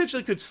 She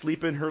potentially could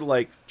sleep in her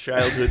like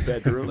childhood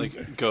bedroom,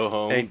 Like go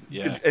home.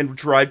 and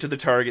drive to the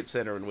Target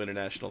Center and win a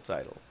national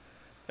title.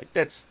 Like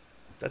that's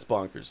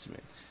bonkers to me.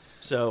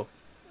 So,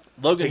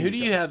 Logan, Take who it do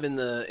you have in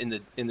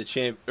the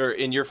champ or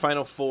in your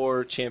Final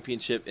Four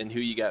championship, and who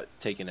you got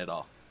taking it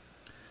all?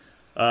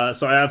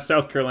 So I have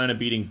South Carolina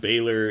beating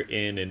Baylor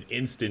in an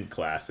instant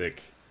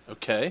classic.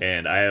 Okay.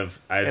 And I have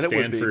And it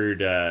would be.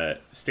 Stanford.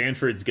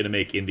 Stanford's going to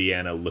make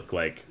Indiana look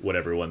like what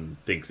everyone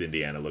thinks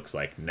Indiana looks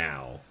like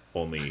now.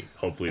 Only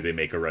hopefully they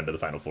make a run to the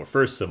Final Four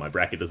first, so my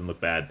bracket doesn't look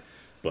bad.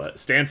 But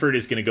Stanford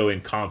is going to go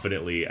in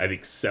confidently. I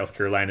think South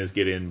Carolina's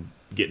getting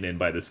in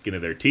by the skin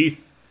of their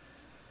teeth.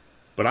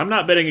 But I'm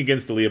not betting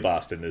against Aaliyah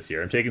Boston this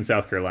year. I'm taking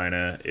South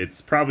Carolina.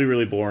 It's probably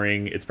really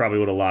boring. It's probably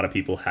what a lot of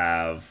people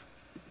have.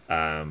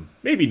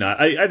 Maybe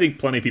not. I think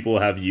plenty of people will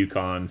have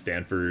UConn,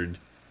 Stanford.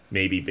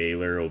 Maybe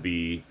Baylor will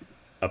be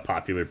a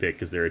popular pick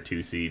because they're a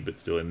 2 seed, but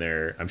still in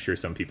there. I'm sure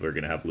some people are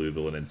going to have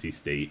Louisville and NC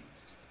State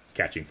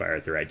catching fire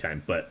at the right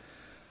time. But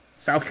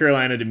South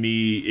Carolina, to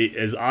me,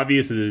 as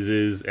obvious as it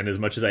is, and as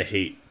much as I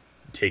hate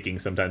taking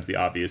sometimes the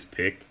obvious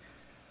pick,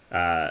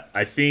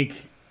 I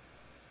think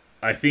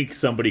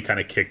somebody kind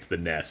of kicked the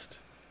nest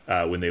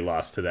when they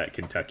lost to that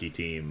Kentucky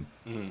team.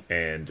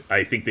 And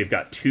I think they've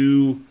got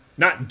 2,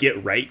 not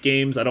get-right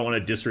games. I don't want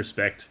to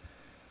disrespect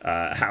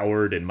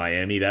Howard and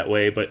Miami that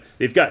way, but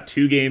they've got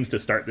 2 games to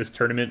start this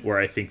tournament where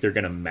I think they're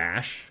going to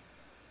mash,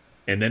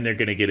 and then they're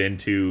going to get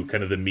into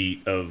kind of the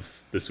meat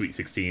of the Sweet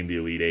 16, the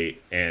Elite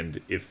 8,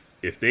 and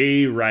if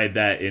they ride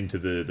that into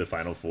the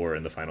Final Four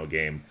and the final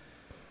game,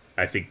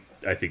 I think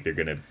they're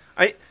going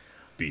to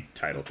be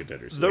title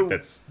contenders.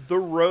 The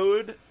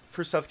road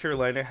for South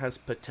Carolina has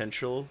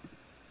potential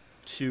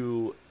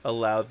to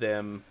allow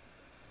them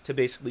to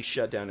basically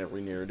shut down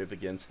every narrative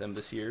against them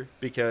this year,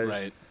 because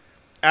Right.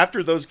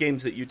 after those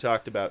games that you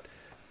talked about,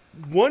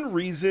 one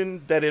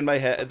reason that in my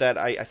head that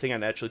I think I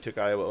naturally took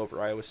Iowa over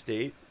Iowa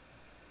State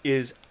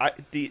is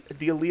the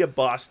Aaliyah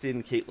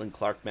Boston Caitlin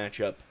Clark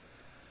matchup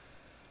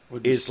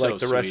Would be is so like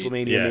the sweet.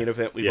 WrestleMania Yeah. main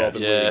event we've Yeah. all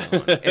been Yeah.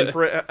 waiting on. And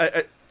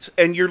for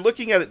and you're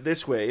looking at it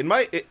this way.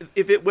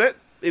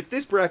 If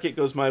this bracket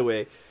goes my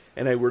way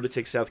and I were to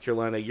take South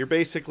Carolina, you're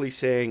basically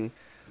saying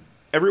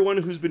everyone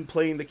who's been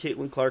playing the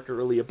Caitlin Clark or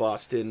Aaliyah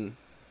Boston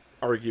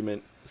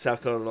argument,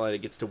 South Carolina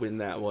gets to win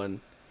that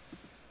one.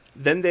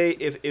 Then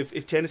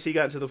if Tennessee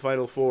got into the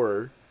Final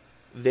Four,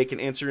 they can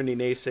answer any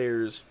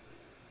naysayers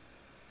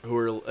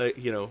who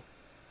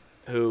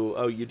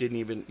are you didn't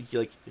even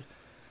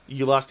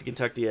you lost to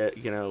Kentucky,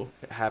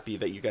 happy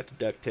that you got to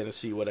duck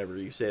Tennessee, whatever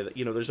you say that,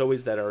 there's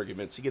always that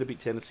argument. So you got to beat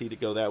Tennessee to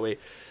go that way.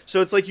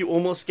 So it's like you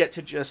almost get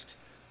to just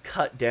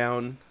cut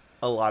down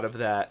a lot of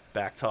that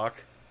back talk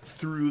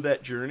through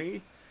that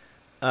journey.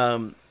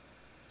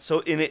 So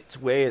in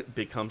its way, it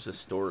becomes a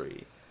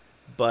story,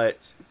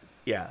 but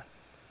yeah,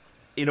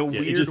 in a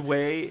weird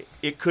way,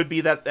 it could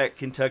be that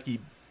Kentucky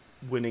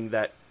winning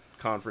that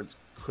conference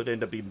could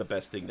end up being the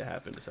best thing to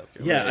happen to South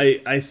Carolina. Yeah,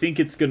 I think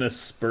it's going to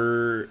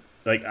spur.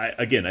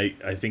 I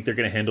think they're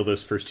going to handle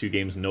those first 2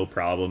 games no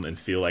problem and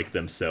feel like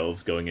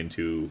themselves going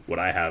into what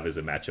I have as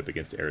a matchup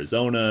against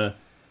Arizona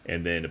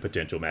and then a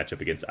potential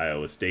matchup against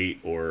Iowa State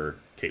or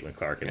Caitlin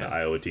Clark and the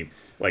Iowa team.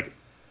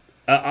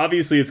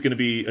 Obviously, it's going to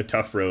be a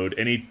tough road.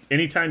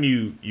 Anytime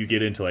you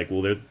get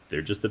into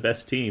they're just the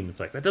best team, it's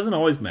like that doesn't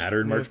always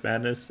matter in March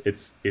Madness.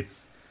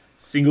 It's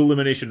single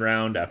elimination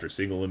round after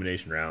single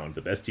elimination round.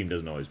 The best team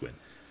doesn't always win,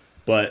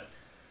 but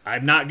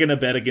I'm not going to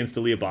bet against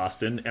Aaliyah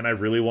Boston, and I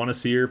really want to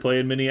see her play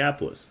in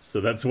Minneapolis. So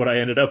that's what I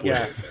ended up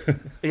with.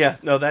 Yeah,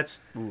 no,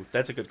 that's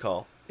a good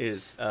call.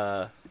 That's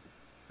a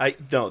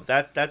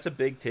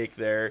big take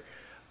there.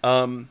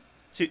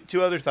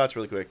 two other thoughts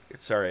really quick.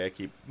 Sorry, I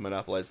keep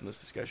monopolizing this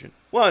discussion.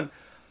 One,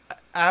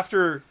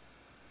 after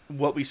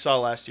what we saw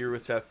last year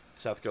with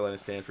South Carolina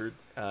Stanford,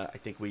 I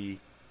think we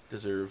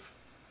deserve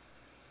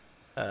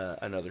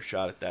another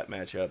shot at that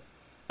matchup.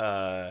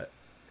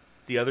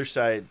 The other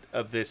side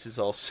of this is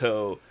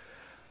also,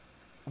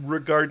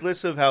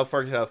 regardless of how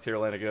far South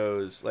Carolina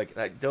goes, like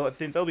I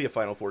think they'll be a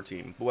Final Four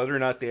team. But whether or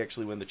not they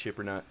actually win the chip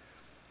or not,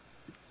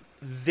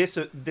 this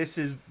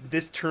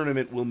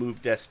tournament will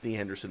move Destiny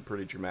Henderson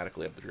pretty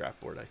dramatically up the draft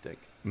board. I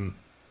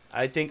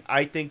think.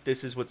 I think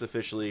this is what's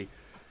officially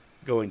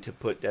going to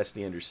put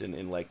Destiny Henderson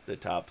in like the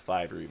top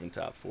 5 or even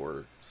top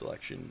 4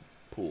 selection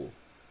pool.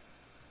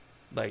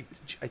 Like,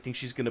 I think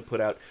she's going to put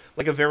out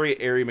like a very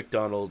Aari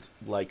McDonald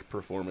like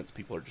performance.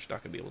 People are just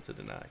not going to be able to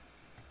deny.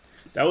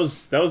 That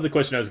was the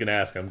question I was going to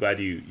ask. I'm glad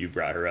you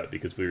brought her up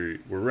because we're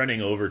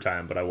running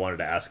overtime, but I wanted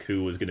to ask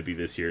who was going to be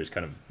this year's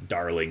kind of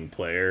darling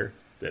player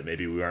that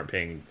maybe we aren't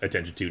paying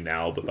attention to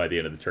now, but by the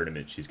end of the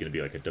tournament, she's going to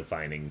be like a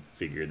defining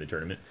figure in the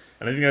tournament.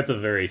 And I think that's a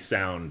very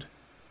sound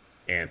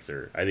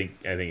answer. I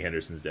think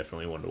Henderson's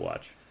definitely one to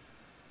watch.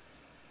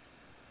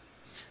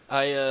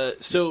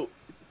 So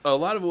a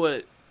lot of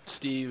what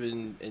Steve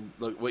and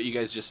look, what you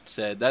guys just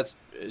said, that's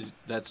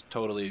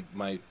totally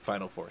my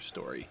Final Four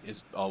story,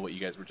 is all what you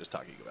guys were just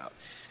talking about.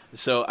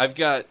 So I've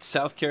got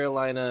South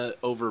Carolina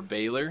over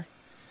Baylor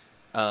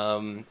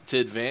to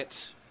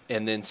advance,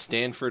 and then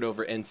Stanford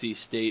over NC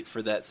State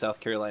for that South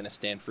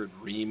Carolina-Stanford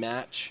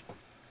rematch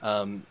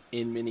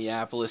in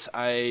Minneapolis.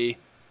 I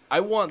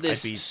want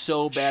this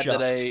so bad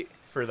that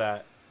for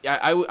that.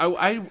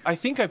 I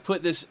think I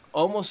put this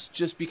almost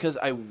just because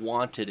I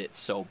wanted it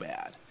so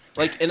bad.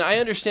 Like, and I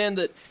understand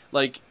that,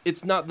 like,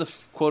 it's not the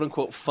quote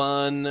unquote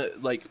fun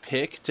like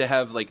pick to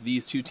have like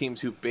these two teams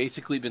who've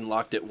basically been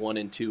locked at 1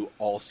 and 2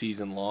 all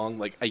season long.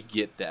 Like, I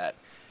get that.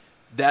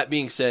 That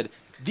being said,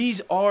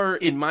 these are,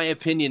 in my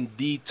opinion,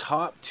 the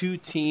top 2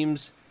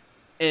 teams,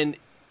 and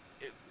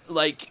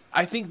like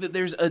I think that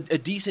there's a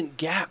decent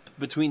gap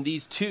between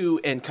these two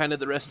and kind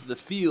of the rest of the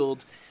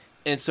field,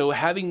 and so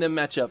having them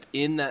match up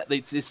in that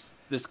this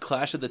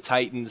clash of the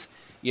Titans,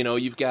 you know,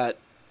 you've got.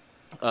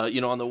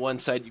 On the one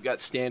side, you've got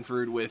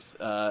Stanford with,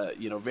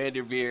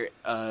 Vanderveer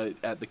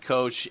at the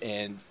coach,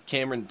 and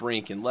Cameron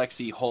Brink and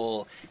Lexi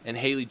Hull and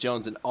Haley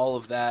Jones and all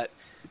of that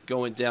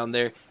going down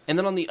there. And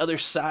then on the other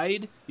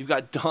side, you've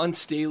got Dawn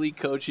Staley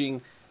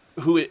coaching,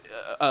 who,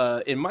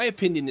 in my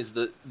opinion, is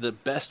the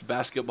best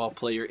basketball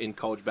player in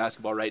college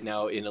basketball right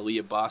now in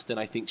Aaliyah Boston.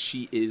 I think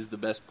she is the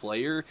best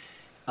player.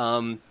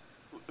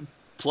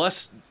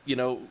 Plus,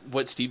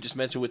 what Steve just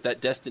mentioned with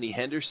that Destiny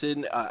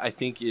Henderson, I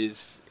think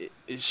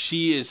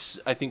she is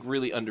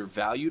really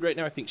undervalued right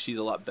now. I think she's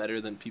a lot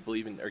better than people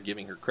even are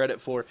giving her credit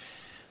for.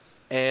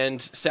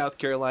 And South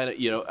Carolina,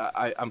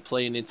 I'm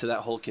playing into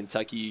that whole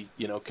Kentucky,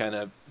 kind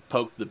of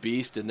poke the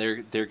beast, and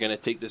they're going to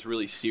take this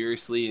really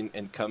seriously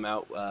and come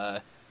out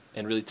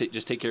and really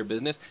just take care of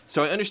business.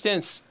 So I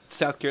understand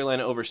South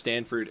Carolina over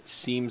Stanford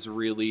seems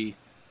really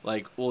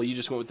like, well, you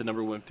just went with the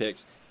number 1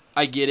 picks.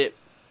 I get it,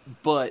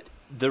 but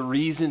the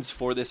reasons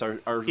for this are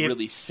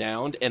really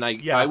sound, and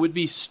I would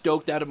be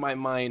stoked out of my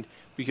mind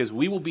because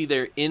we will be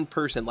there in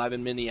person live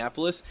in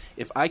Minneapolis.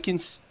 If I can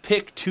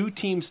pick 2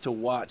 teams to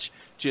watch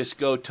just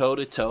go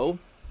toe-to-toe,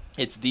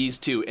 it's these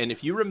 2. And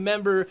if you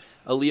remember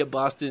Aaliyah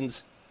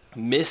Boston's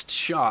missed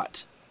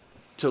shot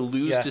to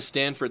lose to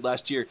Stanford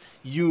last year,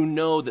 you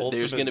know that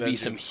there's going to be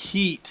some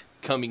heat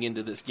coming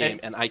into this game,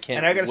 and I can't wait.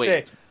 And I got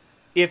to say,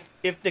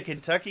 if the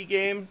Kentucky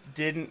game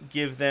didn't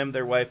give them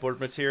their whiteboard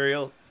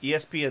material,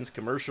 ESPN's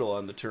commercial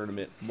on the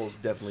tournament most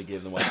definitely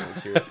gave them whiteboard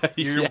material.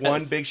 Your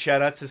one big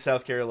shout out to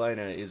South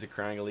Carolina is a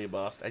crying Aaliyah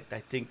Boston. I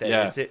think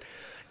that is it.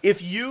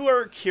 If you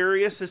are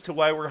curious as to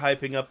why we're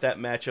hyping up that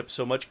matchup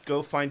so much,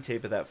 go find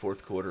tape of that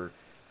fourth quarter.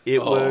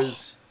 It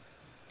was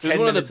 10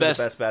 one of the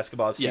best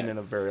basketball I've seen in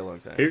a very long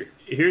time.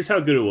 Here's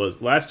how good it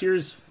was. Last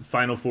year's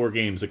Final Four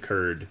games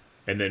occurred,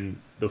 and then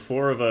the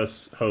 4 of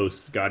us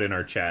hosts got in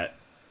our chat,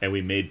 and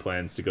we made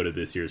plans to go to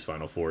this year's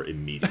Final Four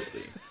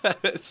immediately.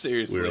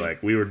 Seriously. We were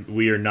like,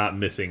 we are not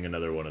missing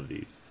another one of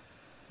these.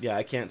 Yeah,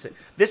 I can't say.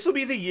 This will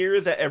be the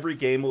year that every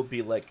game will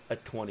be like a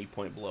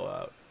 20-point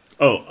blowout.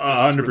 Oh,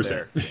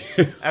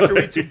 100%. After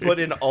we put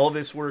in all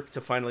this work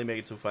to finally make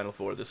it to a Final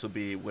Four, this will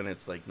be when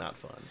it's like not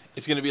fun.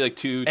 It's going to be like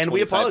 2 and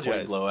we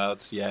apologize. Point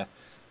blowouts. Yeah.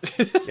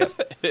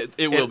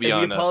 It will be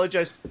on us. We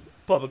apologize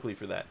publicly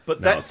for that.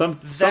 But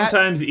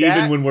sometimes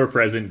even when we're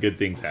present, good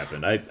things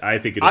happen. I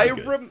think it'll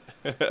be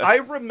good. I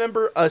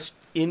remember us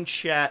in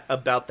chat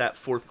about that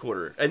fourth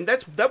quarter, and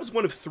that was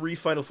one of 3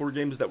 Final Four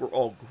games that were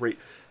all great.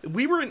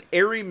 We were an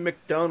Aari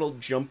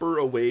McDonald jumper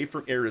away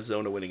from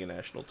Arizona winning a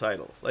national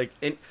title.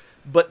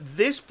 But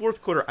this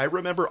fourth quarter, I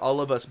remember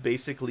all of us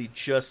basically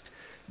just,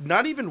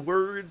 not even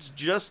words,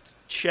 just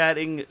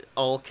chatting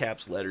all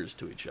caps letters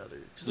to each other.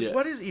 Just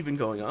what is even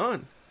going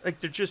on? Like,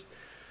 they're just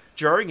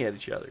jarring at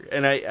each other.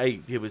 And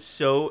it was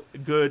so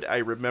good. I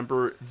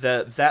remember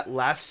that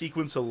last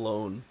sequence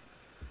alone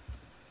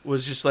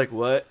was just like,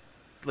 what?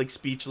 Like,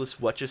 speechless.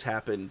 What just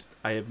happened?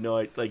 I have no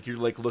idea. Like, you're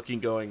like looking,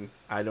 going,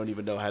 I don't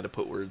even know how to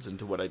put words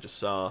into what I just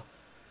saw.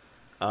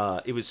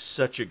 It was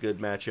such a good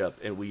matchup,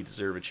 and we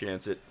deserve a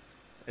chance at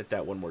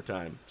that one more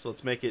time. So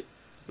let's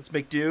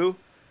make do,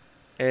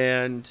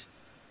 and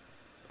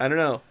I don't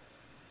know.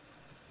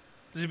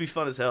 This would be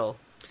fun as hell.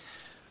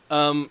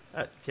 I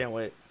can't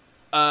wait.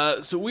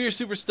 So we are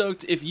super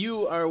stoked. If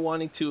you are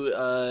wanting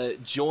to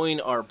join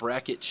our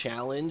bracket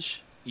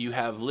challenge, you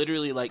have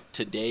literally like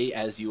today,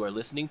 as you are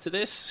listening to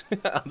this,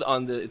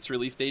 on its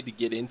release date to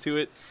get into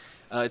it.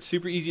 It's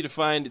super easy to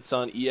find. It's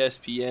on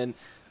ESPN.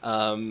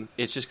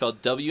 It's just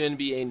called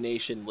WNBA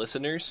Nation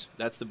Listeners.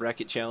 That's the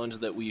bracket challenge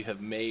that we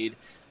have made.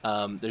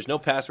 There's no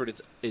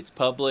password. It's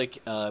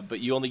public, but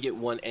you only get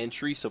one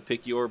entry. So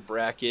pick your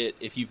bracket.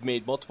 If you've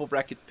made multiple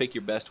brackets, pick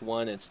your best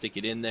one and stick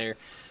it in there.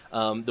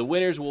 The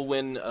winners will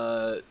win.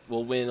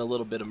 Will win a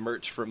little bit of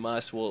merch from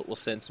us. We'll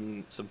send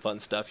some fun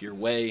stuff your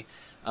way.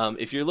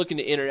 If you're looking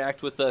to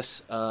interact with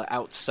us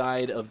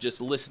outside of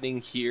just listening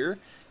here,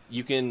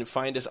 you can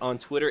find us on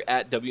Twitter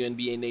at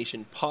WNBA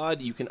Nation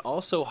Pod. You can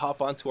also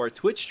hop onto our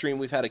Twitch stream.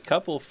 We've had a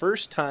couple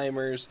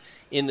first-timers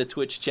in the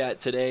Twitch chat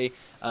today.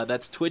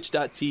 That's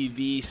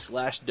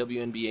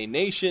twitch.tv/WNBA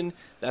Nation.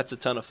 That's a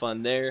ton of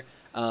fun there.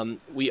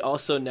 We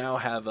also now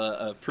have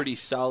a pretty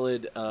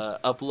solid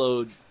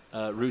upload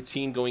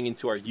routine going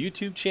into our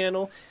YouTube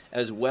channel,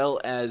 as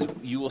well as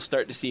you will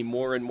start to see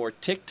more and more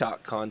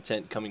TikTok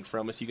content coming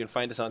from us. You can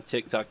find us on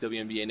TikTok,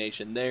 WNBA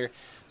Nation there.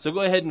 So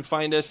go ahead and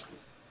find us.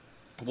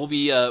 We'll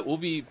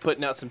be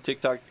putting out some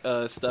TikTok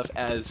stuff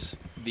as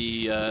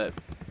this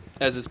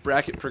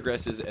bracket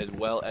progresses, as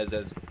well as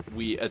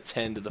we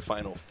attend the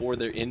Final Four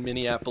there in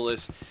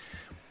Minneapolis.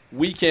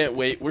 We can't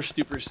wait. We're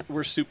super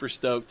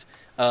stoked.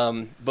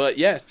 But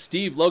yeah,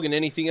 Steve, Logan,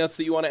 anything else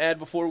that you want to add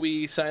before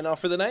we sign off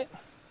for the night?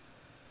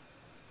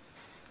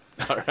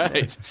 All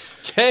right.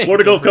 Okay.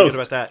 Florida Gulf Coast.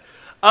 About that.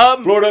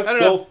 Florida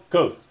Gulf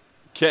Coast.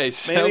 Okay.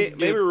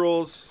 Maybe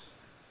rules.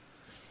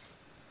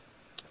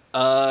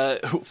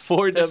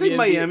 For Did I say WNBA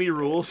Miami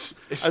rules?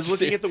 I was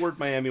looking at the word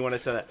Miami when I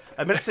said that.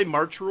 I meant to say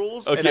March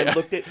rules, and Okay. I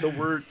looked at the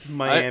word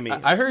Miami.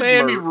 I heard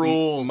Miami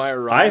rules.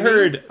 I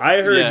heard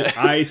Yeah.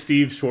 I,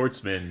 Steve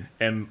Schwartzman,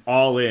 am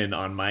all in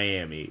on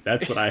Miami.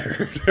 That's what I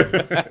heard.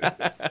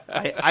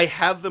 I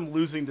have them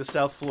losing to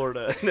South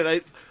Florida, and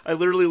then I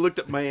literally looked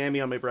at Miami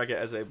on my bracket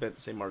as I meant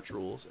to say March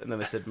rules, and then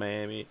I said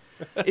Miami.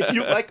 If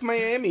you like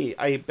Miami,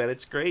 I bet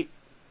it's great.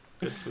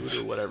 Good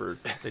food or whatever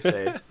they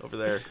say over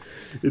there.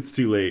 It's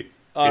too late.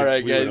 All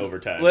right, We guys. went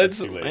overtime. Let's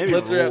It's too late. Miami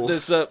wrap rules.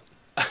 this up.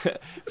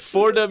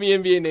 For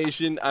WNBA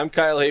Nation, I'm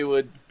Kyle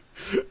Haywood,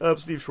 I'm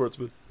Steve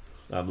Schwartzman.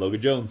 I'm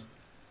Logan Jones.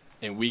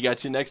 and we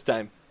got you next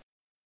time.